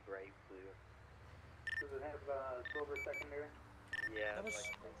be a very bright blue. Does it have silver secondary? Yeah, That was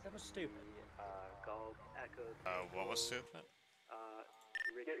like stupid. Golf, Echo, What was Tango, stupid?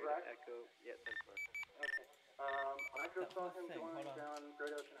 Richard, right? Echo, yeah, 10-4. Okay. I just saw him going down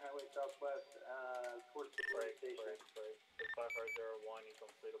Great Ocean Highway Southwest towards the police station. Break. 6501, East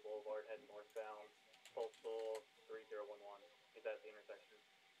Toledo Boulevard, heading northbound. Postal 3011. He's at the intersection.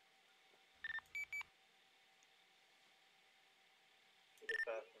 He gets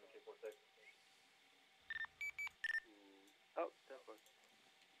fast from 246. Oh, 10-4.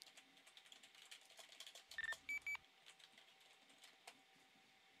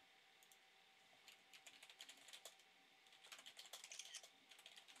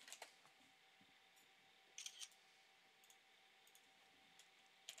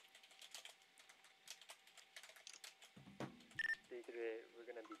 Day-to-day, we're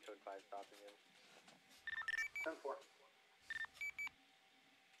gonna be code 5 stopping him. 10-4.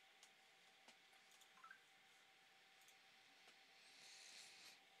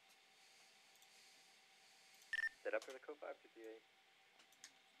 Set up for the code 5 to be 8.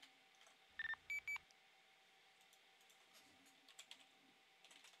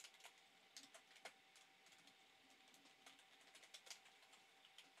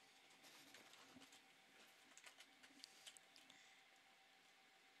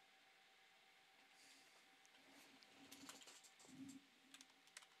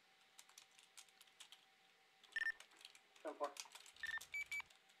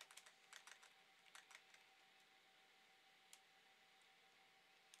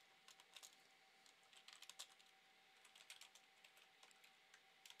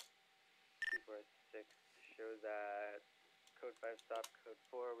 At 6 shows that code 5 stop, code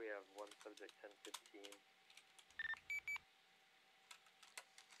 4, we have one subject 1015.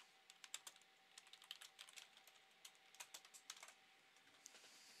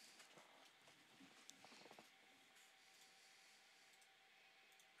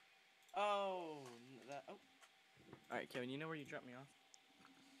 Oh, that. Oh. All right, Kevin. You know where you dropped me off?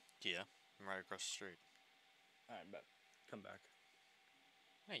 Yeah, I'm right across the street. All right, but come back.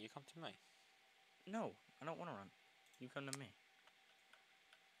 Hey, you come to me. No, I don't want to run. You come to me.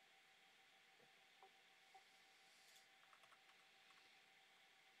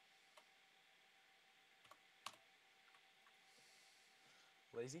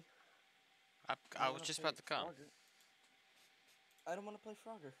 Lazy? I was just about to come. I don't want to play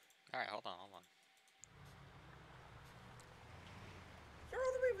Frogger. Alright, hold on. You're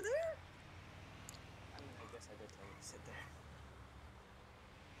all the way over there? I mean, I guess I did tell you to sit there.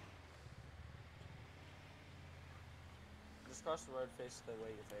 Just cross the road, face the way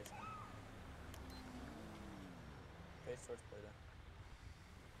you're facing. Face towards Plato.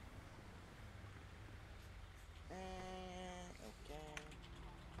 Okay.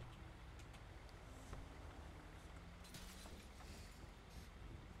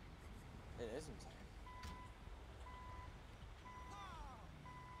 It is insane.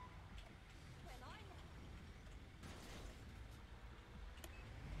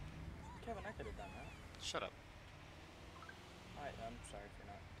 Kevin, I could have done that. Shut up. I'm sorry for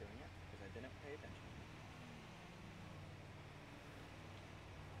not doing it, because I didn't pay attention.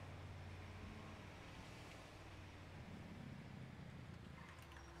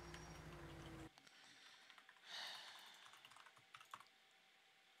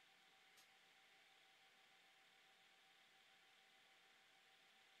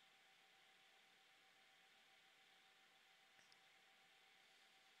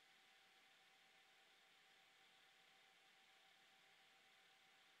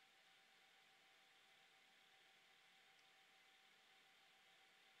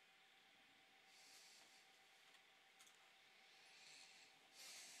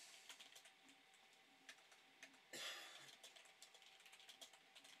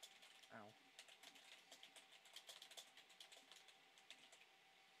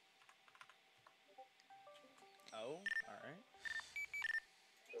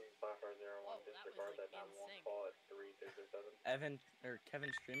 Alpha 01, disregard that 911 call at 3607. Evan or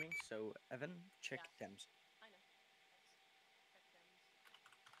Kevin streaming, so Evan, check Dems. I know. Check them.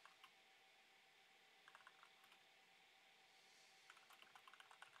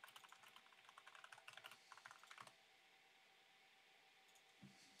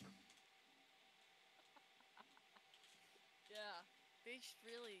 Yeah, they should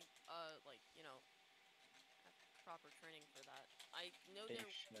really, like, you know, have proper training for that. I know They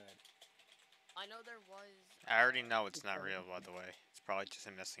there. should. I know there was. I already know it's not real, by the way. It's probably just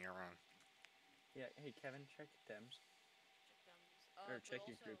him messing around. Yeah, hey Kevin, check Dems. Check them. Or but check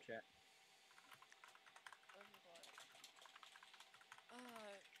your also, group chat. what was it called?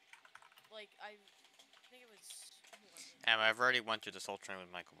 Like I think it was. Who was it? I've already went through this whole train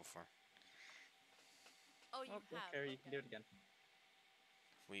with Michael before. Oh, you have. Okay, you can do it again.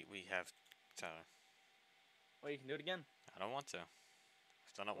 We have Tyler. Well, you can do it again. I don't want to.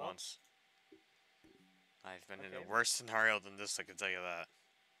 I've done it Well, once. I've been in okay. a worse scenario than this, I can tell you that.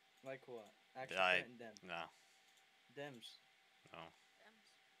 Like what? Actually, I, and Dems. no. Dems. No.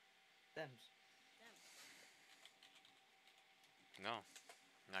 Dems. No.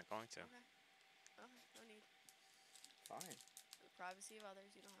 I'm not going to. Okay. Okay, no need. Fine. For the privacy of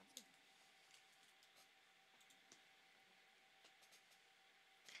others, you don't have to.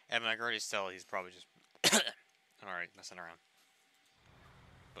 Evan, I can already tell he's probably just alright, messing around.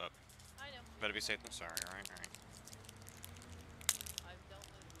 But I know. better be safe than sorry, alright? Alright. I've dealt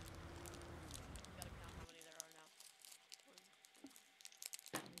with. Gotta count how many there are now.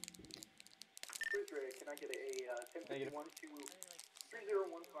 Cruise Ray, can I get a 1051 to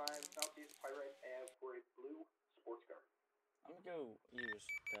 3015 Southeast Pyrite Ave for a blue sports car? I'm gonna go use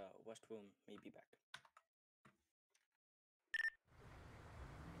the West Womb, maybe back.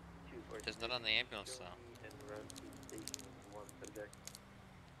 There's none on the ambulance though. En route to station 1 subject.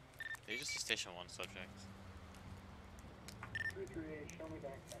 They're just a station 1 subject. Cruise Ray, show me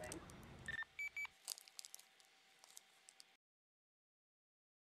back 10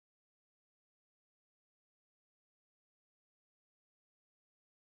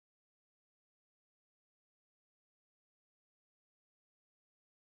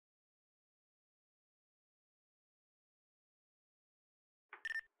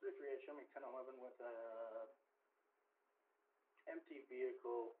 show me 1011 with a empty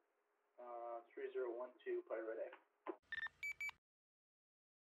vehicle, 3012 Pirate Ave.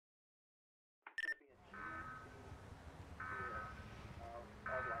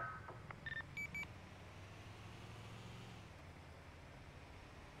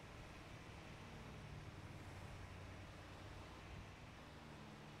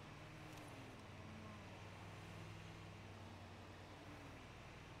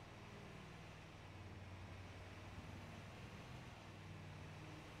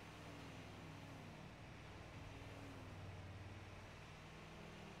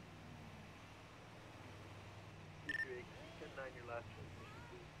 Your last transmission,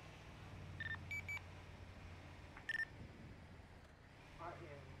 please. I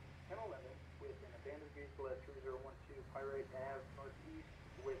am 1011 with an abandoned vehicle at 3012 Pirate Ave Northeast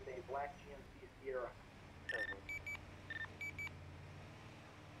with a black GMC Sierra.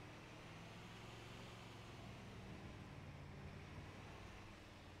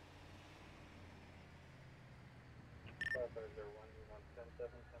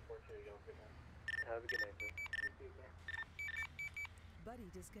 Have a good night, sir.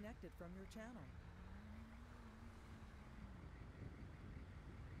 Buddy disconnected from your channel.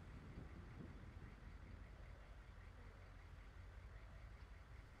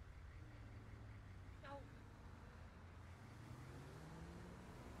 No.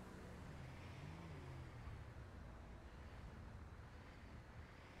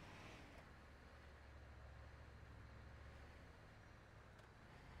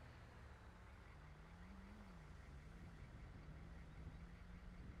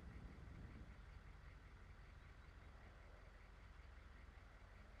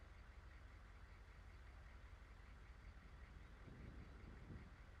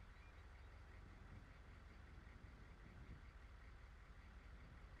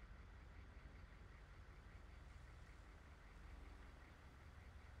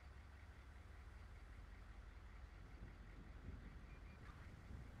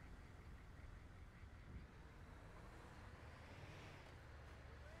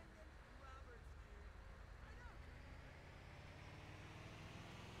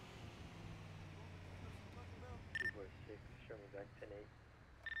 Show me back 10-8.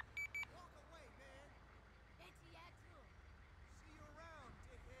 Walk away, man! Anti-axle! See you around,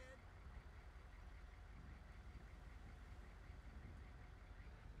 dickhead!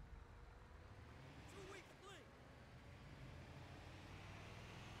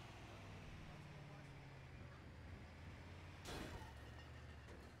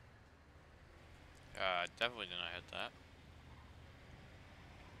 Definitely did not hit that.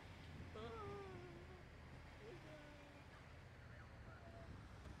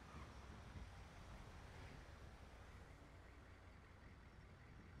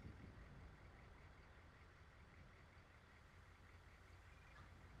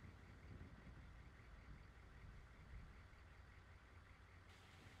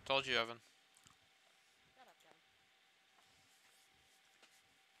 Told you, Evan. Shut up, Kevin.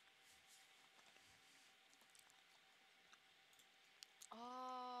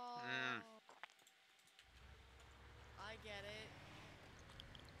 Oh. I get it.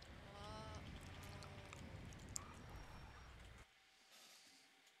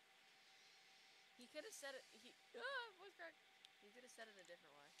 He could have said it. Voice crack. He could have said it a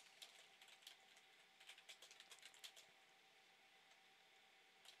different way.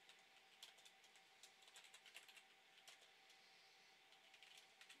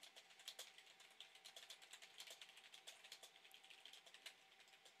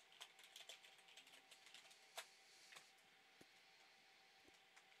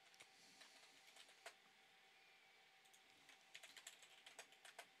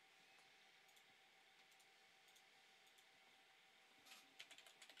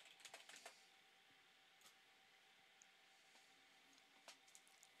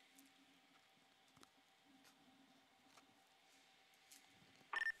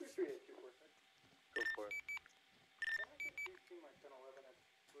 Go for it. Can I get you to my 1011 at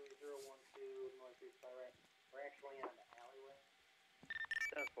 3012 Northeast by right? We're actually on the alleyway.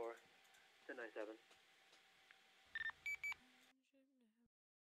 10-4. 10-9-7.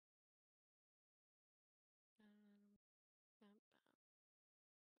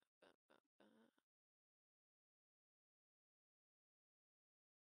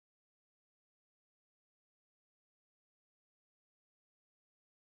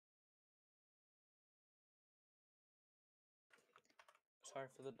 Sorry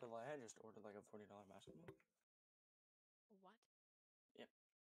for the delay. I just ordered like a $40 basketball. What? Yep.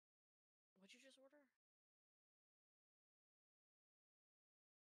 What'd you just order?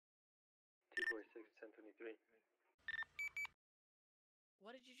 246, 1023.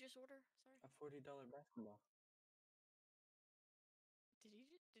 What did you just order? Sorry. A $40 basketball. Did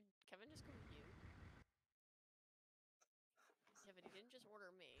Kevin just come to you? Yeah, but he didn't just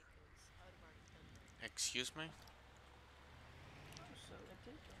order me, because I would have already done that. Excuse me? So it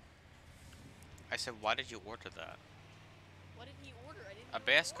did. I said, why did you order that? What did he order? I didn't A even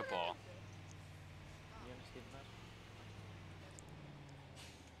basketball. order anything. You understand the basketball?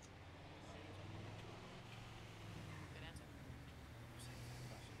 Good answer.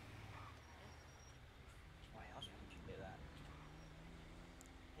 Why else would you do that?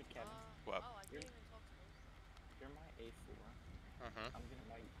 Hey Kevin. What? Oh, I can't even talk to him. You're my A4. I'm gonna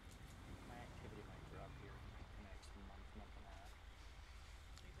my activity might drop here in the next month and a half.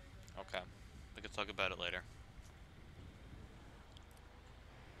 Okay. We can talk about it later. Are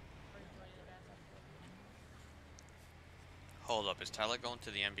you joining the basketball team? Hold up, is Tyler going to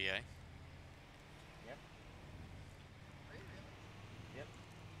the NBA? Yep. Are you really? Yep.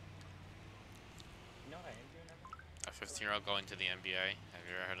 You know what I am doing ever? A 15-year-old going to the NBA? Have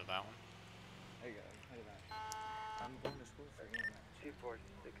you ever heard of that one? There you go. Look at that. I'm going to school for EMS. 246.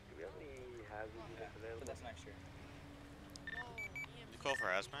 Do we have any hazard units available? But that's next year. You call for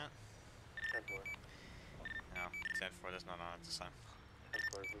hazmat? 10-4. No, 10-4, that's not on at this time.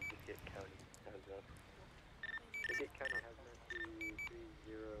 10-4, we'll just get county hazmat. We'll get county hazmat to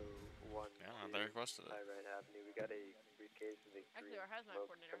 301. Yeah, I'm very close to that. High-Rise Avenue. We got a briefcase with a Actually, our hazmat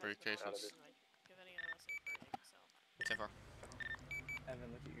coordinator has Briefcase been is- like give any of us a training, so. 10-4.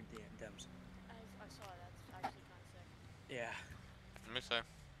 Evan, look at your DMs. I saw it. That's actually kind of sick. Yeah. Let me say.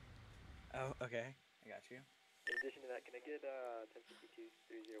 Oh, okay. I got you. In addition to that, can I get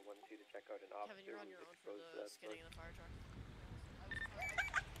 1052-3012 to check out an officer? Kevin, you're on your own for exposed to the that skinning of the fire truck.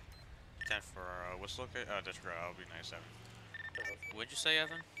 10 for what's located? Oh, that's right. I'll be nice, Evan. What'd you say,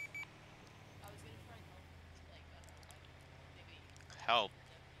 Evan? I was gonna try and help, like, I don't know, like, maybe. Help?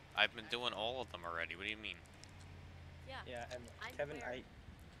 I've been doing all of them already. What do you mean? Yeah. Yeah, and I'm Kevin, aware.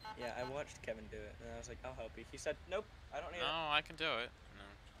 I watched Kevin do it, and I was like, I'll help you. He said, nope, I don't need it. No, I can do it. No.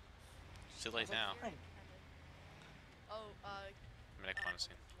 It's too late now. Fine. Oh, Medic on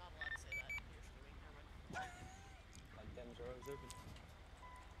scene. I'm not allowed to say that. You're streaming. Never mind. My DMs are always open.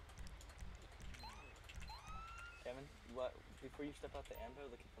 Kevin, what? Before you step out the ambo,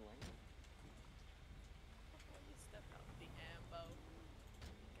 look at the link. Before you step out the ambo.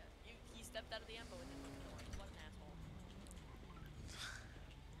 He stepped out of the ambo and didn't look at the link. What an asshole.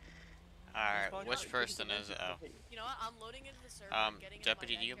 Alright, which person is it? Oh. You know what? I'm loading into the server. I'm getting into my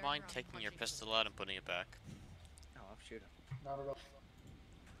Deputy, do main you mind character, I'm taking your punching pistol out and putting it back? No, I'll shoot him. Not at all.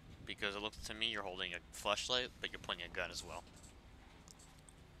 Because it looks to me you're holding a flashlight, but you're pointing a gun as well.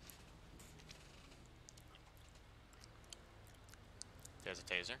 There's a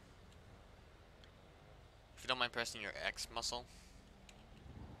taser. If you don't mind pressing your X muscle.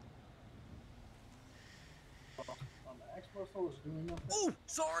 X muscle is doing nothing. Oh,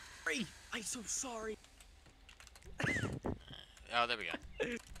 sorry! I'm so sorry! Oh, there we go.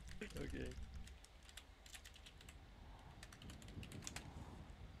 Okay.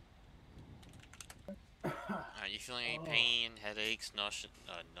 Are you feeling any pain, headaches,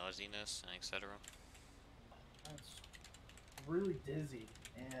 nauseousness, etc.? It's really dizzy,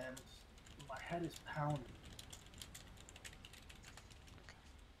 and my head is pounding.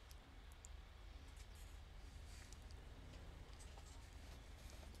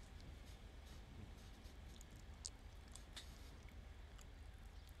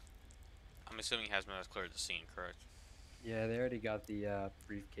 I'm assuming Hazmat has cleared the scene, correct? Yeah, they already got the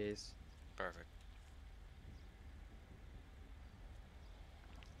briefcase. Perfect.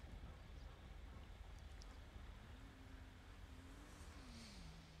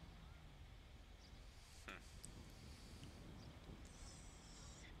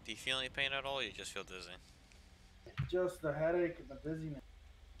 Do you feel any pain at all, or you just feel dizzy? Just the headache and the dizziness.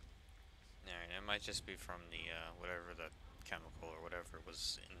 Alright, it might just be from the, whatever the chemical or whatever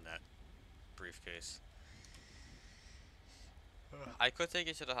was in that briefcase. I could take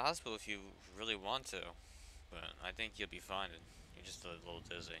you to the hospital if you really want to, but I think you'll be fine. You're just a little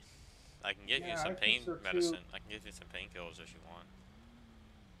dizzy. I can give you some pain medicine. I can give you some painkillers if you want.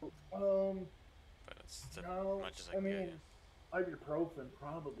 But it's as much as I can get you. Ibuprofen,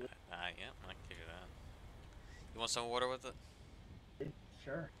 probably. Yeah, I can give you that. You want some water with it?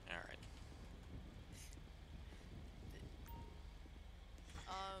 Sure. Alright.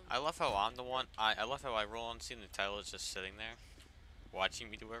 I love how I'm the one. I love how I roll on scene and Tyler's just sitting there, watching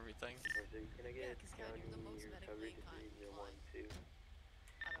me do everything. Can I get county recovery to 3012?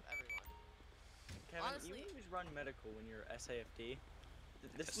 Out of everyone. Kevin, Honestly, you always run medical when you're SAFD.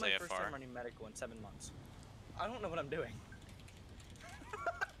 This is my first time running medical in 7 months. I don't know what I'm doing.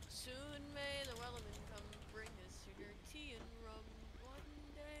 Soon may the Wellerman come bring us sugar, tea, and rum. One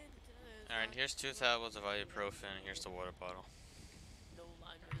day the time is Alright, not here's 2 long. tablets of ibuprofen, and here's the water bottle. No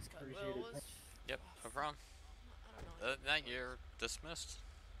line was cut well was. Yep, no problem. I don't know. Now you're dismissed.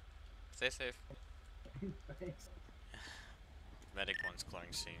 Stay safe. Thanks. Medic 1's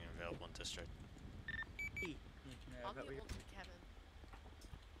clearing scene available in district. I'll be able to Kevin.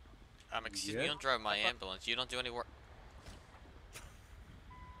 Excuse me, you don't drive my ambulance. You don't do any work.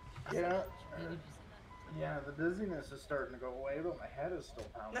 Yeah. Yeah, the dizziness is starting to go away, but my head is still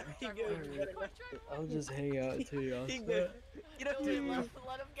pounding. I'll just hang out until you're all set. You know, dude,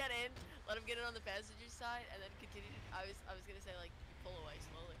 let him get in. Let him get in on the passenger side, and then continue. I was gonna say like you pull away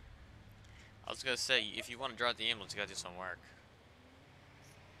slowly. I was gonna say, if you want to drive the ambulance, you gotta do some work.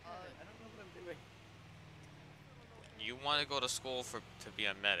 I don't know what I'm doing. You want to go to school to be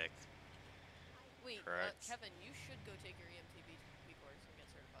a medic. Wait, correct? Kevin, you should go take your EMTB course and get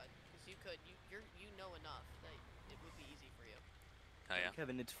certified, because you could. You know enough that it would be easy for you. Oh yeah.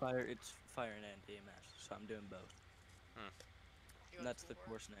 Kevin, it's fire and EMS, so I'm doing both. And that's the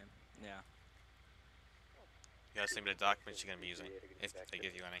course name. Yeah. You gotta send me the documents you're gonna be using, if they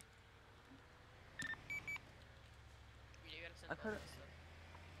give you any. You gotta send I could. both,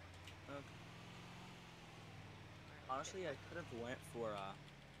 so. Okay. Honestly, I could have went for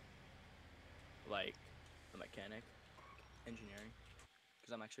like the mechanic, engineering,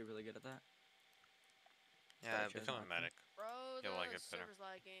 because I'm actually really good at that. Yeah, become a medic. Bro, You'll like the it better. server's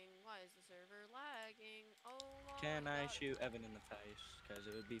lagging. Why is the server lagging? Oh my Can I God. shoot Evan in the face? Because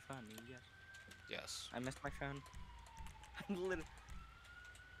it would be funny, yes. Yes. I missed my phone. I'm literally...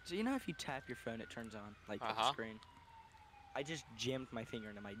 So you know if you tap your phone, it turns on, like, the screen? I just jammed my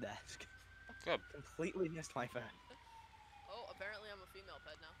finger into my desk. Good. Completely missed my phone. Oh, apparently I'm a female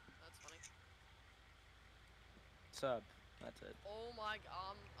pet now. That's funny. Sub. That's it. Oh my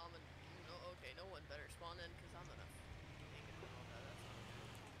God, I'm a... No, okay, no one better spawn in, because I'm gonna...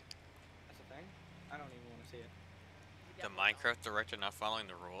 That's a thing? I don't even want to see it. The Minecraft director not following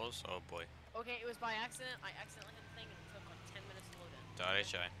the rules? Oh boy. Okay, it was by accident. I accidentally hit the thing and it took like 10 minutes to load in.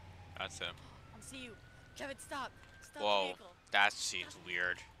 .hi. That's it. I see you. Kevin, stop. Stop the Whoa, vehicle. that seems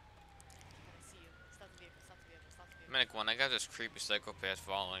weird. I see you. Stop the vehicle. Stop the vehicle. Stop the vehicle. Medic 1, I got this creepy psychopath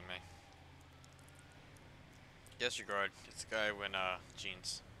following me. Disregard. It's the guy with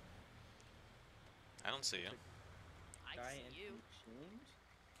jeans. I don't see you. I see you.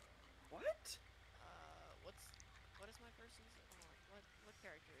 What? What is my person's? Hold on. What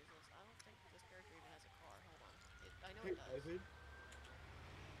character is this? I don't think this character even has a car. Hold on. I know it does. Evan?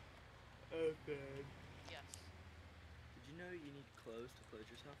 Evan. Yes. Did you know you need clothes to clothe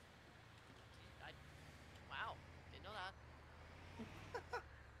yourself? Wow. Didn't know that.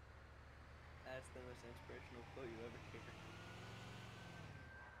 That's the most inspirational quote you ever hear.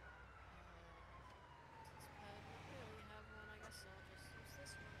 Since Ped didn't really have one, I guess I'll just use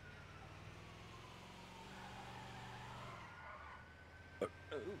this one.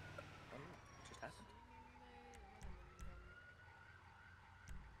 Oh, what just happened?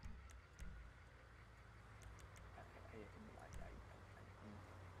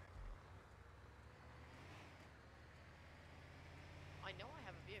 I know I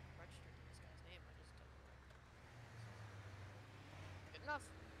have a vehicle registered to this guy's name. I just don't know. Good enough.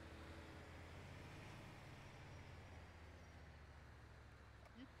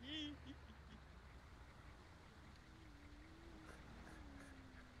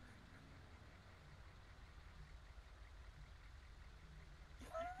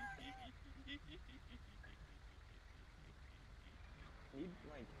 You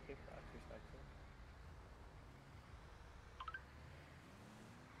like kickbox respectful.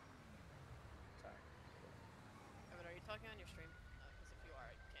 Sorry. Evan, are you talking on your stream? Because if you are,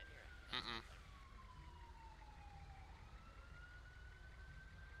 I can't hear it. Mm-mm.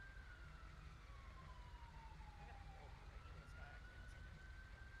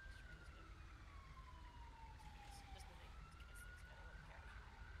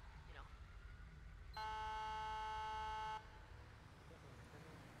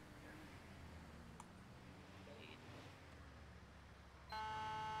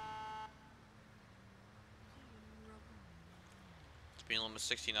 Speed limit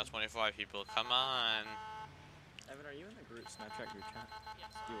 16, not 25, people. Come on. Evan, are you in the group Snapchat group chat?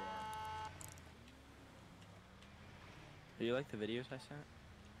 Yes. You are. Do you like the videos I sent?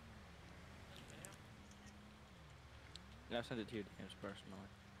 Yeah, I sent it to your DMs personally.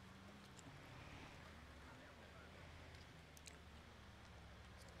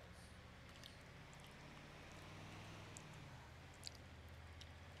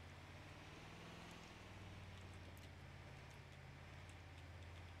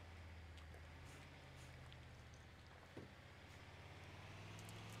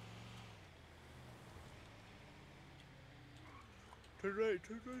 Turn right,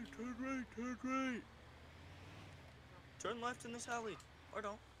 turn right, turn right, turn right. Turn left in this alley. Or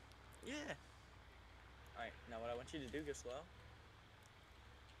don't. Yeah. Alright, now what I want you to do, go slow.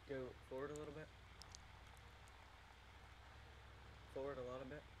 Go forward a little bit. Forward a little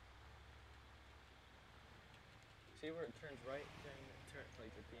bit. See where it turns right? Turn like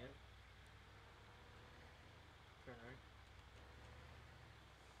at the end. Turn right.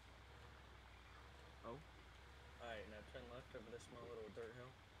 Oh. Alright, now turn left over this small little dirt hill.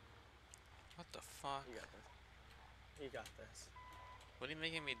 What the fuck? You got this. You got this. What are you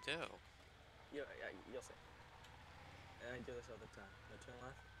making me do? You'll see. And I do this all the time. Now turn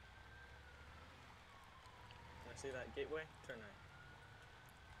left. Now see that gateway? Turn right.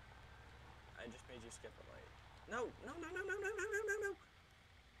 I just made you skip a light. No! No, no, no, no, no, no, no, no, no!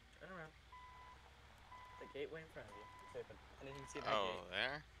 Turn around. The gateway in front of you. I didn't even see that gate. Oh,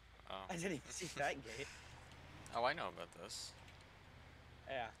 there? Oh. I didn't even see that gate. Oh, I know about this.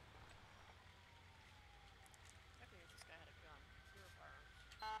 Yeah.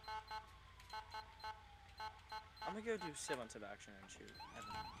 I'm gonna go do sib-on-sib action and shoot.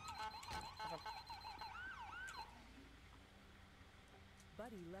 Evan.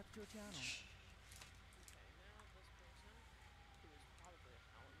 Buddy left your channel.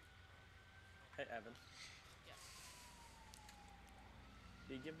 Hey, Evan. Yes.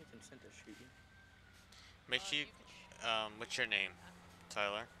 Do you give me consent to shoot you? Make sure you, what's your name?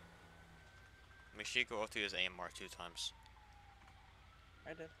 Tyler? Make sure you go through his AMR 2 times.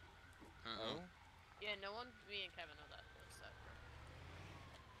 I did. Oh? Yeah, no one, me and Kevin know that.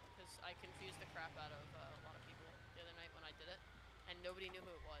 Because I confused the crap out of a lot of people the other night when I did it, and nobody knew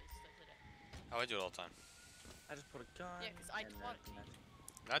who it was that did it. Oh, I do it all the time. I just put a gun. Yeah, because I taught it to you.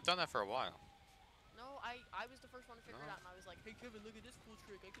 I've done that for a while. No, I was the first one to figure it out, and I was like, hey Kevin, look at this cool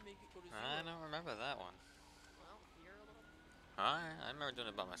trick. I can make it go to zero. I don't remember that one. Well, you're a little... I remember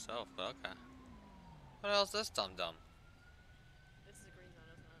doing it by myself, but okay. What else is this dum-dum? This is a green zone,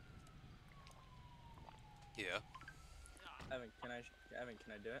 isn't it? Yeah. Evan, can I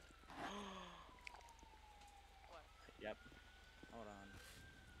do it? What? Yep. Hold on.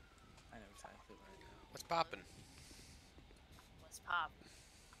 I know exactly where I go. What's poppin'? What's poppin'?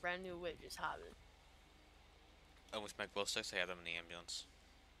 Brand new whip is hopping. Almost my glow sticks, I had them in the ambulance.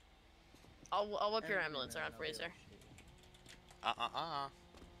 I'll whip your Every ambulance man around I'll for you, be sir. able to shoot.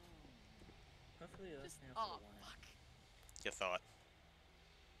 Hopefully it Just, doesn't answer oh, the line. fuck. You thought.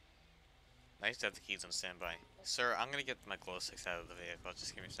 I used to have the keys on standby. Sir, I'm gonna get my glow sticks out of the vehicle.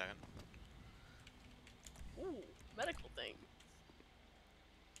 Just give me a second. Ooh, medical thing.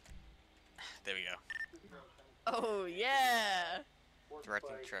 There we go. Oh, yeah.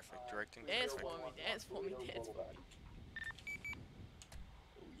 Directing traffic. Directing Dance traffic. for me, dance for me, dance for me.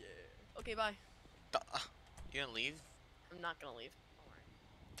 Oh, yeah. Okay, bye. You gonna leave? I'm not gonna leave. Don't worry.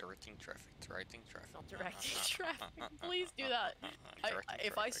 Directing traffic. Directing traffic. Not directing traffic. Please do that.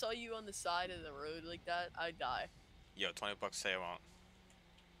 If I saw you on the side of the road like that, I'd die. Yo, $20 say I won't.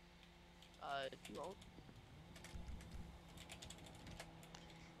 You won't.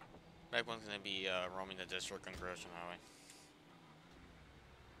 Back one's gonna be roaming the district on Gresham Highway.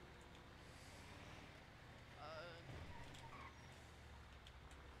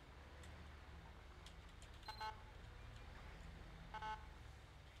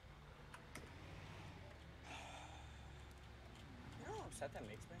 You know how upset that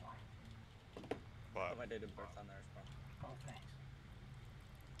makes me? What? Put my date of birth on there as well. Oh, thanks.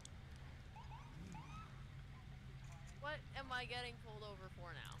 What am I getting pulled over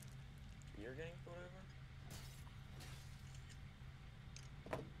for now? You're getting pulled over?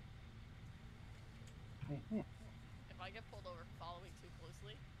 If I get pulled over for following too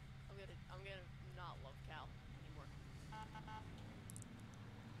closely, I'm gonna not love Cal anymore.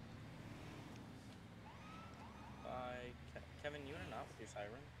 Kevin, you went off with your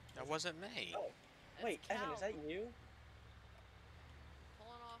siren. That wasn't me. Oh, wait, Evan, is that you?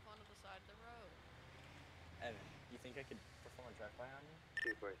 Pulling off onto the side of the road. Evan, you think I could perform a drive-by on you?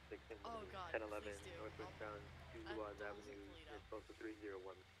 246 in Oh god, 1011 please do. Northwest bound 2 Waz Avenue, response to 3010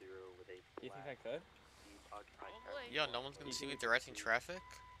 with a You think I could? occupied Probably. Yo, no one's gonna see me directing traffic?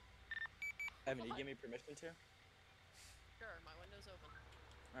 Evan, do you give me permission to? Sure, my window's open.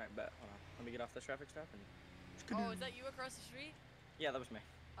 Alright, bet. Hold on. Let me get off this traffic stop and... Oh, is that you across the street? Yeah, that was me.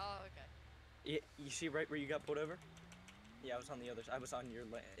 Oh, okay. You see right where you got pulled over? Yeah, I was on the other side. I was on your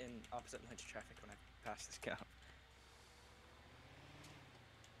in opposite lanes of traffic when I passed this cop.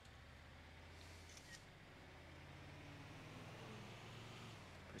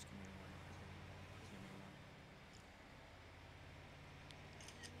 Please give me a warning. Please give me a warning.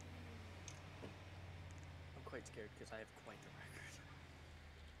 I'm quite scared because I have quite the record.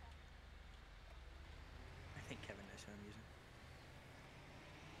 I think Kevin knows who I'm using.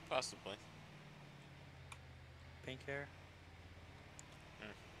 Possibly. Pink hair.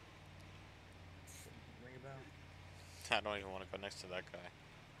 Hmm. Ring a bell. I don't even want to go next to that guy.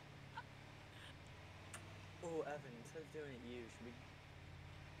 Oh, Evan, instead of doing it you, should we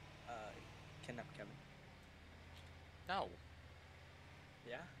kidnap Kevin? No.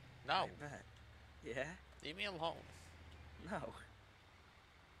 Yeah? No. I bet. Yeah? Leave me alone. No.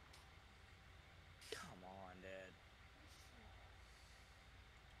 Come on, Dad.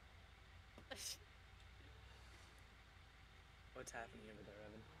 What's happening over there,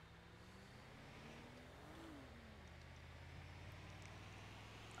 Evan?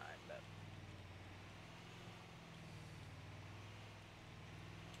 I bet.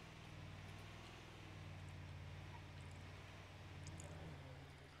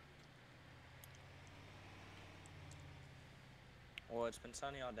 Well, it's been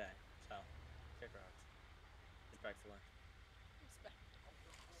sunny all day, so kick rocks. Respectfully.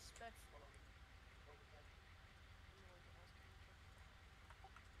 Respectful.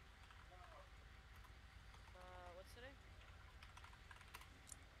 What's today?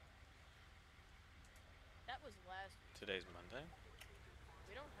 That was last week. Today's Monday.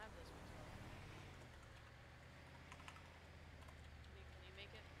 We don't have this week's one. Can you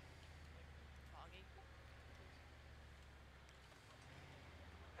make it like foggy? Please?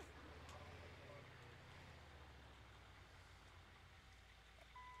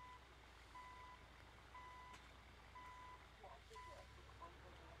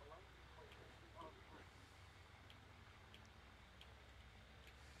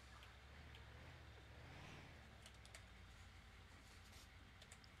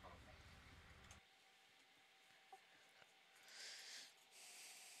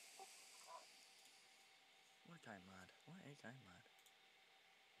 What a guy mad. What a guy mad.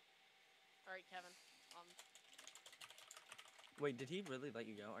 Alright, Kevin. Wait, did he really let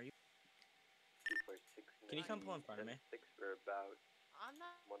you go? Are you? 246 Can you come pull in front of me? 6 for about I'm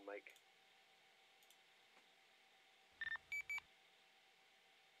not. 1 mic.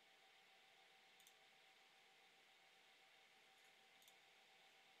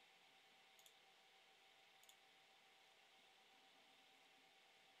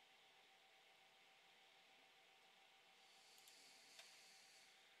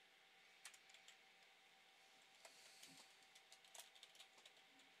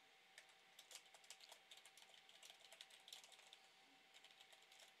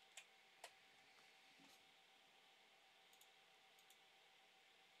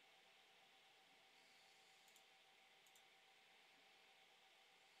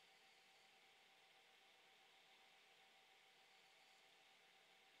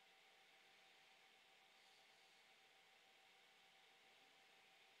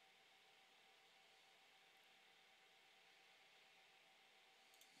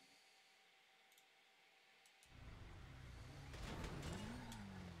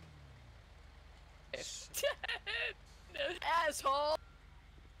 dead! Asshole!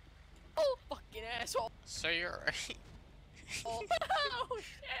 Oh, fucking asshole! So you're alright? Oh,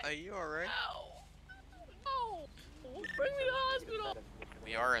 shit! Are you alright? Ow! Oh! Bring me to the hospital!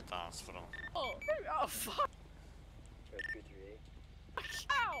 We are at the hospital. Oh, fuck!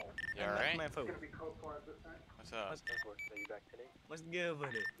 Ow! You alright? It's gonna be code 4 at this time. What's up? Are you back today? What's good with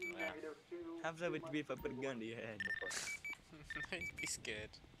it? Yeah. Negative 2. How would it be if I put a gun to your head? I'd be scared.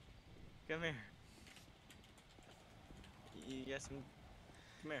 Come here. You got some...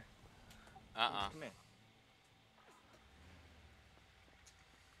 Come here. Come here.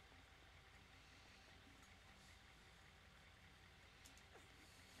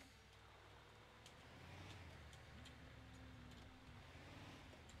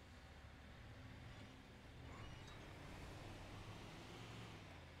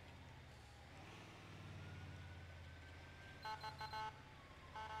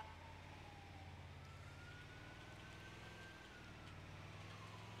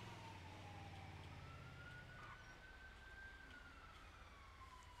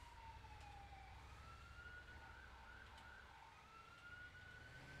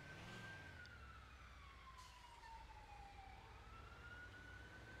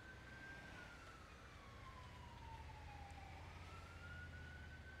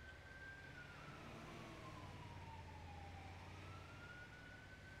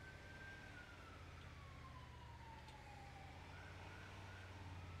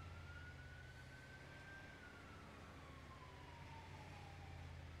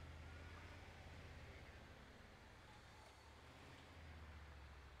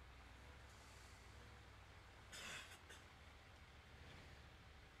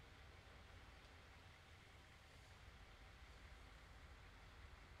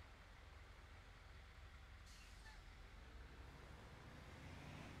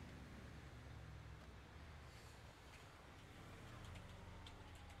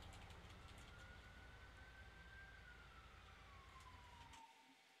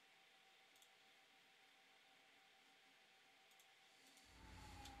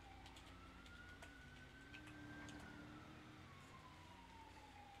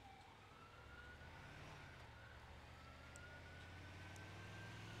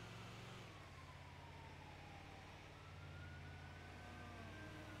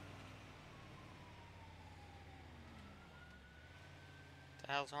 What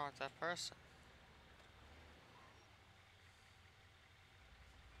the hell's wrong with that person?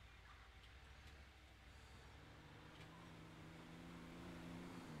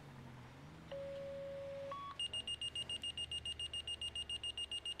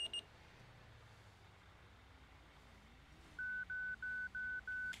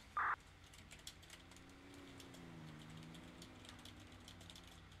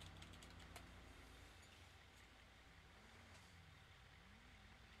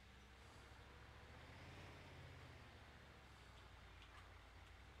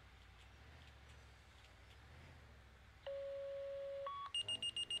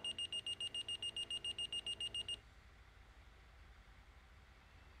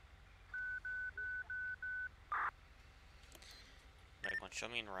 Show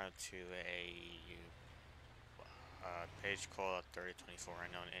me en route to a page call at 3024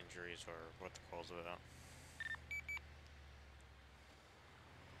 unknown injuries or what the call's about.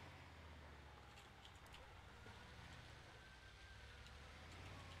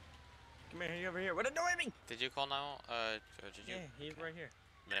 Come here, he over here. What are you doing me? Did you call now? Did you? Yeah, he's right here.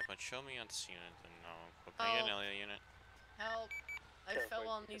 Medic, show me on this unit and can I get an LA unit? Help! I fell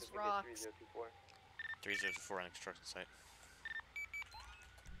on these rocks. 3024 on the construction site.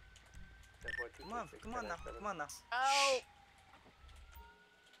 Come on now. Ow!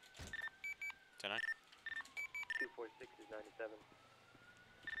 Did I? 246 is 97.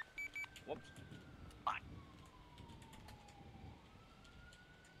 Whoops.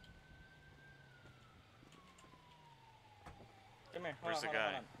 Come here. Where's the guy?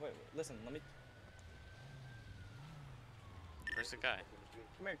 Hold on. Wait, listen, let me... Where's the guy?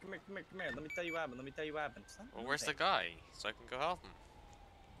 Come here. Let me tell you what happened. Well, where's the guy? So I can go help him.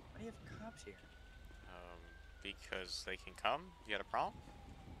 Why do you have cops here? Because they can come? You got a problem?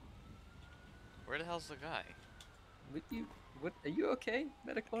 Where the hell's the guy? With you? What? Are you okay,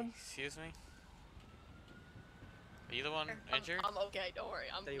 medical? Excuse me? Are you the one injured? I'm okay, don't worry.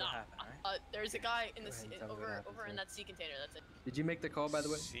 I'm Tell you not. what happened, alright? There's a guy in the Go ahead and tell me what over happened, in sir. that sea container. That's it. Did you make the call, by the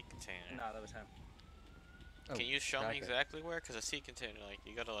way? Sea container. No, that was him. Oh, Can you show okay. me exactly where? Because a sea container, like,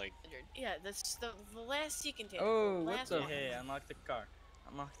 you gotta, like... Yeah, that's the last sea container. Oh, the what last the- one. Hey, unlock the car.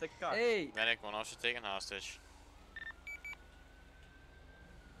 Unlock the car. Hey! Medic, one officer taken hostage.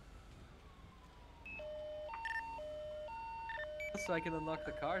 so I can unlock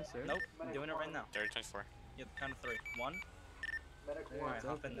the car, sir. Nope, I'm doing it right now. 30, 24. Yeah, count of 3. 1. Medic There, one Alright,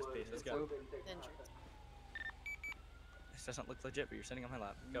 hop in this was piece. Let's It's go. open. Injured. This doesn't look legit, but you're sitting on my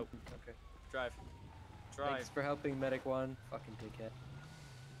lap. Go. Okay. Drive. Thanks for helping, Medic 1. Fucking dickhead.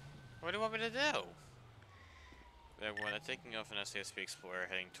 What do you want me to do? Everyone, I'm taking off an SASP Explorer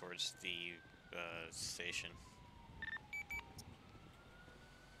heading towards the station.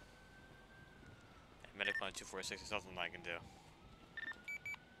 Medic 1246, there's nothing I can do.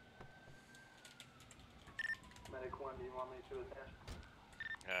 Medic 1, do you want me to attach?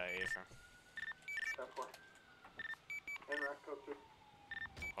 Affirm. 10-4. NRAC code 2.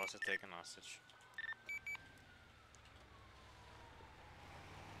 Also taken hostage.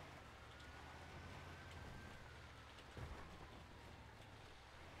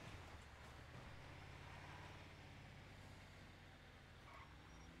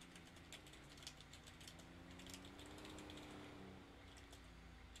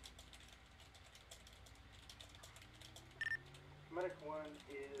 Medic 1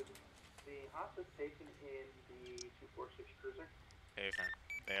 is the hostage taken in the 246 cruiser. Affirm.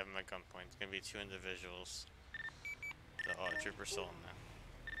 They have them at gunpoint. It's gonna be 2 individuals. The trooper's still in there.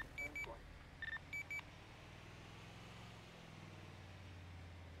 10-4.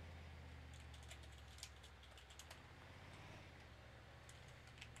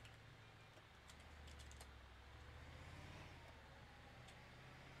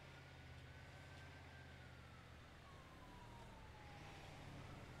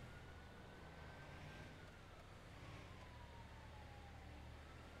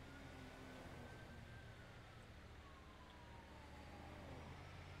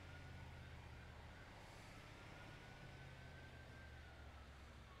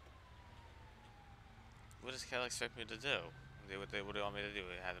 What does Cal expect me to do? What do you want me to do?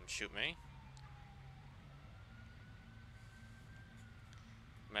 Have them shoot me?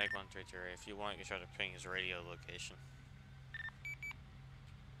 Medic 133, if you want, you can try to ping his radio location.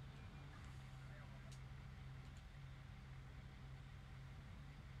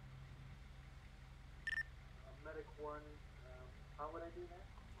 Medic 1, how would I do that?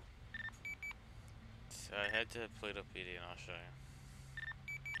 So I head to Pluto PD and I'll show you.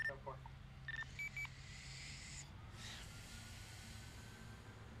 10-4.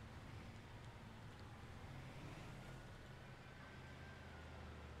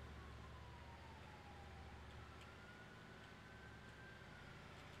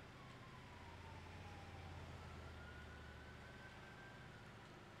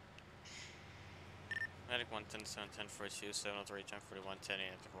 Medic 110, 1042, 703, 1041,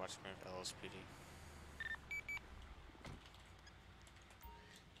 1080, for watching LSPD.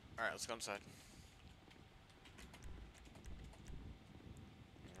 Alright, let's go inside.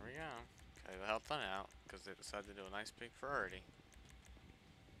 Here we go. Okay, the help them out, because they decided to do a nice big priority.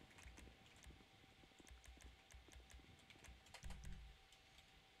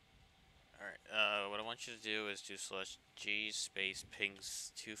 Alright, what I want you to do is do /G space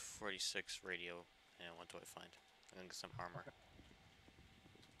pings 246 radio, and what do I find? And then get some armor.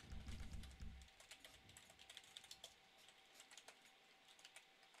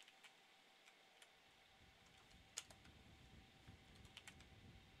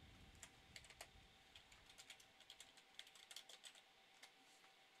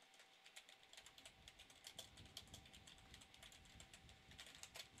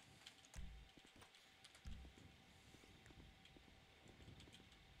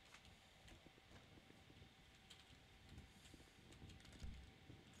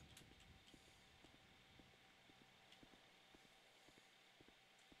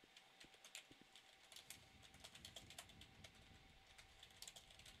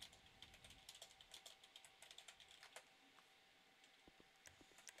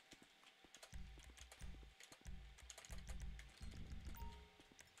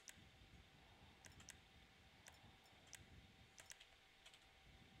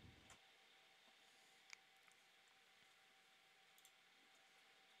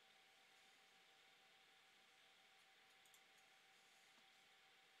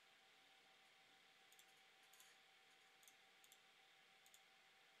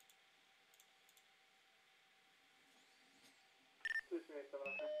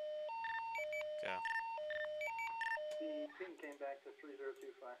 Go. The ping came back to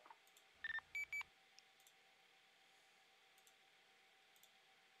 3025.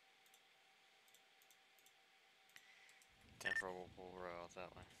 10-4, we'll roll out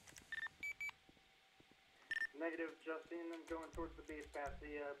that way. Negative, Justin. I'm going towards the base past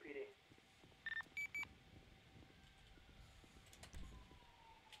the PD.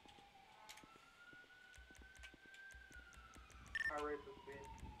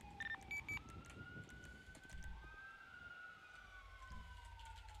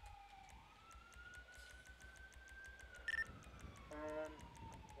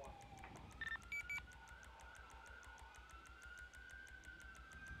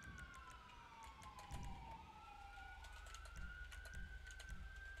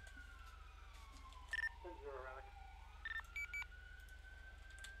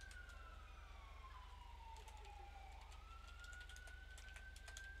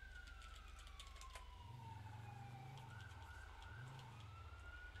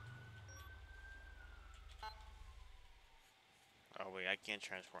 Oh wait, I can't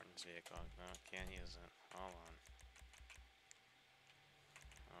transport in this vehicle. No, can't use it. Hold on.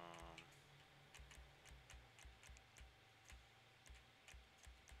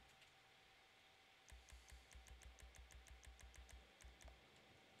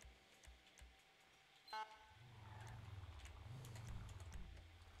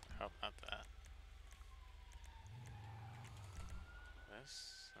 I hope not that. This,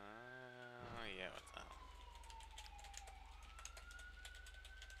 yeah, what the hell?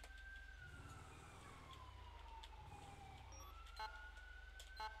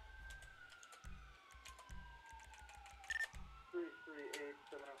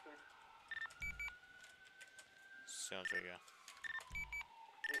 Sounds pretty good.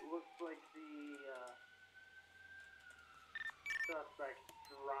 It looks like the suspect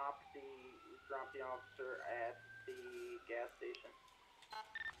dropped the officer at the gas station.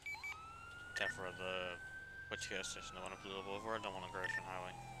 That for the which gas station? The one up Blue Boulevard, the one on Gresham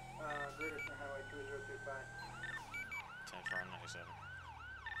Highway. Great Eastern Highway 2025. 10 for 97.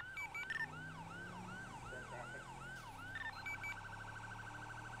 Fantastic.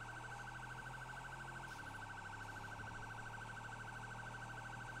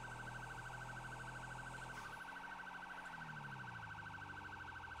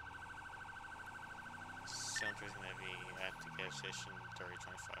 Sounds is gonna be at the gas station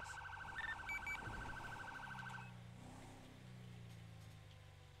 3025.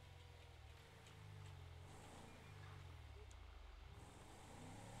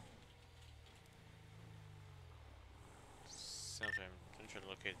 Sounds like I'm trying to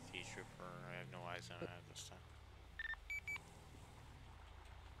locate the trooper. I have no eyes on it at this time.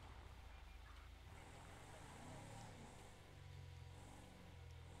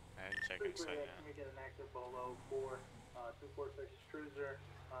 I haven't checked inside yet. Can we get an active bolo for 246 Cruiser,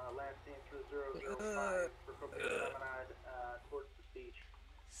 last seen through 005 for cocaine promenade towards the beach.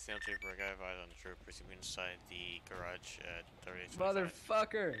 Sound trooper, I got eyes on the troopers. He's inside the garage at 3825.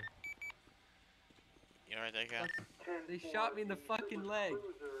 Motherfucker! You alright there, guy? They shot me in the fucking leg.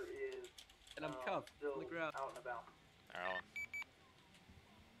 Cruiser is And I'm cuffed. still Look around. out and about. Alright.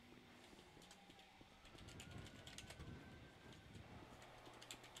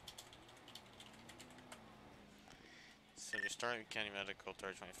 So you're starting County Medical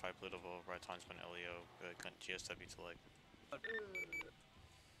 3025 Pluto Boulevard, Tonsman Elio, GSW to leg. Cuff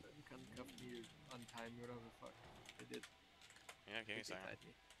me or untie me, whatever the fuck they did. Yeah, give me a second.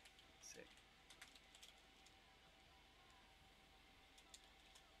 Sick.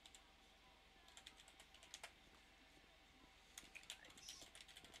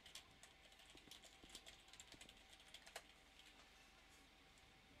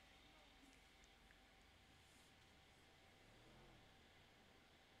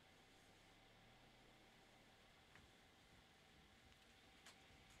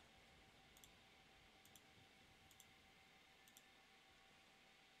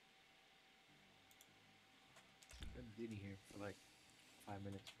 I've been duty here for like 5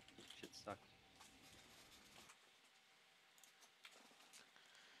 minutes. Shit sucks.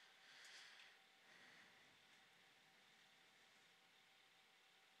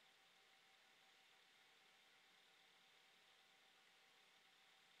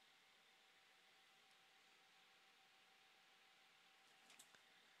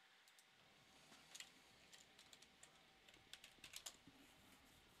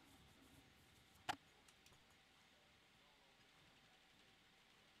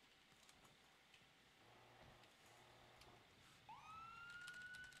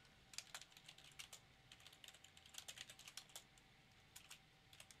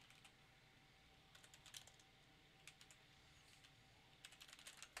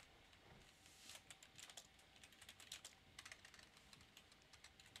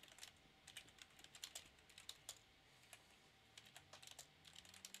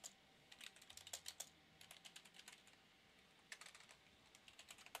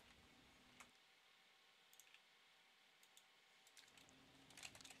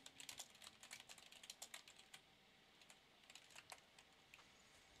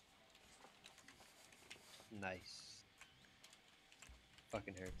 Nice.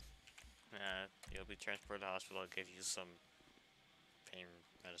 Fucking hurts. Yeah, you'll be transported to the hospital. I'll give you some pain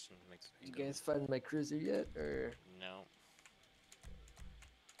medicine. You guys find my cruiser yet, or No.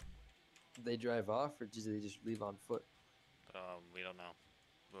 they drive off, or do they just leave on foot? We don't know.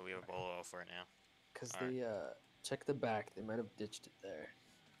 But we have a bolo for it now. Cause Alright. they check the back. They might have ditched it there.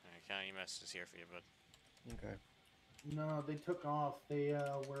 Alright, County Mess is here for you, bud. Okay. No, they took off. They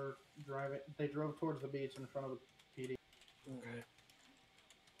were driving. They drove towards the beach in front of the PD. Okay.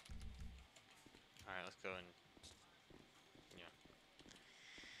 Alright, let's go and... Yeah.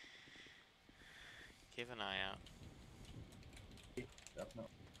 keep an eye out. Definitely.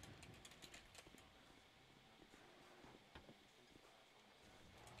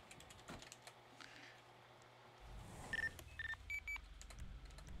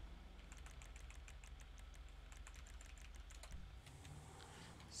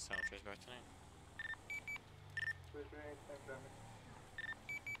 Soundtrack's back tonight. Where's your name? Thanks, Jeremy.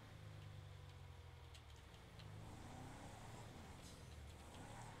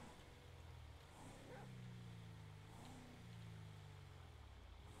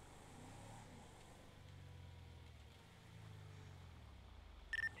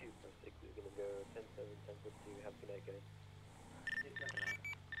 Two four six is gonna go 10-7, 10-2. Have a good night, guys.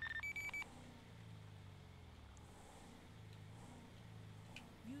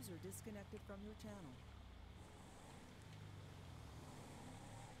 User disconnected from your channel.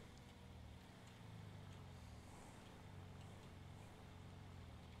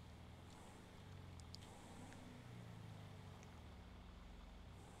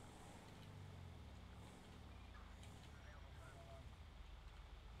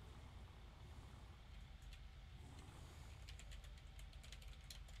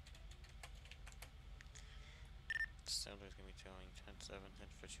 Soundtrack's gonna be towing 10-7, 10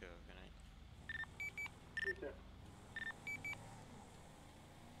 for 2. Good night. You too.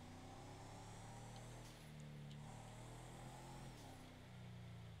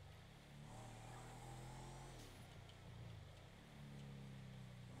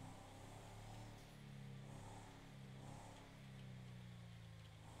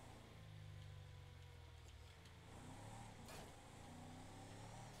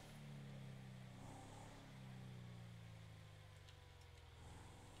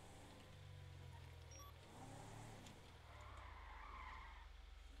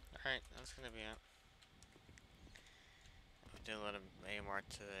 Alright, that's gonna be it. We did a lot of AMR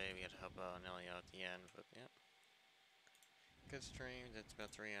today. We had to help out Nelly out at the end, but yeah. Good stream. It's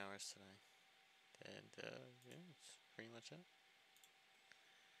about 3 hours today. And yeah, that's pretty much it.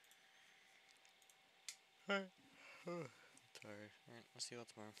 Alright. Tired. Alright, I'll see you all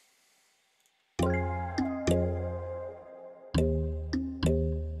tomorrow.